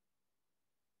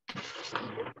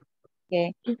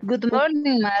 Okay. Good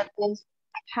morning, Marcos.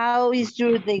 How is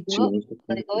your day going?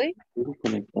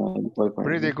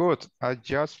 Pretty good. I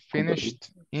just finished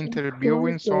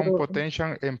interviewing some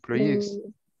potential employees.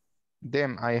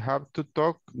 Then I have to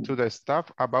talk to the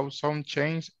staff about some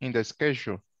change in the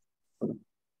schedule.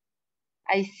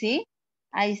 I see.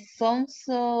 I saw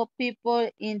some people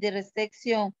in the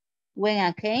reception when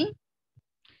I came.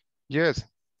 Yes,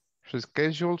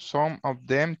 reschedule some of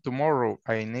them tomorrow.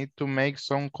 I need to make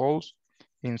some calls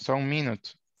in some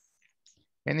minutes.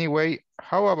 Anyway,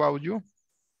 how about you?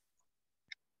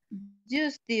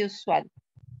 Just the usual.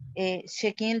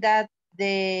 Checking that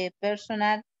the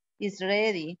personal is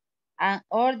ready and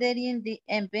ordering the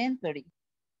inventory.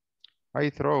 I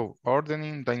thought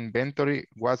ordering the inventory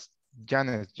was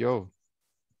Janet's job.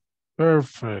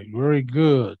 Perfect, very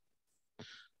good.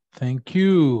 Thank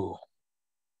you.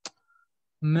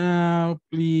 Now,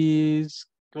 please,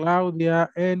 Claudia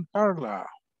and Carla.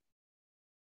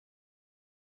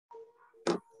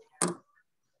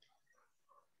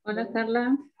 Hola,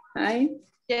 Carla. Hi.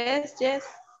 Yes, yes.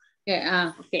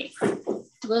 Yeah, okay.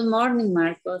 Good morning,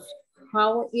 Marcos.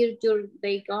 How is your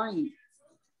day going?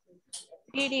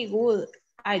 Pretty good.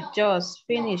 I just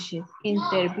finished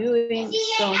interviewing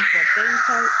some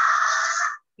potential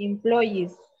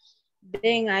employees.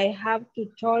 Then I have to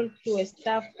talk to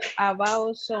staff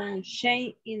about some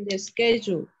change in the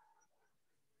schedule.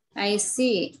 I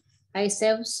see. I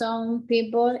saw some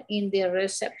people in the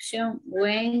reception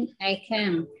when I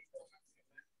came.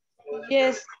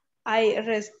 Yes, I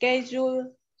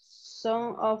rescheduled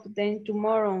some of them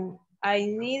tomorrow. I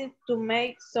need to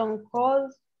make some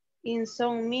calls in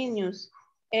some minutes.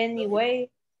 Anyway,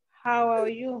 how are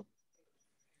you?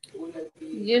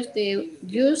 Use the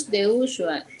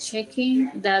usual,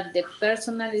 checking that the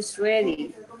personal is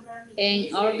ready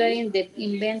and ordering the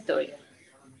inventory.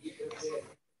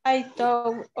 I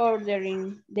thought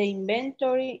ordering the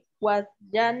inventory was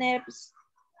Janet's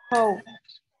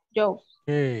job.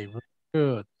 Okay, very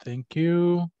good. Thank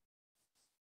you.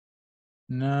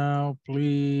 Now,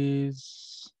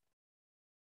 please.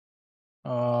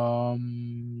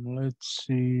 Let's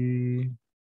see.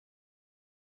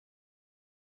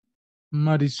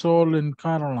 Marisol and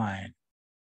Caroline.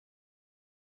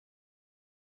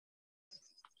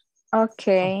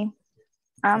 Okay,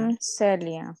 I'm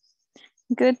Celia.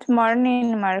 Good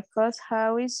morning, Marcos.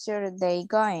 How is your day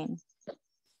going?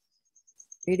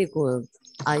 Pretty good.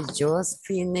 I just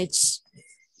finished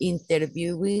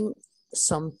interviewing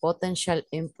some potential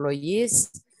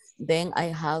employees. Then I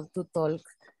have to talk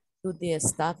to the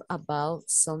staff about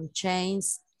some change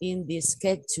in the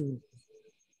schedule.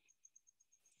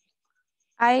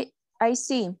 I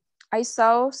see. I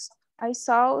saw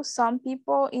some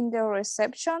people in the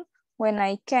reception when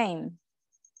I came.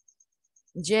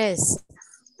 Yes,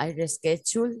 I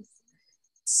rescheduled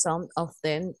some of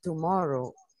them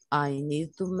tomorrow. I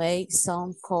need to make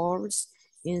some calls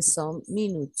in some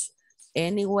minutes.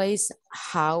 Anyways,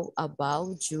 how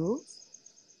about you?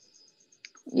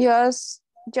 Yes,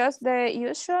 just the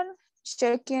usual,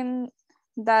 checking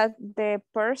that the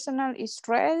personal is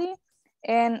ready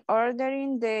and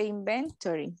ordering the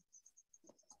inventory.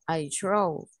 I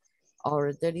draw.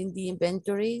 Ordering the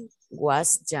inventory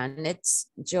was Janet's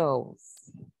job.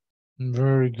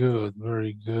 Very good,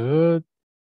 very good.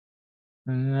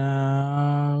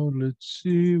 Now, let's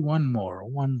see, one more.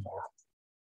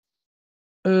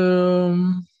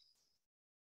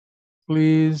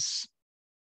 Please.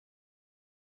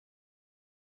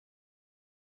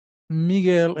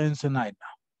 Miguel and Zenaida.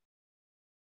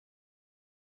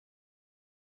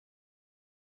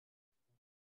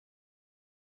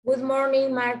 Good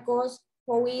morning, Marcos.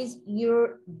 How is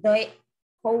your day?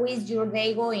 How is your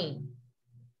day going?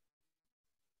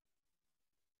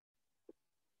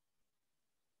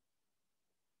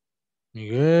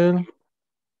 Miguel.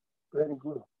 Very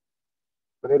good.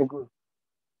 Very good.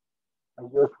 I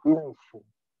just finished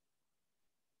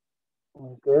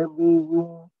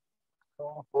interviewing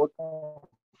some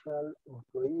potential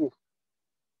employees.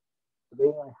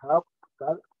 Then I have to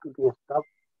talk to the staff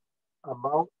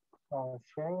about some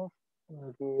change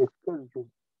in the schedule.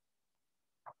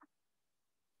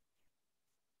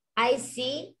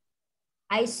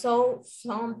 I saw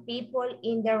some people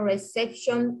in the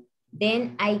reception,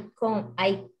 then I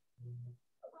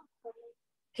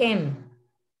came.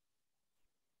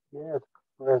 Yes,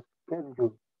 let's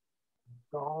schedule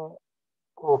some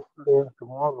of them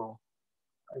tomorrow.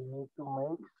 I need to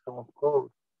make some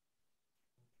calls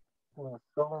in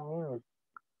some minutes.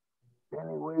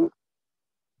 Anyway,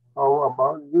 how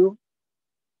about you?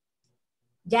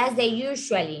 Just the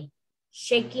usually,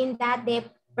 checking that the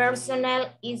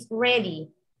personnel is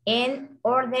ready and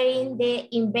ordering the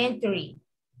inventory.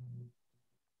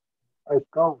 I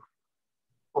thought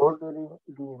ordering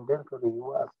the inventory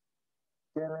was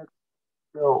Janet's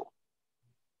job.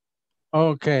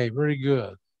 Okay, very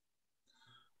good.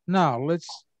 Now let's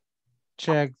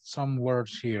check some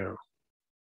words here.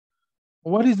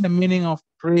 What is the meaning of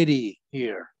pretty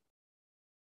here?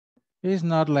 It's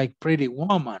not like pretty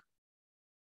woman.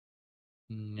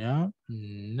 No,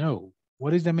 no.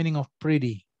 What is the meaning of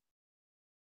pretty?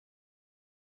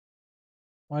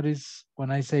 What is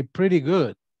when I say pretty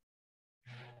good?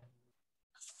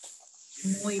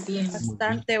 Muy bien.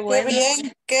 Bastante Qué bueno.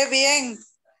 bien, qué bien.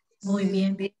 Muy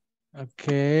bien.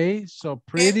 Okay, so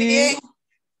Qué bien.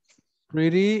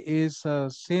 pretty is a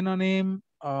synonym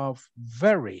of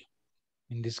very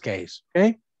in this case,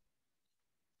 okay?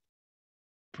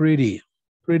 Pretty,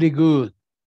 pretty good,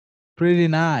 pretty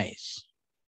nice.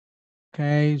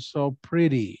 Okay, so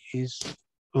pretty is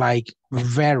like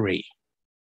very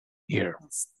here.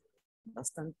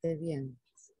 Bastante bien.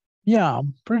 Yeah,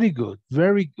 pretty good,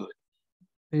 very good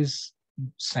is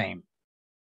same.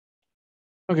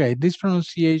 Okay, this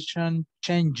pronunciation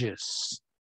changes.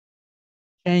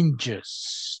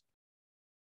 Changes.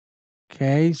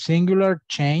 Okay, singular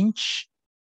change,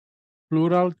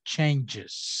 plural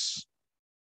changes.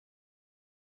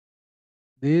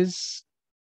 This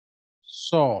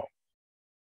saw.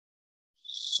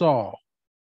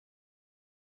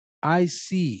 I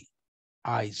see.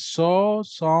 I saw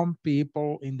some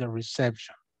people in the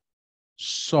reception.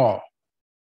 Saw.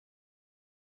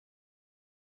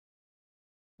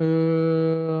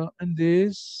 And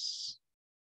this,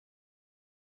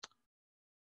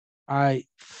 I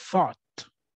thought.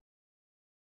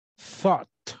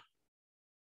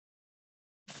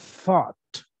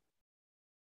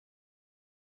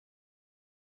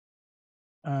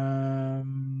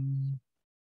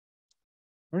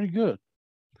 Very good.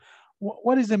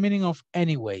 What is the meaning of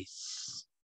anyways?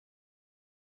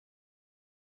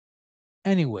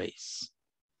 Anyways.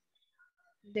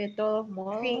 De todos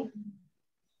modos.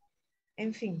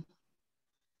 En fin.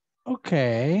 Ok,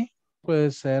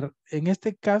 puede ser. En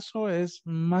este caso es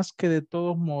más que de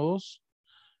todos modos,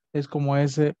 es como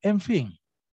ese, en fin.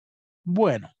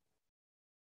 Bueno.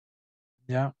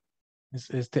 Ya, es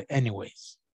este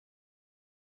anyways.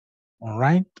 All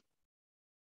right.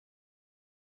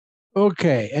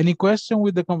 Okay, any question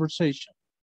with the conversation?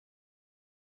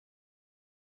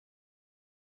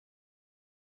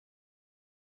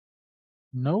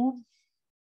 No?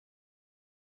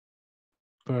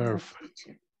 Perfect.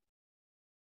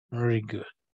 Very good.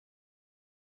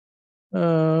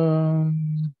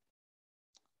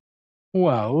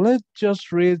 Well, let's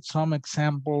just read some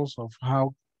examples of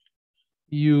how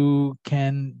you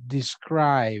can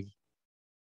describe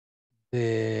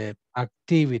the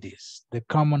activities, the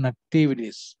common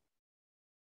activities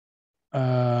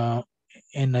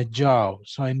in a job.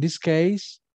 So in this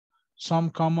case, some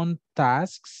common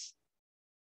tasks,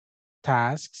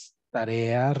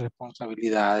 tareas,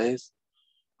 responsabilidades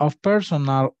of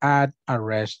personnel at a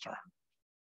restaurant.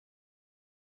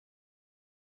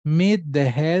 Meet the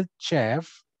head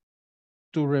chef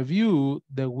to review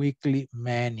the weekly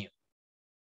menu.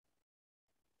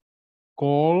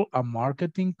 Call a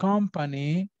marketing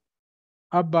company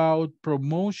about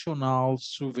promotional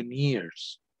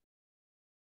souvenirs.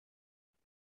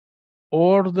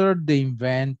 Order the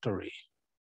inventory.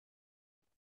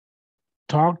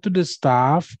 Talk to the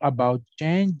staff about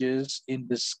changes in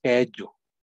the schedule.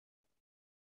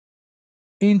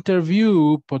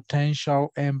 Interview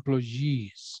potential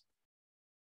employees.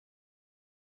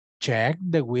 Check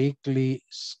the weekly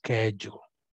schedule.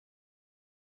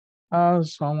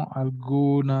 Son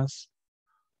algunas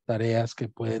tareas que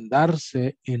pueden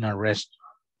darse en a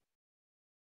restaurant.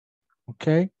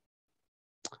 Ok.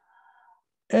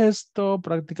 Esto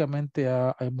prácticamente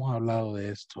ya hemos hablado de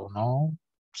esto, ¿no?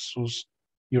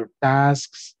 Your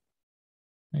tasks,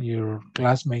 your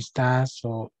classmates tasks,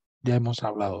 ya hemos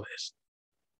hablado de esto.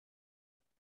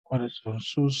 ¿Cuáles son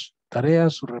sus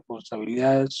tareas, sus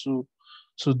responsabilidades,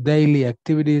 su daily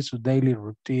activities, su daily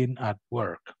routine at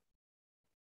work?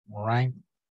 All right.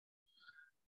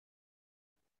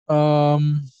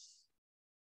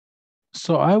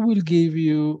 So I will give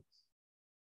you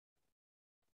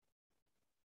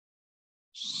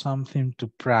something to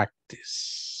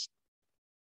practice.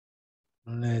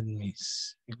 Let me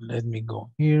see. Let me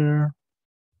go here.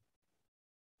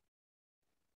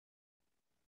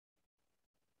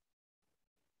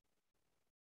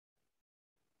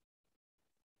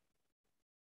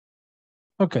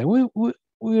 Okay, we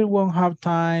won't have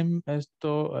time.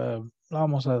 Esto lo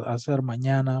vamos a hacer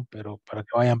mañana, pero para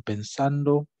que vayan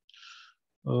pensando.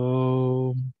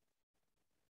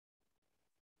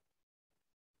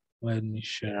 Let me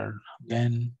share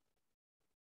again.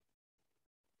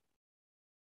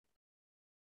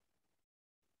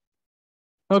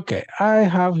 Okay, I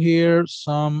have here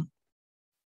some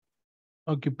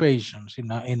occupations in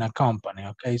a company.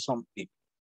 Okay, some people.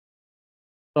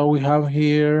 So we have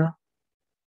here.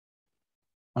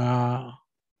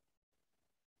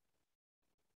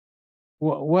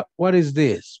 What is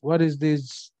this? What is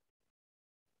this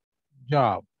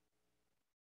job?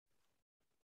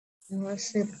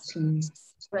 Receptionist.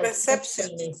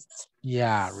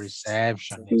 Yeah,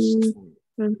 receptionist.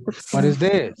 What is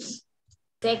this?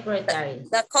 Secretary.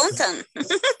 The accountant.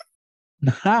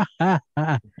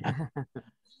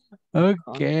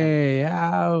 Okay,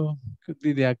 could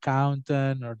be the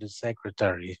accountant or the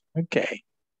secretary. Okay.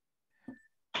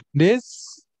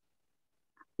 This?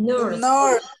 Nurse.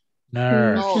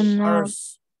 Nurse.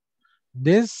 Nurse.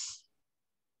 This?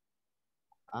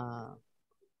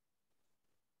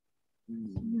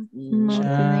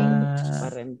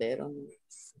 Barrendero.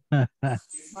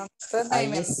 Ahí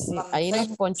Ahí nos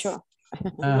ponchó.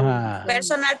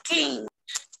 Personal clean.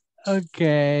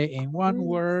 Okay, in one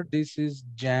word, this is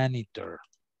janitor.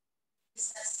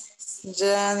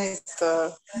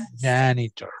 Janitor.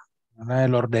 Janitor. No de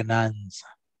la ordenanza.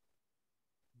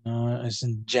 No, es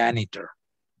un janitor.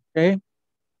 Okay.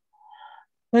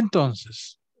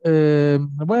 Entonces,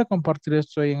 voy a compartir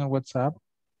esto ahí en el WhatsApp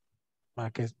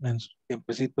para que en sus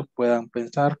tiempecitos puedan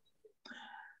pensar.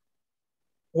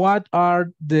 What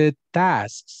are the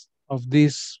tasks of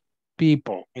these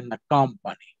people in the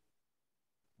company?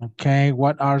 Okay,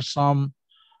 what are some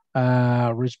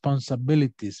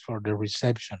responsibilities for the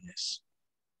receptionist?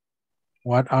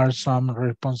 What are some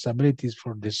responsibilities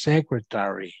for the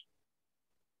secretary?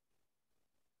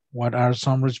 What are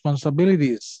some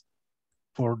responsibilities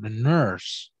for the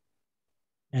nurse?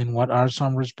 And what are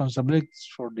some responsibilities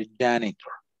for the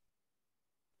janitor?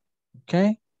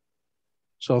 Okay,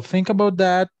 so think about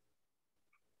that.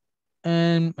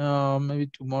 And maybe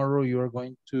tomorrow you are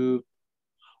going to,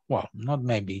 well, not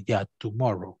maybe, yeah,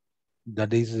 tomorrow.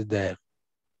 That is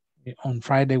on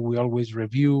Friday, we always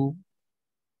review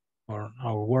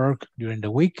our work during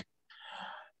the week.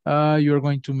 You're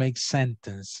going to make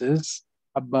sentences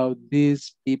about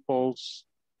these people's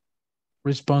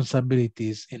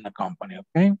responsibilities in the company,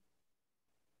 okay?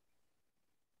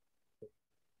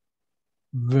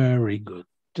 Very good.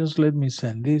 Just let me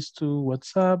send this to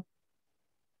WhatsApp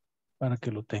para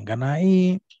que lo tengan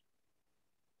ahí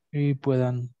y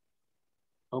puedan,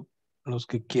 los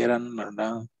que quieran,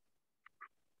 ¿verdad?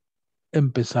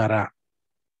 Empezar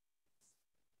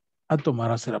a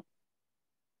tomar, hacer.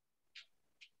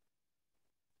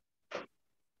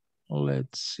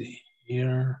 Let's see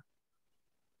here.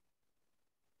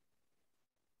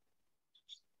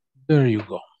 There you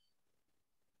go.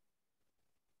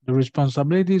 The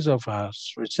responsibilities of a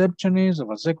receptionist, of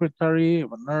a secretary,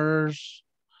 of a nurse,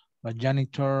 a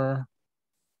janitor,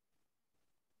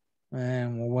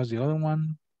 and what was the other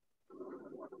one?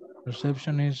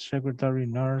 Receptionist, secretary,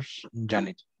 nurse, and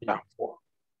janitor. Yeah, 4.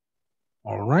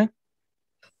 All right.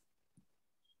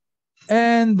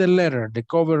 And the letter, the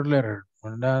cover letter.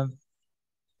 ¿Verdad?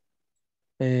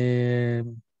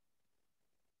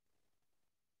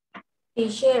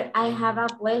 Teacher, I have a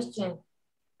question.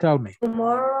 Tell me.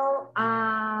 Tomorrow,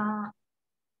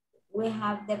 we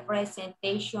have the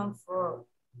presentation for,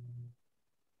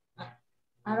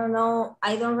 I don't know,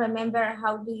 I don't remember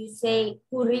how do you say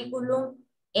curriculum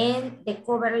and the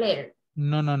cover letter.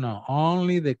 No.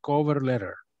 Only the cover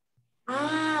letter.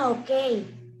 Ah, okay.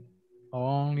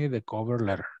 Only the cover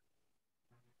letter.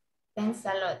 Thanks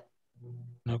a lot.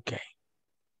 Okay.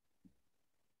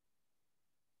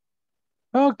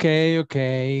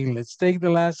 Okay. Let's take the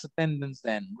last attendance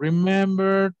then.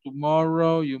 Remember,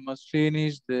 tomorrow you must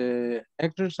finish the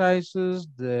exercises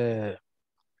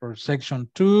for section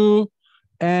 2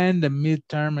 and the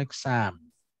midterm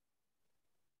exam.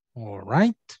 All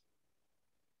right.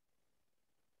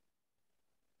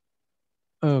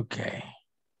 Okay.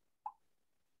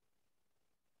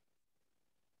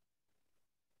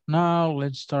 Now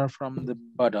let's start from the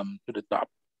bottom to the top.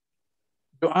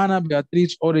 Joana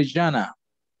Beatriz Orellana.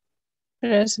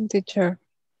 Present, teacher.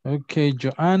 Okay,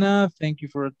 Joanna, thank you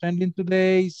for attending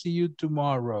today. See you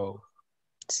tomorrow.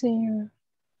 See you.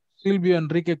 Silvio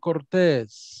Enrique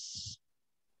Cortez.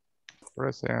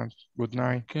 Present. Good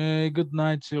night. Okay, good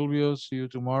night, Silvio. See you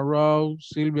tomorrow.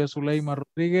 Silvia Zuleima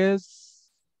Rodriguez.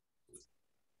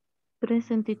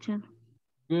 Present, teacher.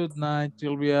 Good night,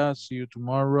 Silvia. See you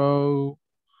tomorrow.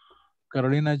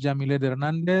 Carolina Yamilet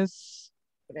Hernandez.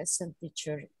 Present,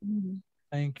 teacher.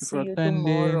 Thank you for See you attending.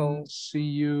 tomorrow. See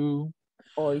you.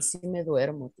 Hoy sí me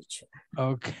duermo, teacher.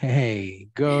 Okay,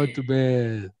 go to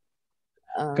bed.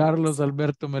 Carlos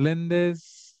Alberto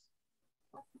Melendez.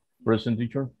 Present,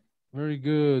 teacher. Very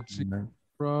good. See you,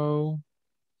 bro.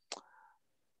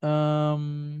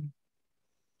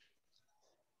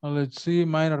 Let's see,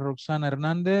 Mayra Roxana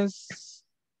Hernandez.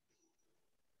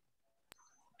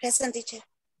 Present, teacher.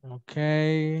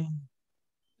 Okay.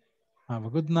 Have a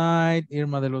good night.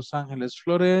 Irma de Los Ángeles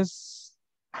Flores.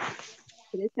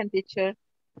 Present, teacher.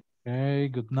 Okay,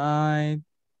 good night.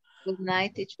 Good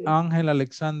night, teacher. Ángel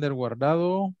Alexander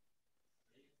Guardado.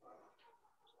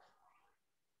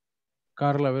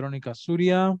 Carla Verónica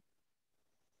Zuria.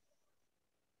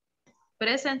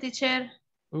 Present, teacher.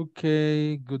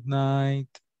 Okay, good night.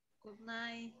 Good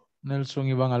night. Nelson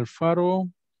Iván Alfaro.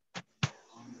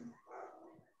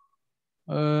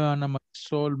 Ana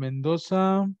Marisol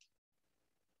Mendoza.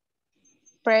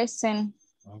 Present.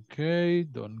 Okay,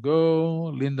 don't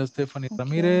go. Linda Stephanie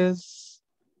Ramirez.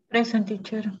 Present,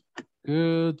 teacher.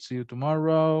 Good. See you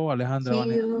tomorrow. Alejandra See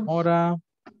Vanessa you. Mora.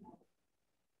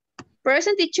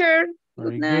 Present, teacher.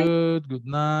 Very Good night. good. Good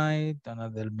night. Ana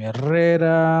Delmi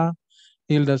Herrera.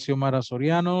 Hilda Xiomara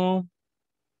Soriano.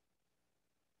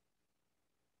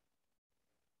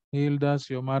 Hilda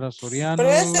Xiomara Soriano.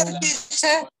 Present,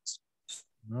 teacher.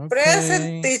 Present,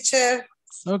 Okay. teacher.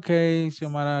 Okay,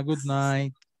 Xiomara, good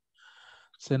night.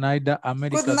 Zenaida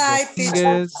América Good night, teacher.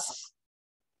 Domínguez.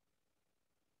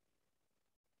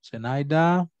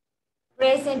 Zenaida.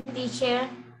 Present, teacher.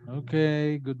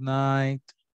 Okay, good night.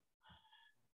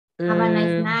 Have a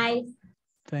nice night.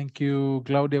 Thank you,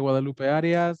 Claudia Guadalupe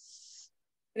Arias.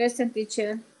 Present,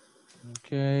 teacher.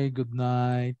 Okay, good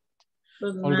night.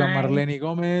 Good Olga night. Marlene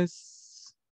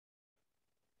Gómez.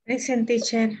 Present,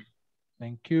 teacher.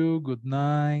 Thank you, good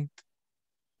night.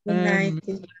 Good And night,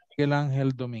 teacher. Miguel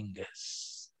Ángel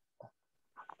Domínguez.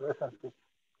 Present, teacher.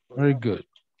 Very good.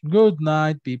 Good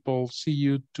night, people. See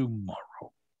you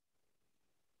tomorrow.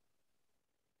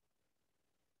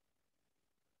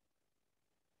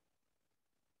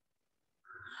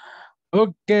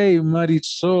 Okay,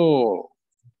 Marisol.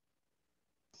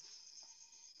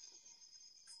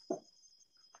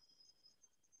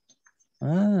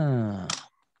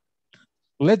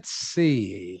 Let's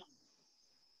see.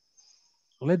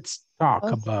 Let's talk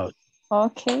about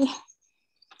Okay.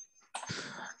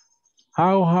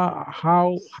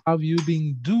 how have you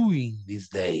been doing these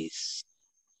days?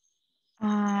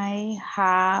 I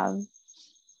have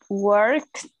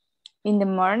worked in the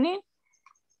morning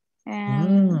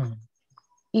and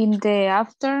in the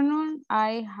afternoon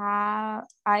I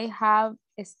have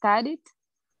studied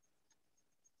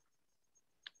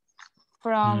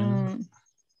from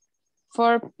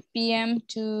 4 p.m.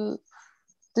 to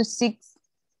 6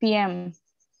 p.m.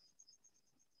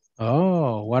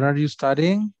 Oh, what are you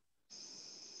studying?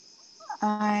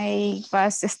 I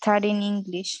was studying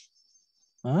English.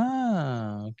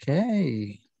 Ah,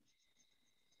 okay.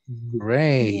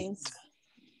 Great. Yes.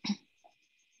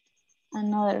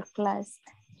 Another class.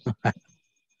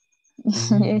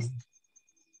 Yes.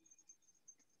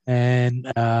 And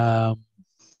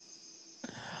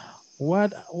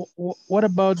what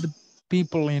about the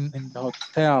people in the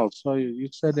hotel? So you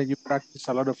said that you practice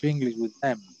a lot of English with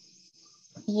them.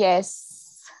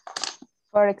 Yes.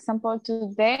 For example,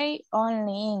 today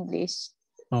only English.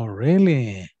 Oh,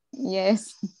 really?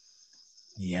 Yes.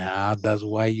 Yeah, that's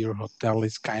why your hotel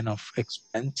is kind of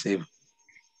expensive.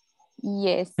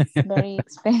 Yes, very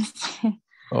expensive.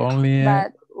 Only.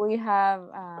 But we have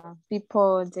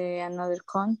people the another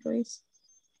countries.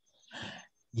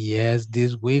 Yes,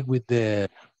 this week with the.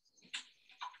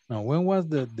 Now, when was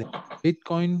the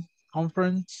Bitcoin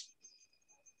conference?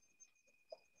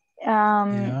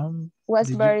 Was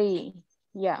very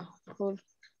full.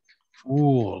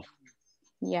 Full.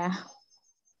 Yeah.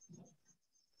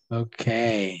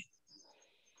 Okay.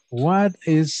 What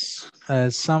is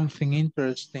something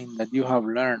interesting that you have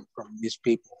learned from these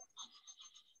people?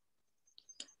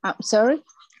 Sorry?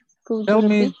 Could you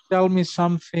repeat? Tell me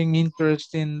something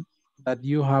interesting that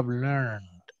you have learned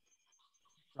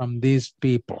from these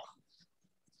people.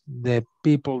 The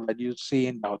people that you see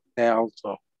in the hotel.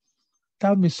 So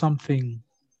tell me something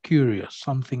curious,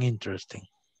 something interesting.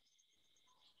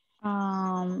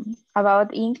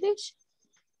 About English?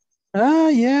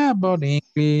 Yeah, about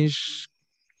English,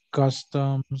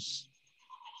 customs,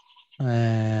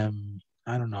 I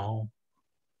don't know,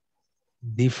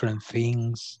 different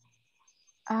things.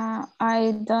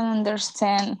 I don't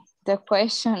understand the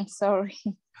question, sorry.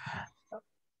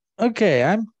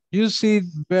 Okay, you see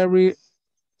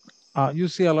you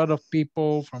see a lot of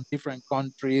people from different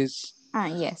countries.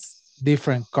 Yes.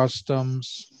 Different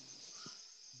customs,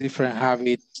 different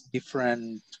habits,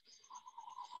 different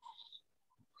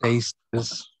tastes,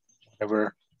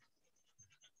 whatever.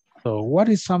 So what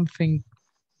is something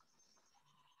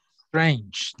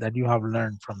strange that you have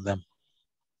learned from them?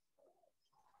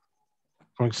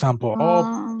 For example,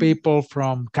 people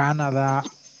from Canada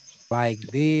like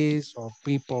this, or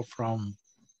people from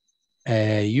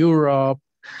Europe,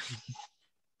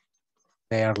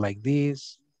 they are like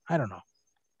this. I don't know.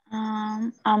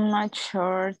 I'm not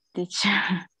sure,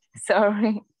 teacher.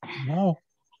 Sorry. No.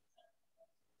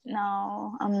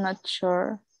 No, I'm not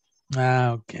sure.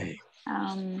 Okay.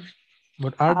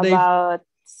 But are about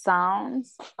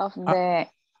sounds of the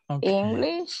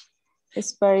English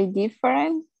is very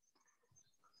different.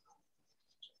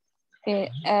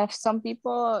 If some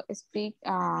people speak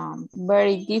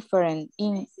very different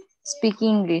in speak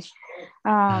English,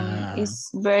 it's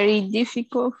very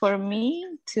difficult for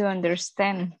me to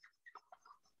understand.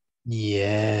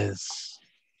 Yes.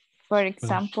 For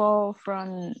example,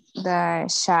 from the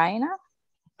China.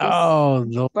 Oh,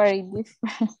 no. Very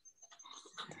different.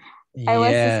 I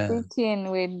was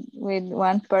speaking with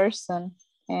one person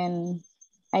and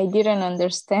I didn't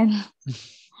understand.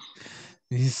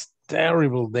 It's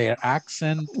terrible. Their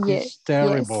accent is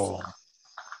terrible.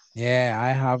 Yes.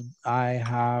 Yeah,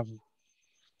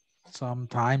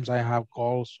 sometimes I have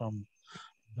calls from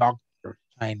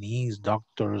Chinese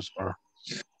doctors or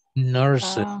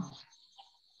nurses.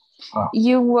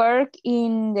 You work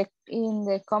in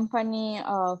the company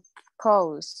of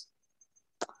calls.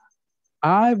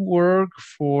 I work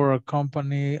for a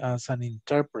company as an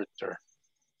interpreter.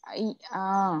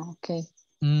 Okay.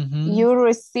 You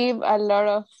receive a lot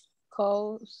of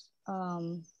calls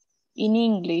in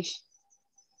English.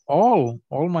 All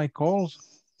my calls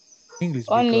English.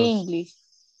 Only English.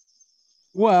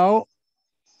 Well,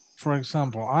 for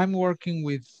example, I'm working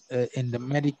with in the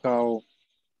medical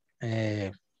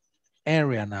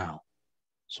area now.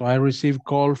 So I receive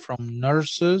call from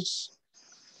nurses,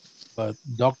 but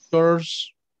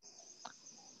doctors,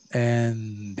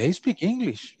 and they speak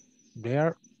English. They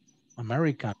are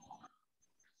American.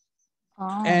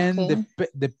 And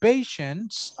the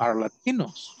patients are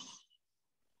Latinos.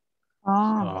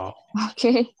 So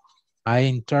okay. I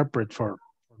interpret for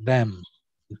them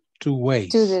two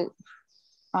ways.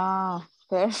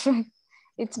 Perfect.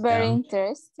 It's very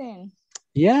interesting.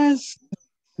 Yes,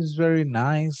 it's very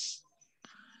nice.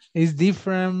 It's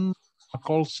different a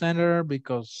call center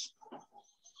because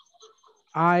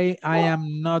I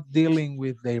am not dealing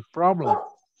with their problem.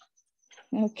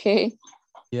 Okay.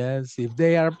 Yes, if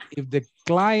the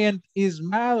client is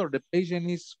mad or the patient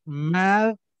is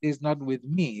mad, it's not with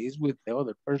me, it's with the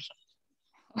other person.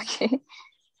 Okay.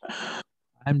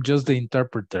 I'm just the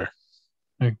interpreter.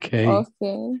 Okay.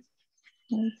 Okay.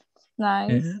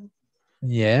 Nice.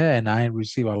 Yeah, and I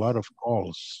receive a lot of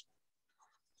calls.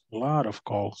 A lot of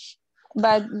calls.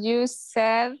 But you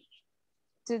said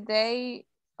today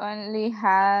only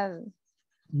had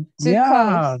two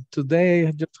calls. Today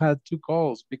I just had 2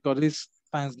 calls because it's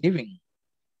Thanksgiving.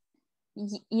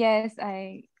 Yes,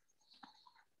 I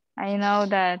know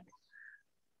that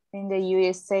in the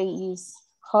USA is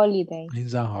holiday.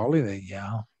 It's a holiday,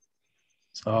 yeah.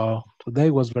 So today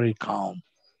was very calm.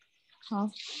 Oh,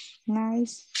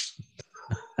 nice.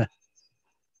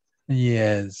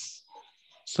 Yes.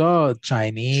 So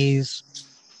Chinese,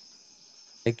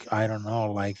 like, I don't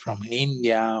know, like from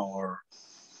India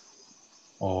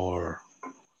or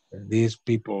these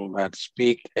people that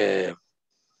speak,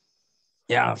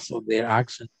 so their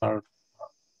accents are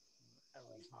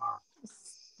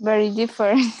very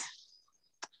different.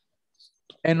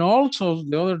 And also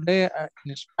the other day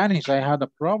in Spanish, I had a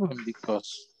problem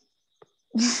because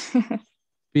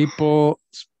people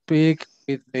speak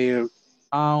with their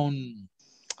own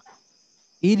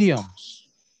idioms.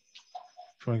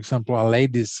 For example, a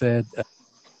lady said,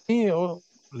 the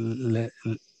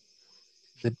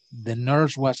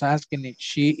nurse was asking if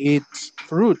she eats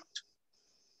fruit.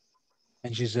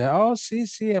 And she said, oh, sí,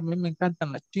 a mí me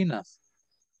encantan las chinas.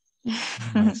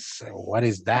 I said, what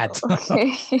is that?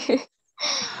 Okay.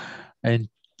 And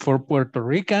for Puerto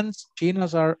Ricans,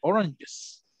 chinas are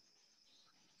oranges.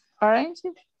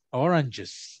 Oranges?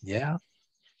 Oranges, yeah.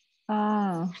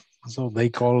 So they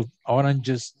call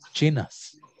oranges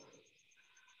chinas.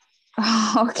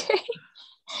 Okay.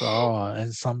 So,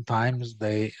 and sometimes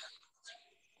they,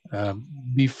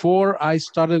 before I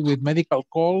started with medical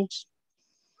calls,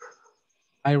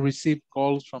 I received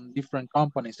calls from different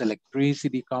companies,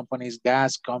 electricity companies,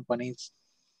 gas companies.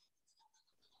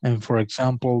 And for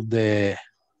example,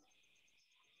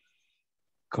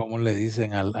 ¿cómo le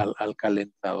dicen al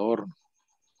calentador?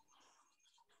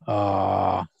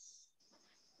 El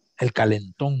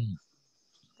calentón.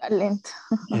 Calent.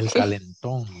 El Okay.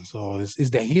 calentón. So it's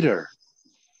the heater.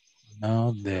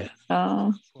 No, the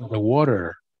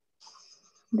water.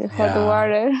 The hot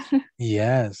water.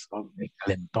 Yes, el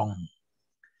calentón.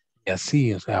 Y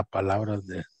así, o sea, palabras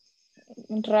de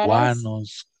Raras.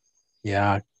 cubanos,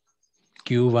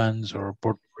 Cubans or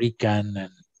Puerto Rican,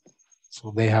 and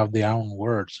so they have their own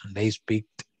words and they speak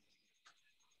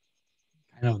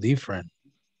kind of different.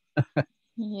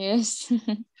 Yes.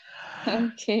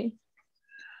 Okay.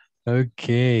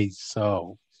 Okay,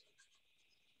 so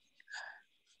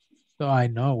I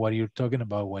know what you're talking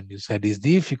about when you said it's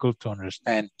difficult to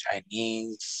understand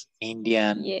Chinese,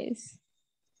 Indian. Yes.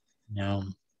 You know.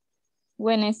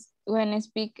 When I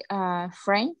speak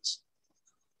French.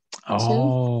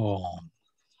 Oh,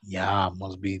 yeah,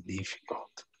 must be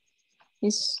difficult.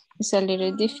 It's a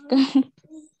little difficult.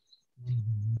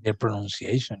 The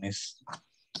pronunciation is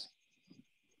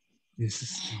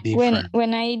different.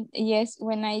 When I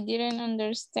didn't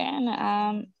understand,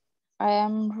 I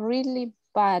am really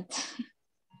bad.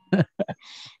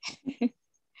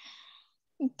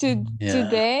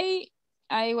 Today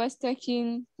I was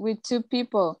talking with two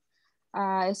people.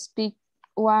 Speak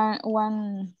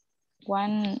one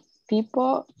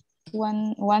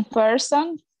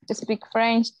person speak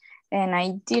French, and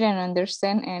I didn't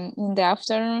understand. And in the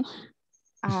afternoon,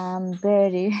 I'm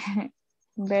very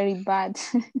very bad.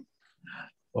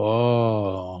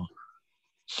 Oh,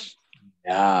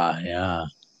 yeah.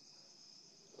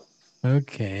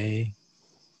 Okay.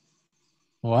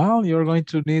 Well, you're going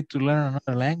to need to learn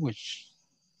another language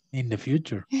in the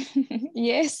future.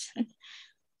 Yes.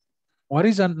 What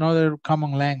is another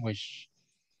common language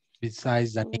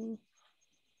besides the name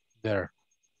there?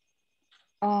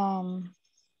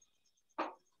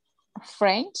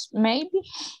 French, maybe.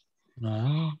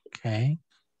 Okay.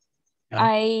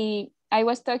 I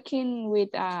was talking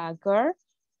with a girl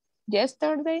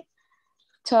yesterday,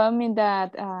 told me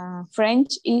that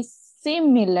French is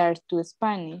similar to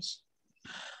Spanish.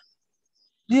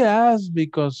 Yes,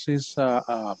 because it's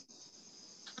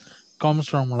comes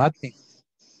from Latin.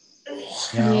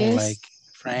 Yes. Like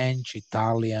French,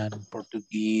 Italian,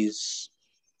 Portuguese,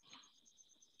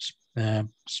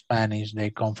 Spanish, they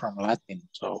come from Latin.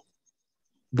 So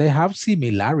they have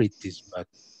similarities, but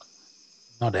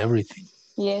not everything.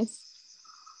 Yes.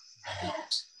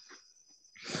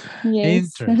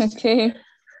 Yes. Interesting. Okay.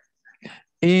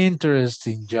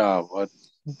 Interesting job. But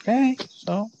okay,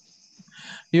 so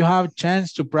you have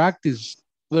chance to practice.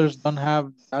 Others don't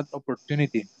have that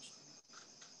opportunity.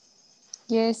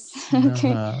 Yes.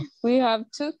 Okay. We have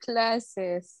two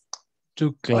classes.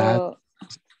 Two classes.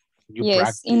 You yes,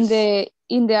 practice.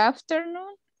 in the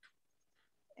afternoon,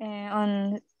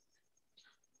 on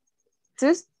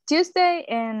Tuesday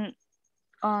and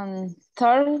on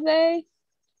Thursday,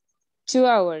 2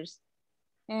 hours,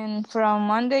 and from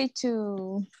Monday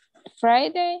to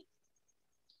Friday,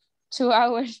 2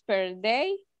 hours per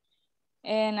day,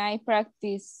 and I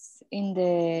practice in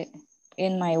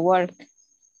my work.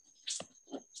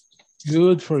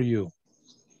 Good for you.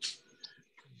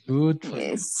 Good for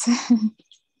yes. you.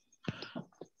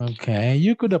 Okay,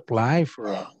 you could apply for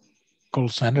a call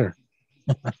center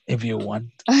if you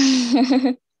want.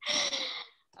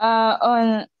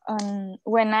 On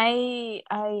when I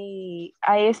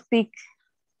speak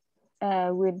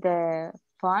with the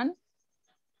phone,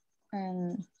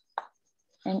 and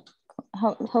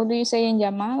how do you say in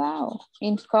llamada or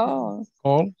in call?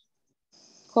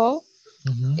 Call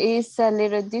is a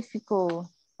little difficult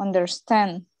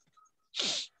understand.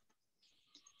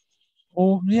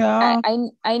 Oh yeah.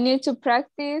 I need to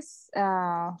practice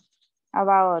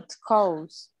about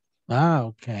calls.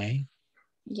 Okay.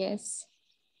 Yes.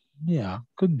 Yeah,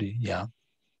 could be, yeah.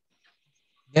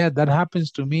 Yeah, that happens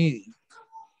to me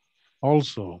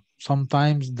also.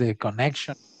 Sometimes the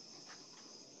connection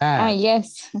bad.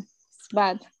 Yes, it's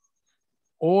bad.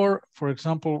 Or, for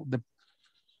example,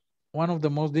 one of the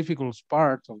most difficult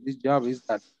parts of this job is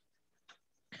that,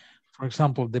 for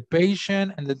example, the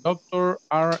patient and the doctor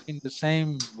are in the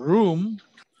same room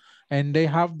and they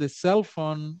have the cell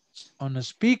phone on a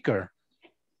speaker.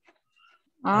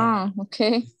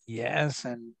 Okay. Yes,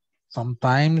 and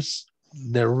sometimes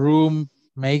the room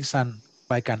makes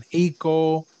like an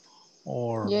echo,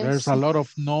 or there's Yes, a lot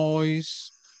of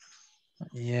noise.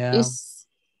 Yeah,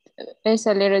 it's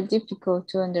a little difficult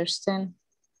to understand.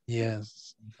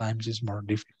 yes, sometimes it's more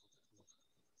difficult,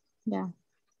 Yeah.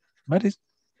 but it's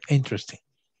interesting.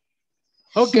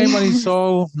 Okay,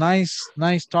 Marisol,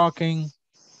 nice talking.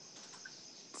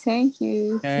 Thank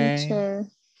you, Okay, teacher.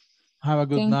 have a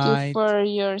good Thank you night. for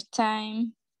your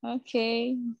time.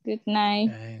 Okay, good night.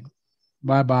 Okay.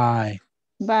 Bye-bye.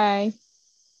 Bye.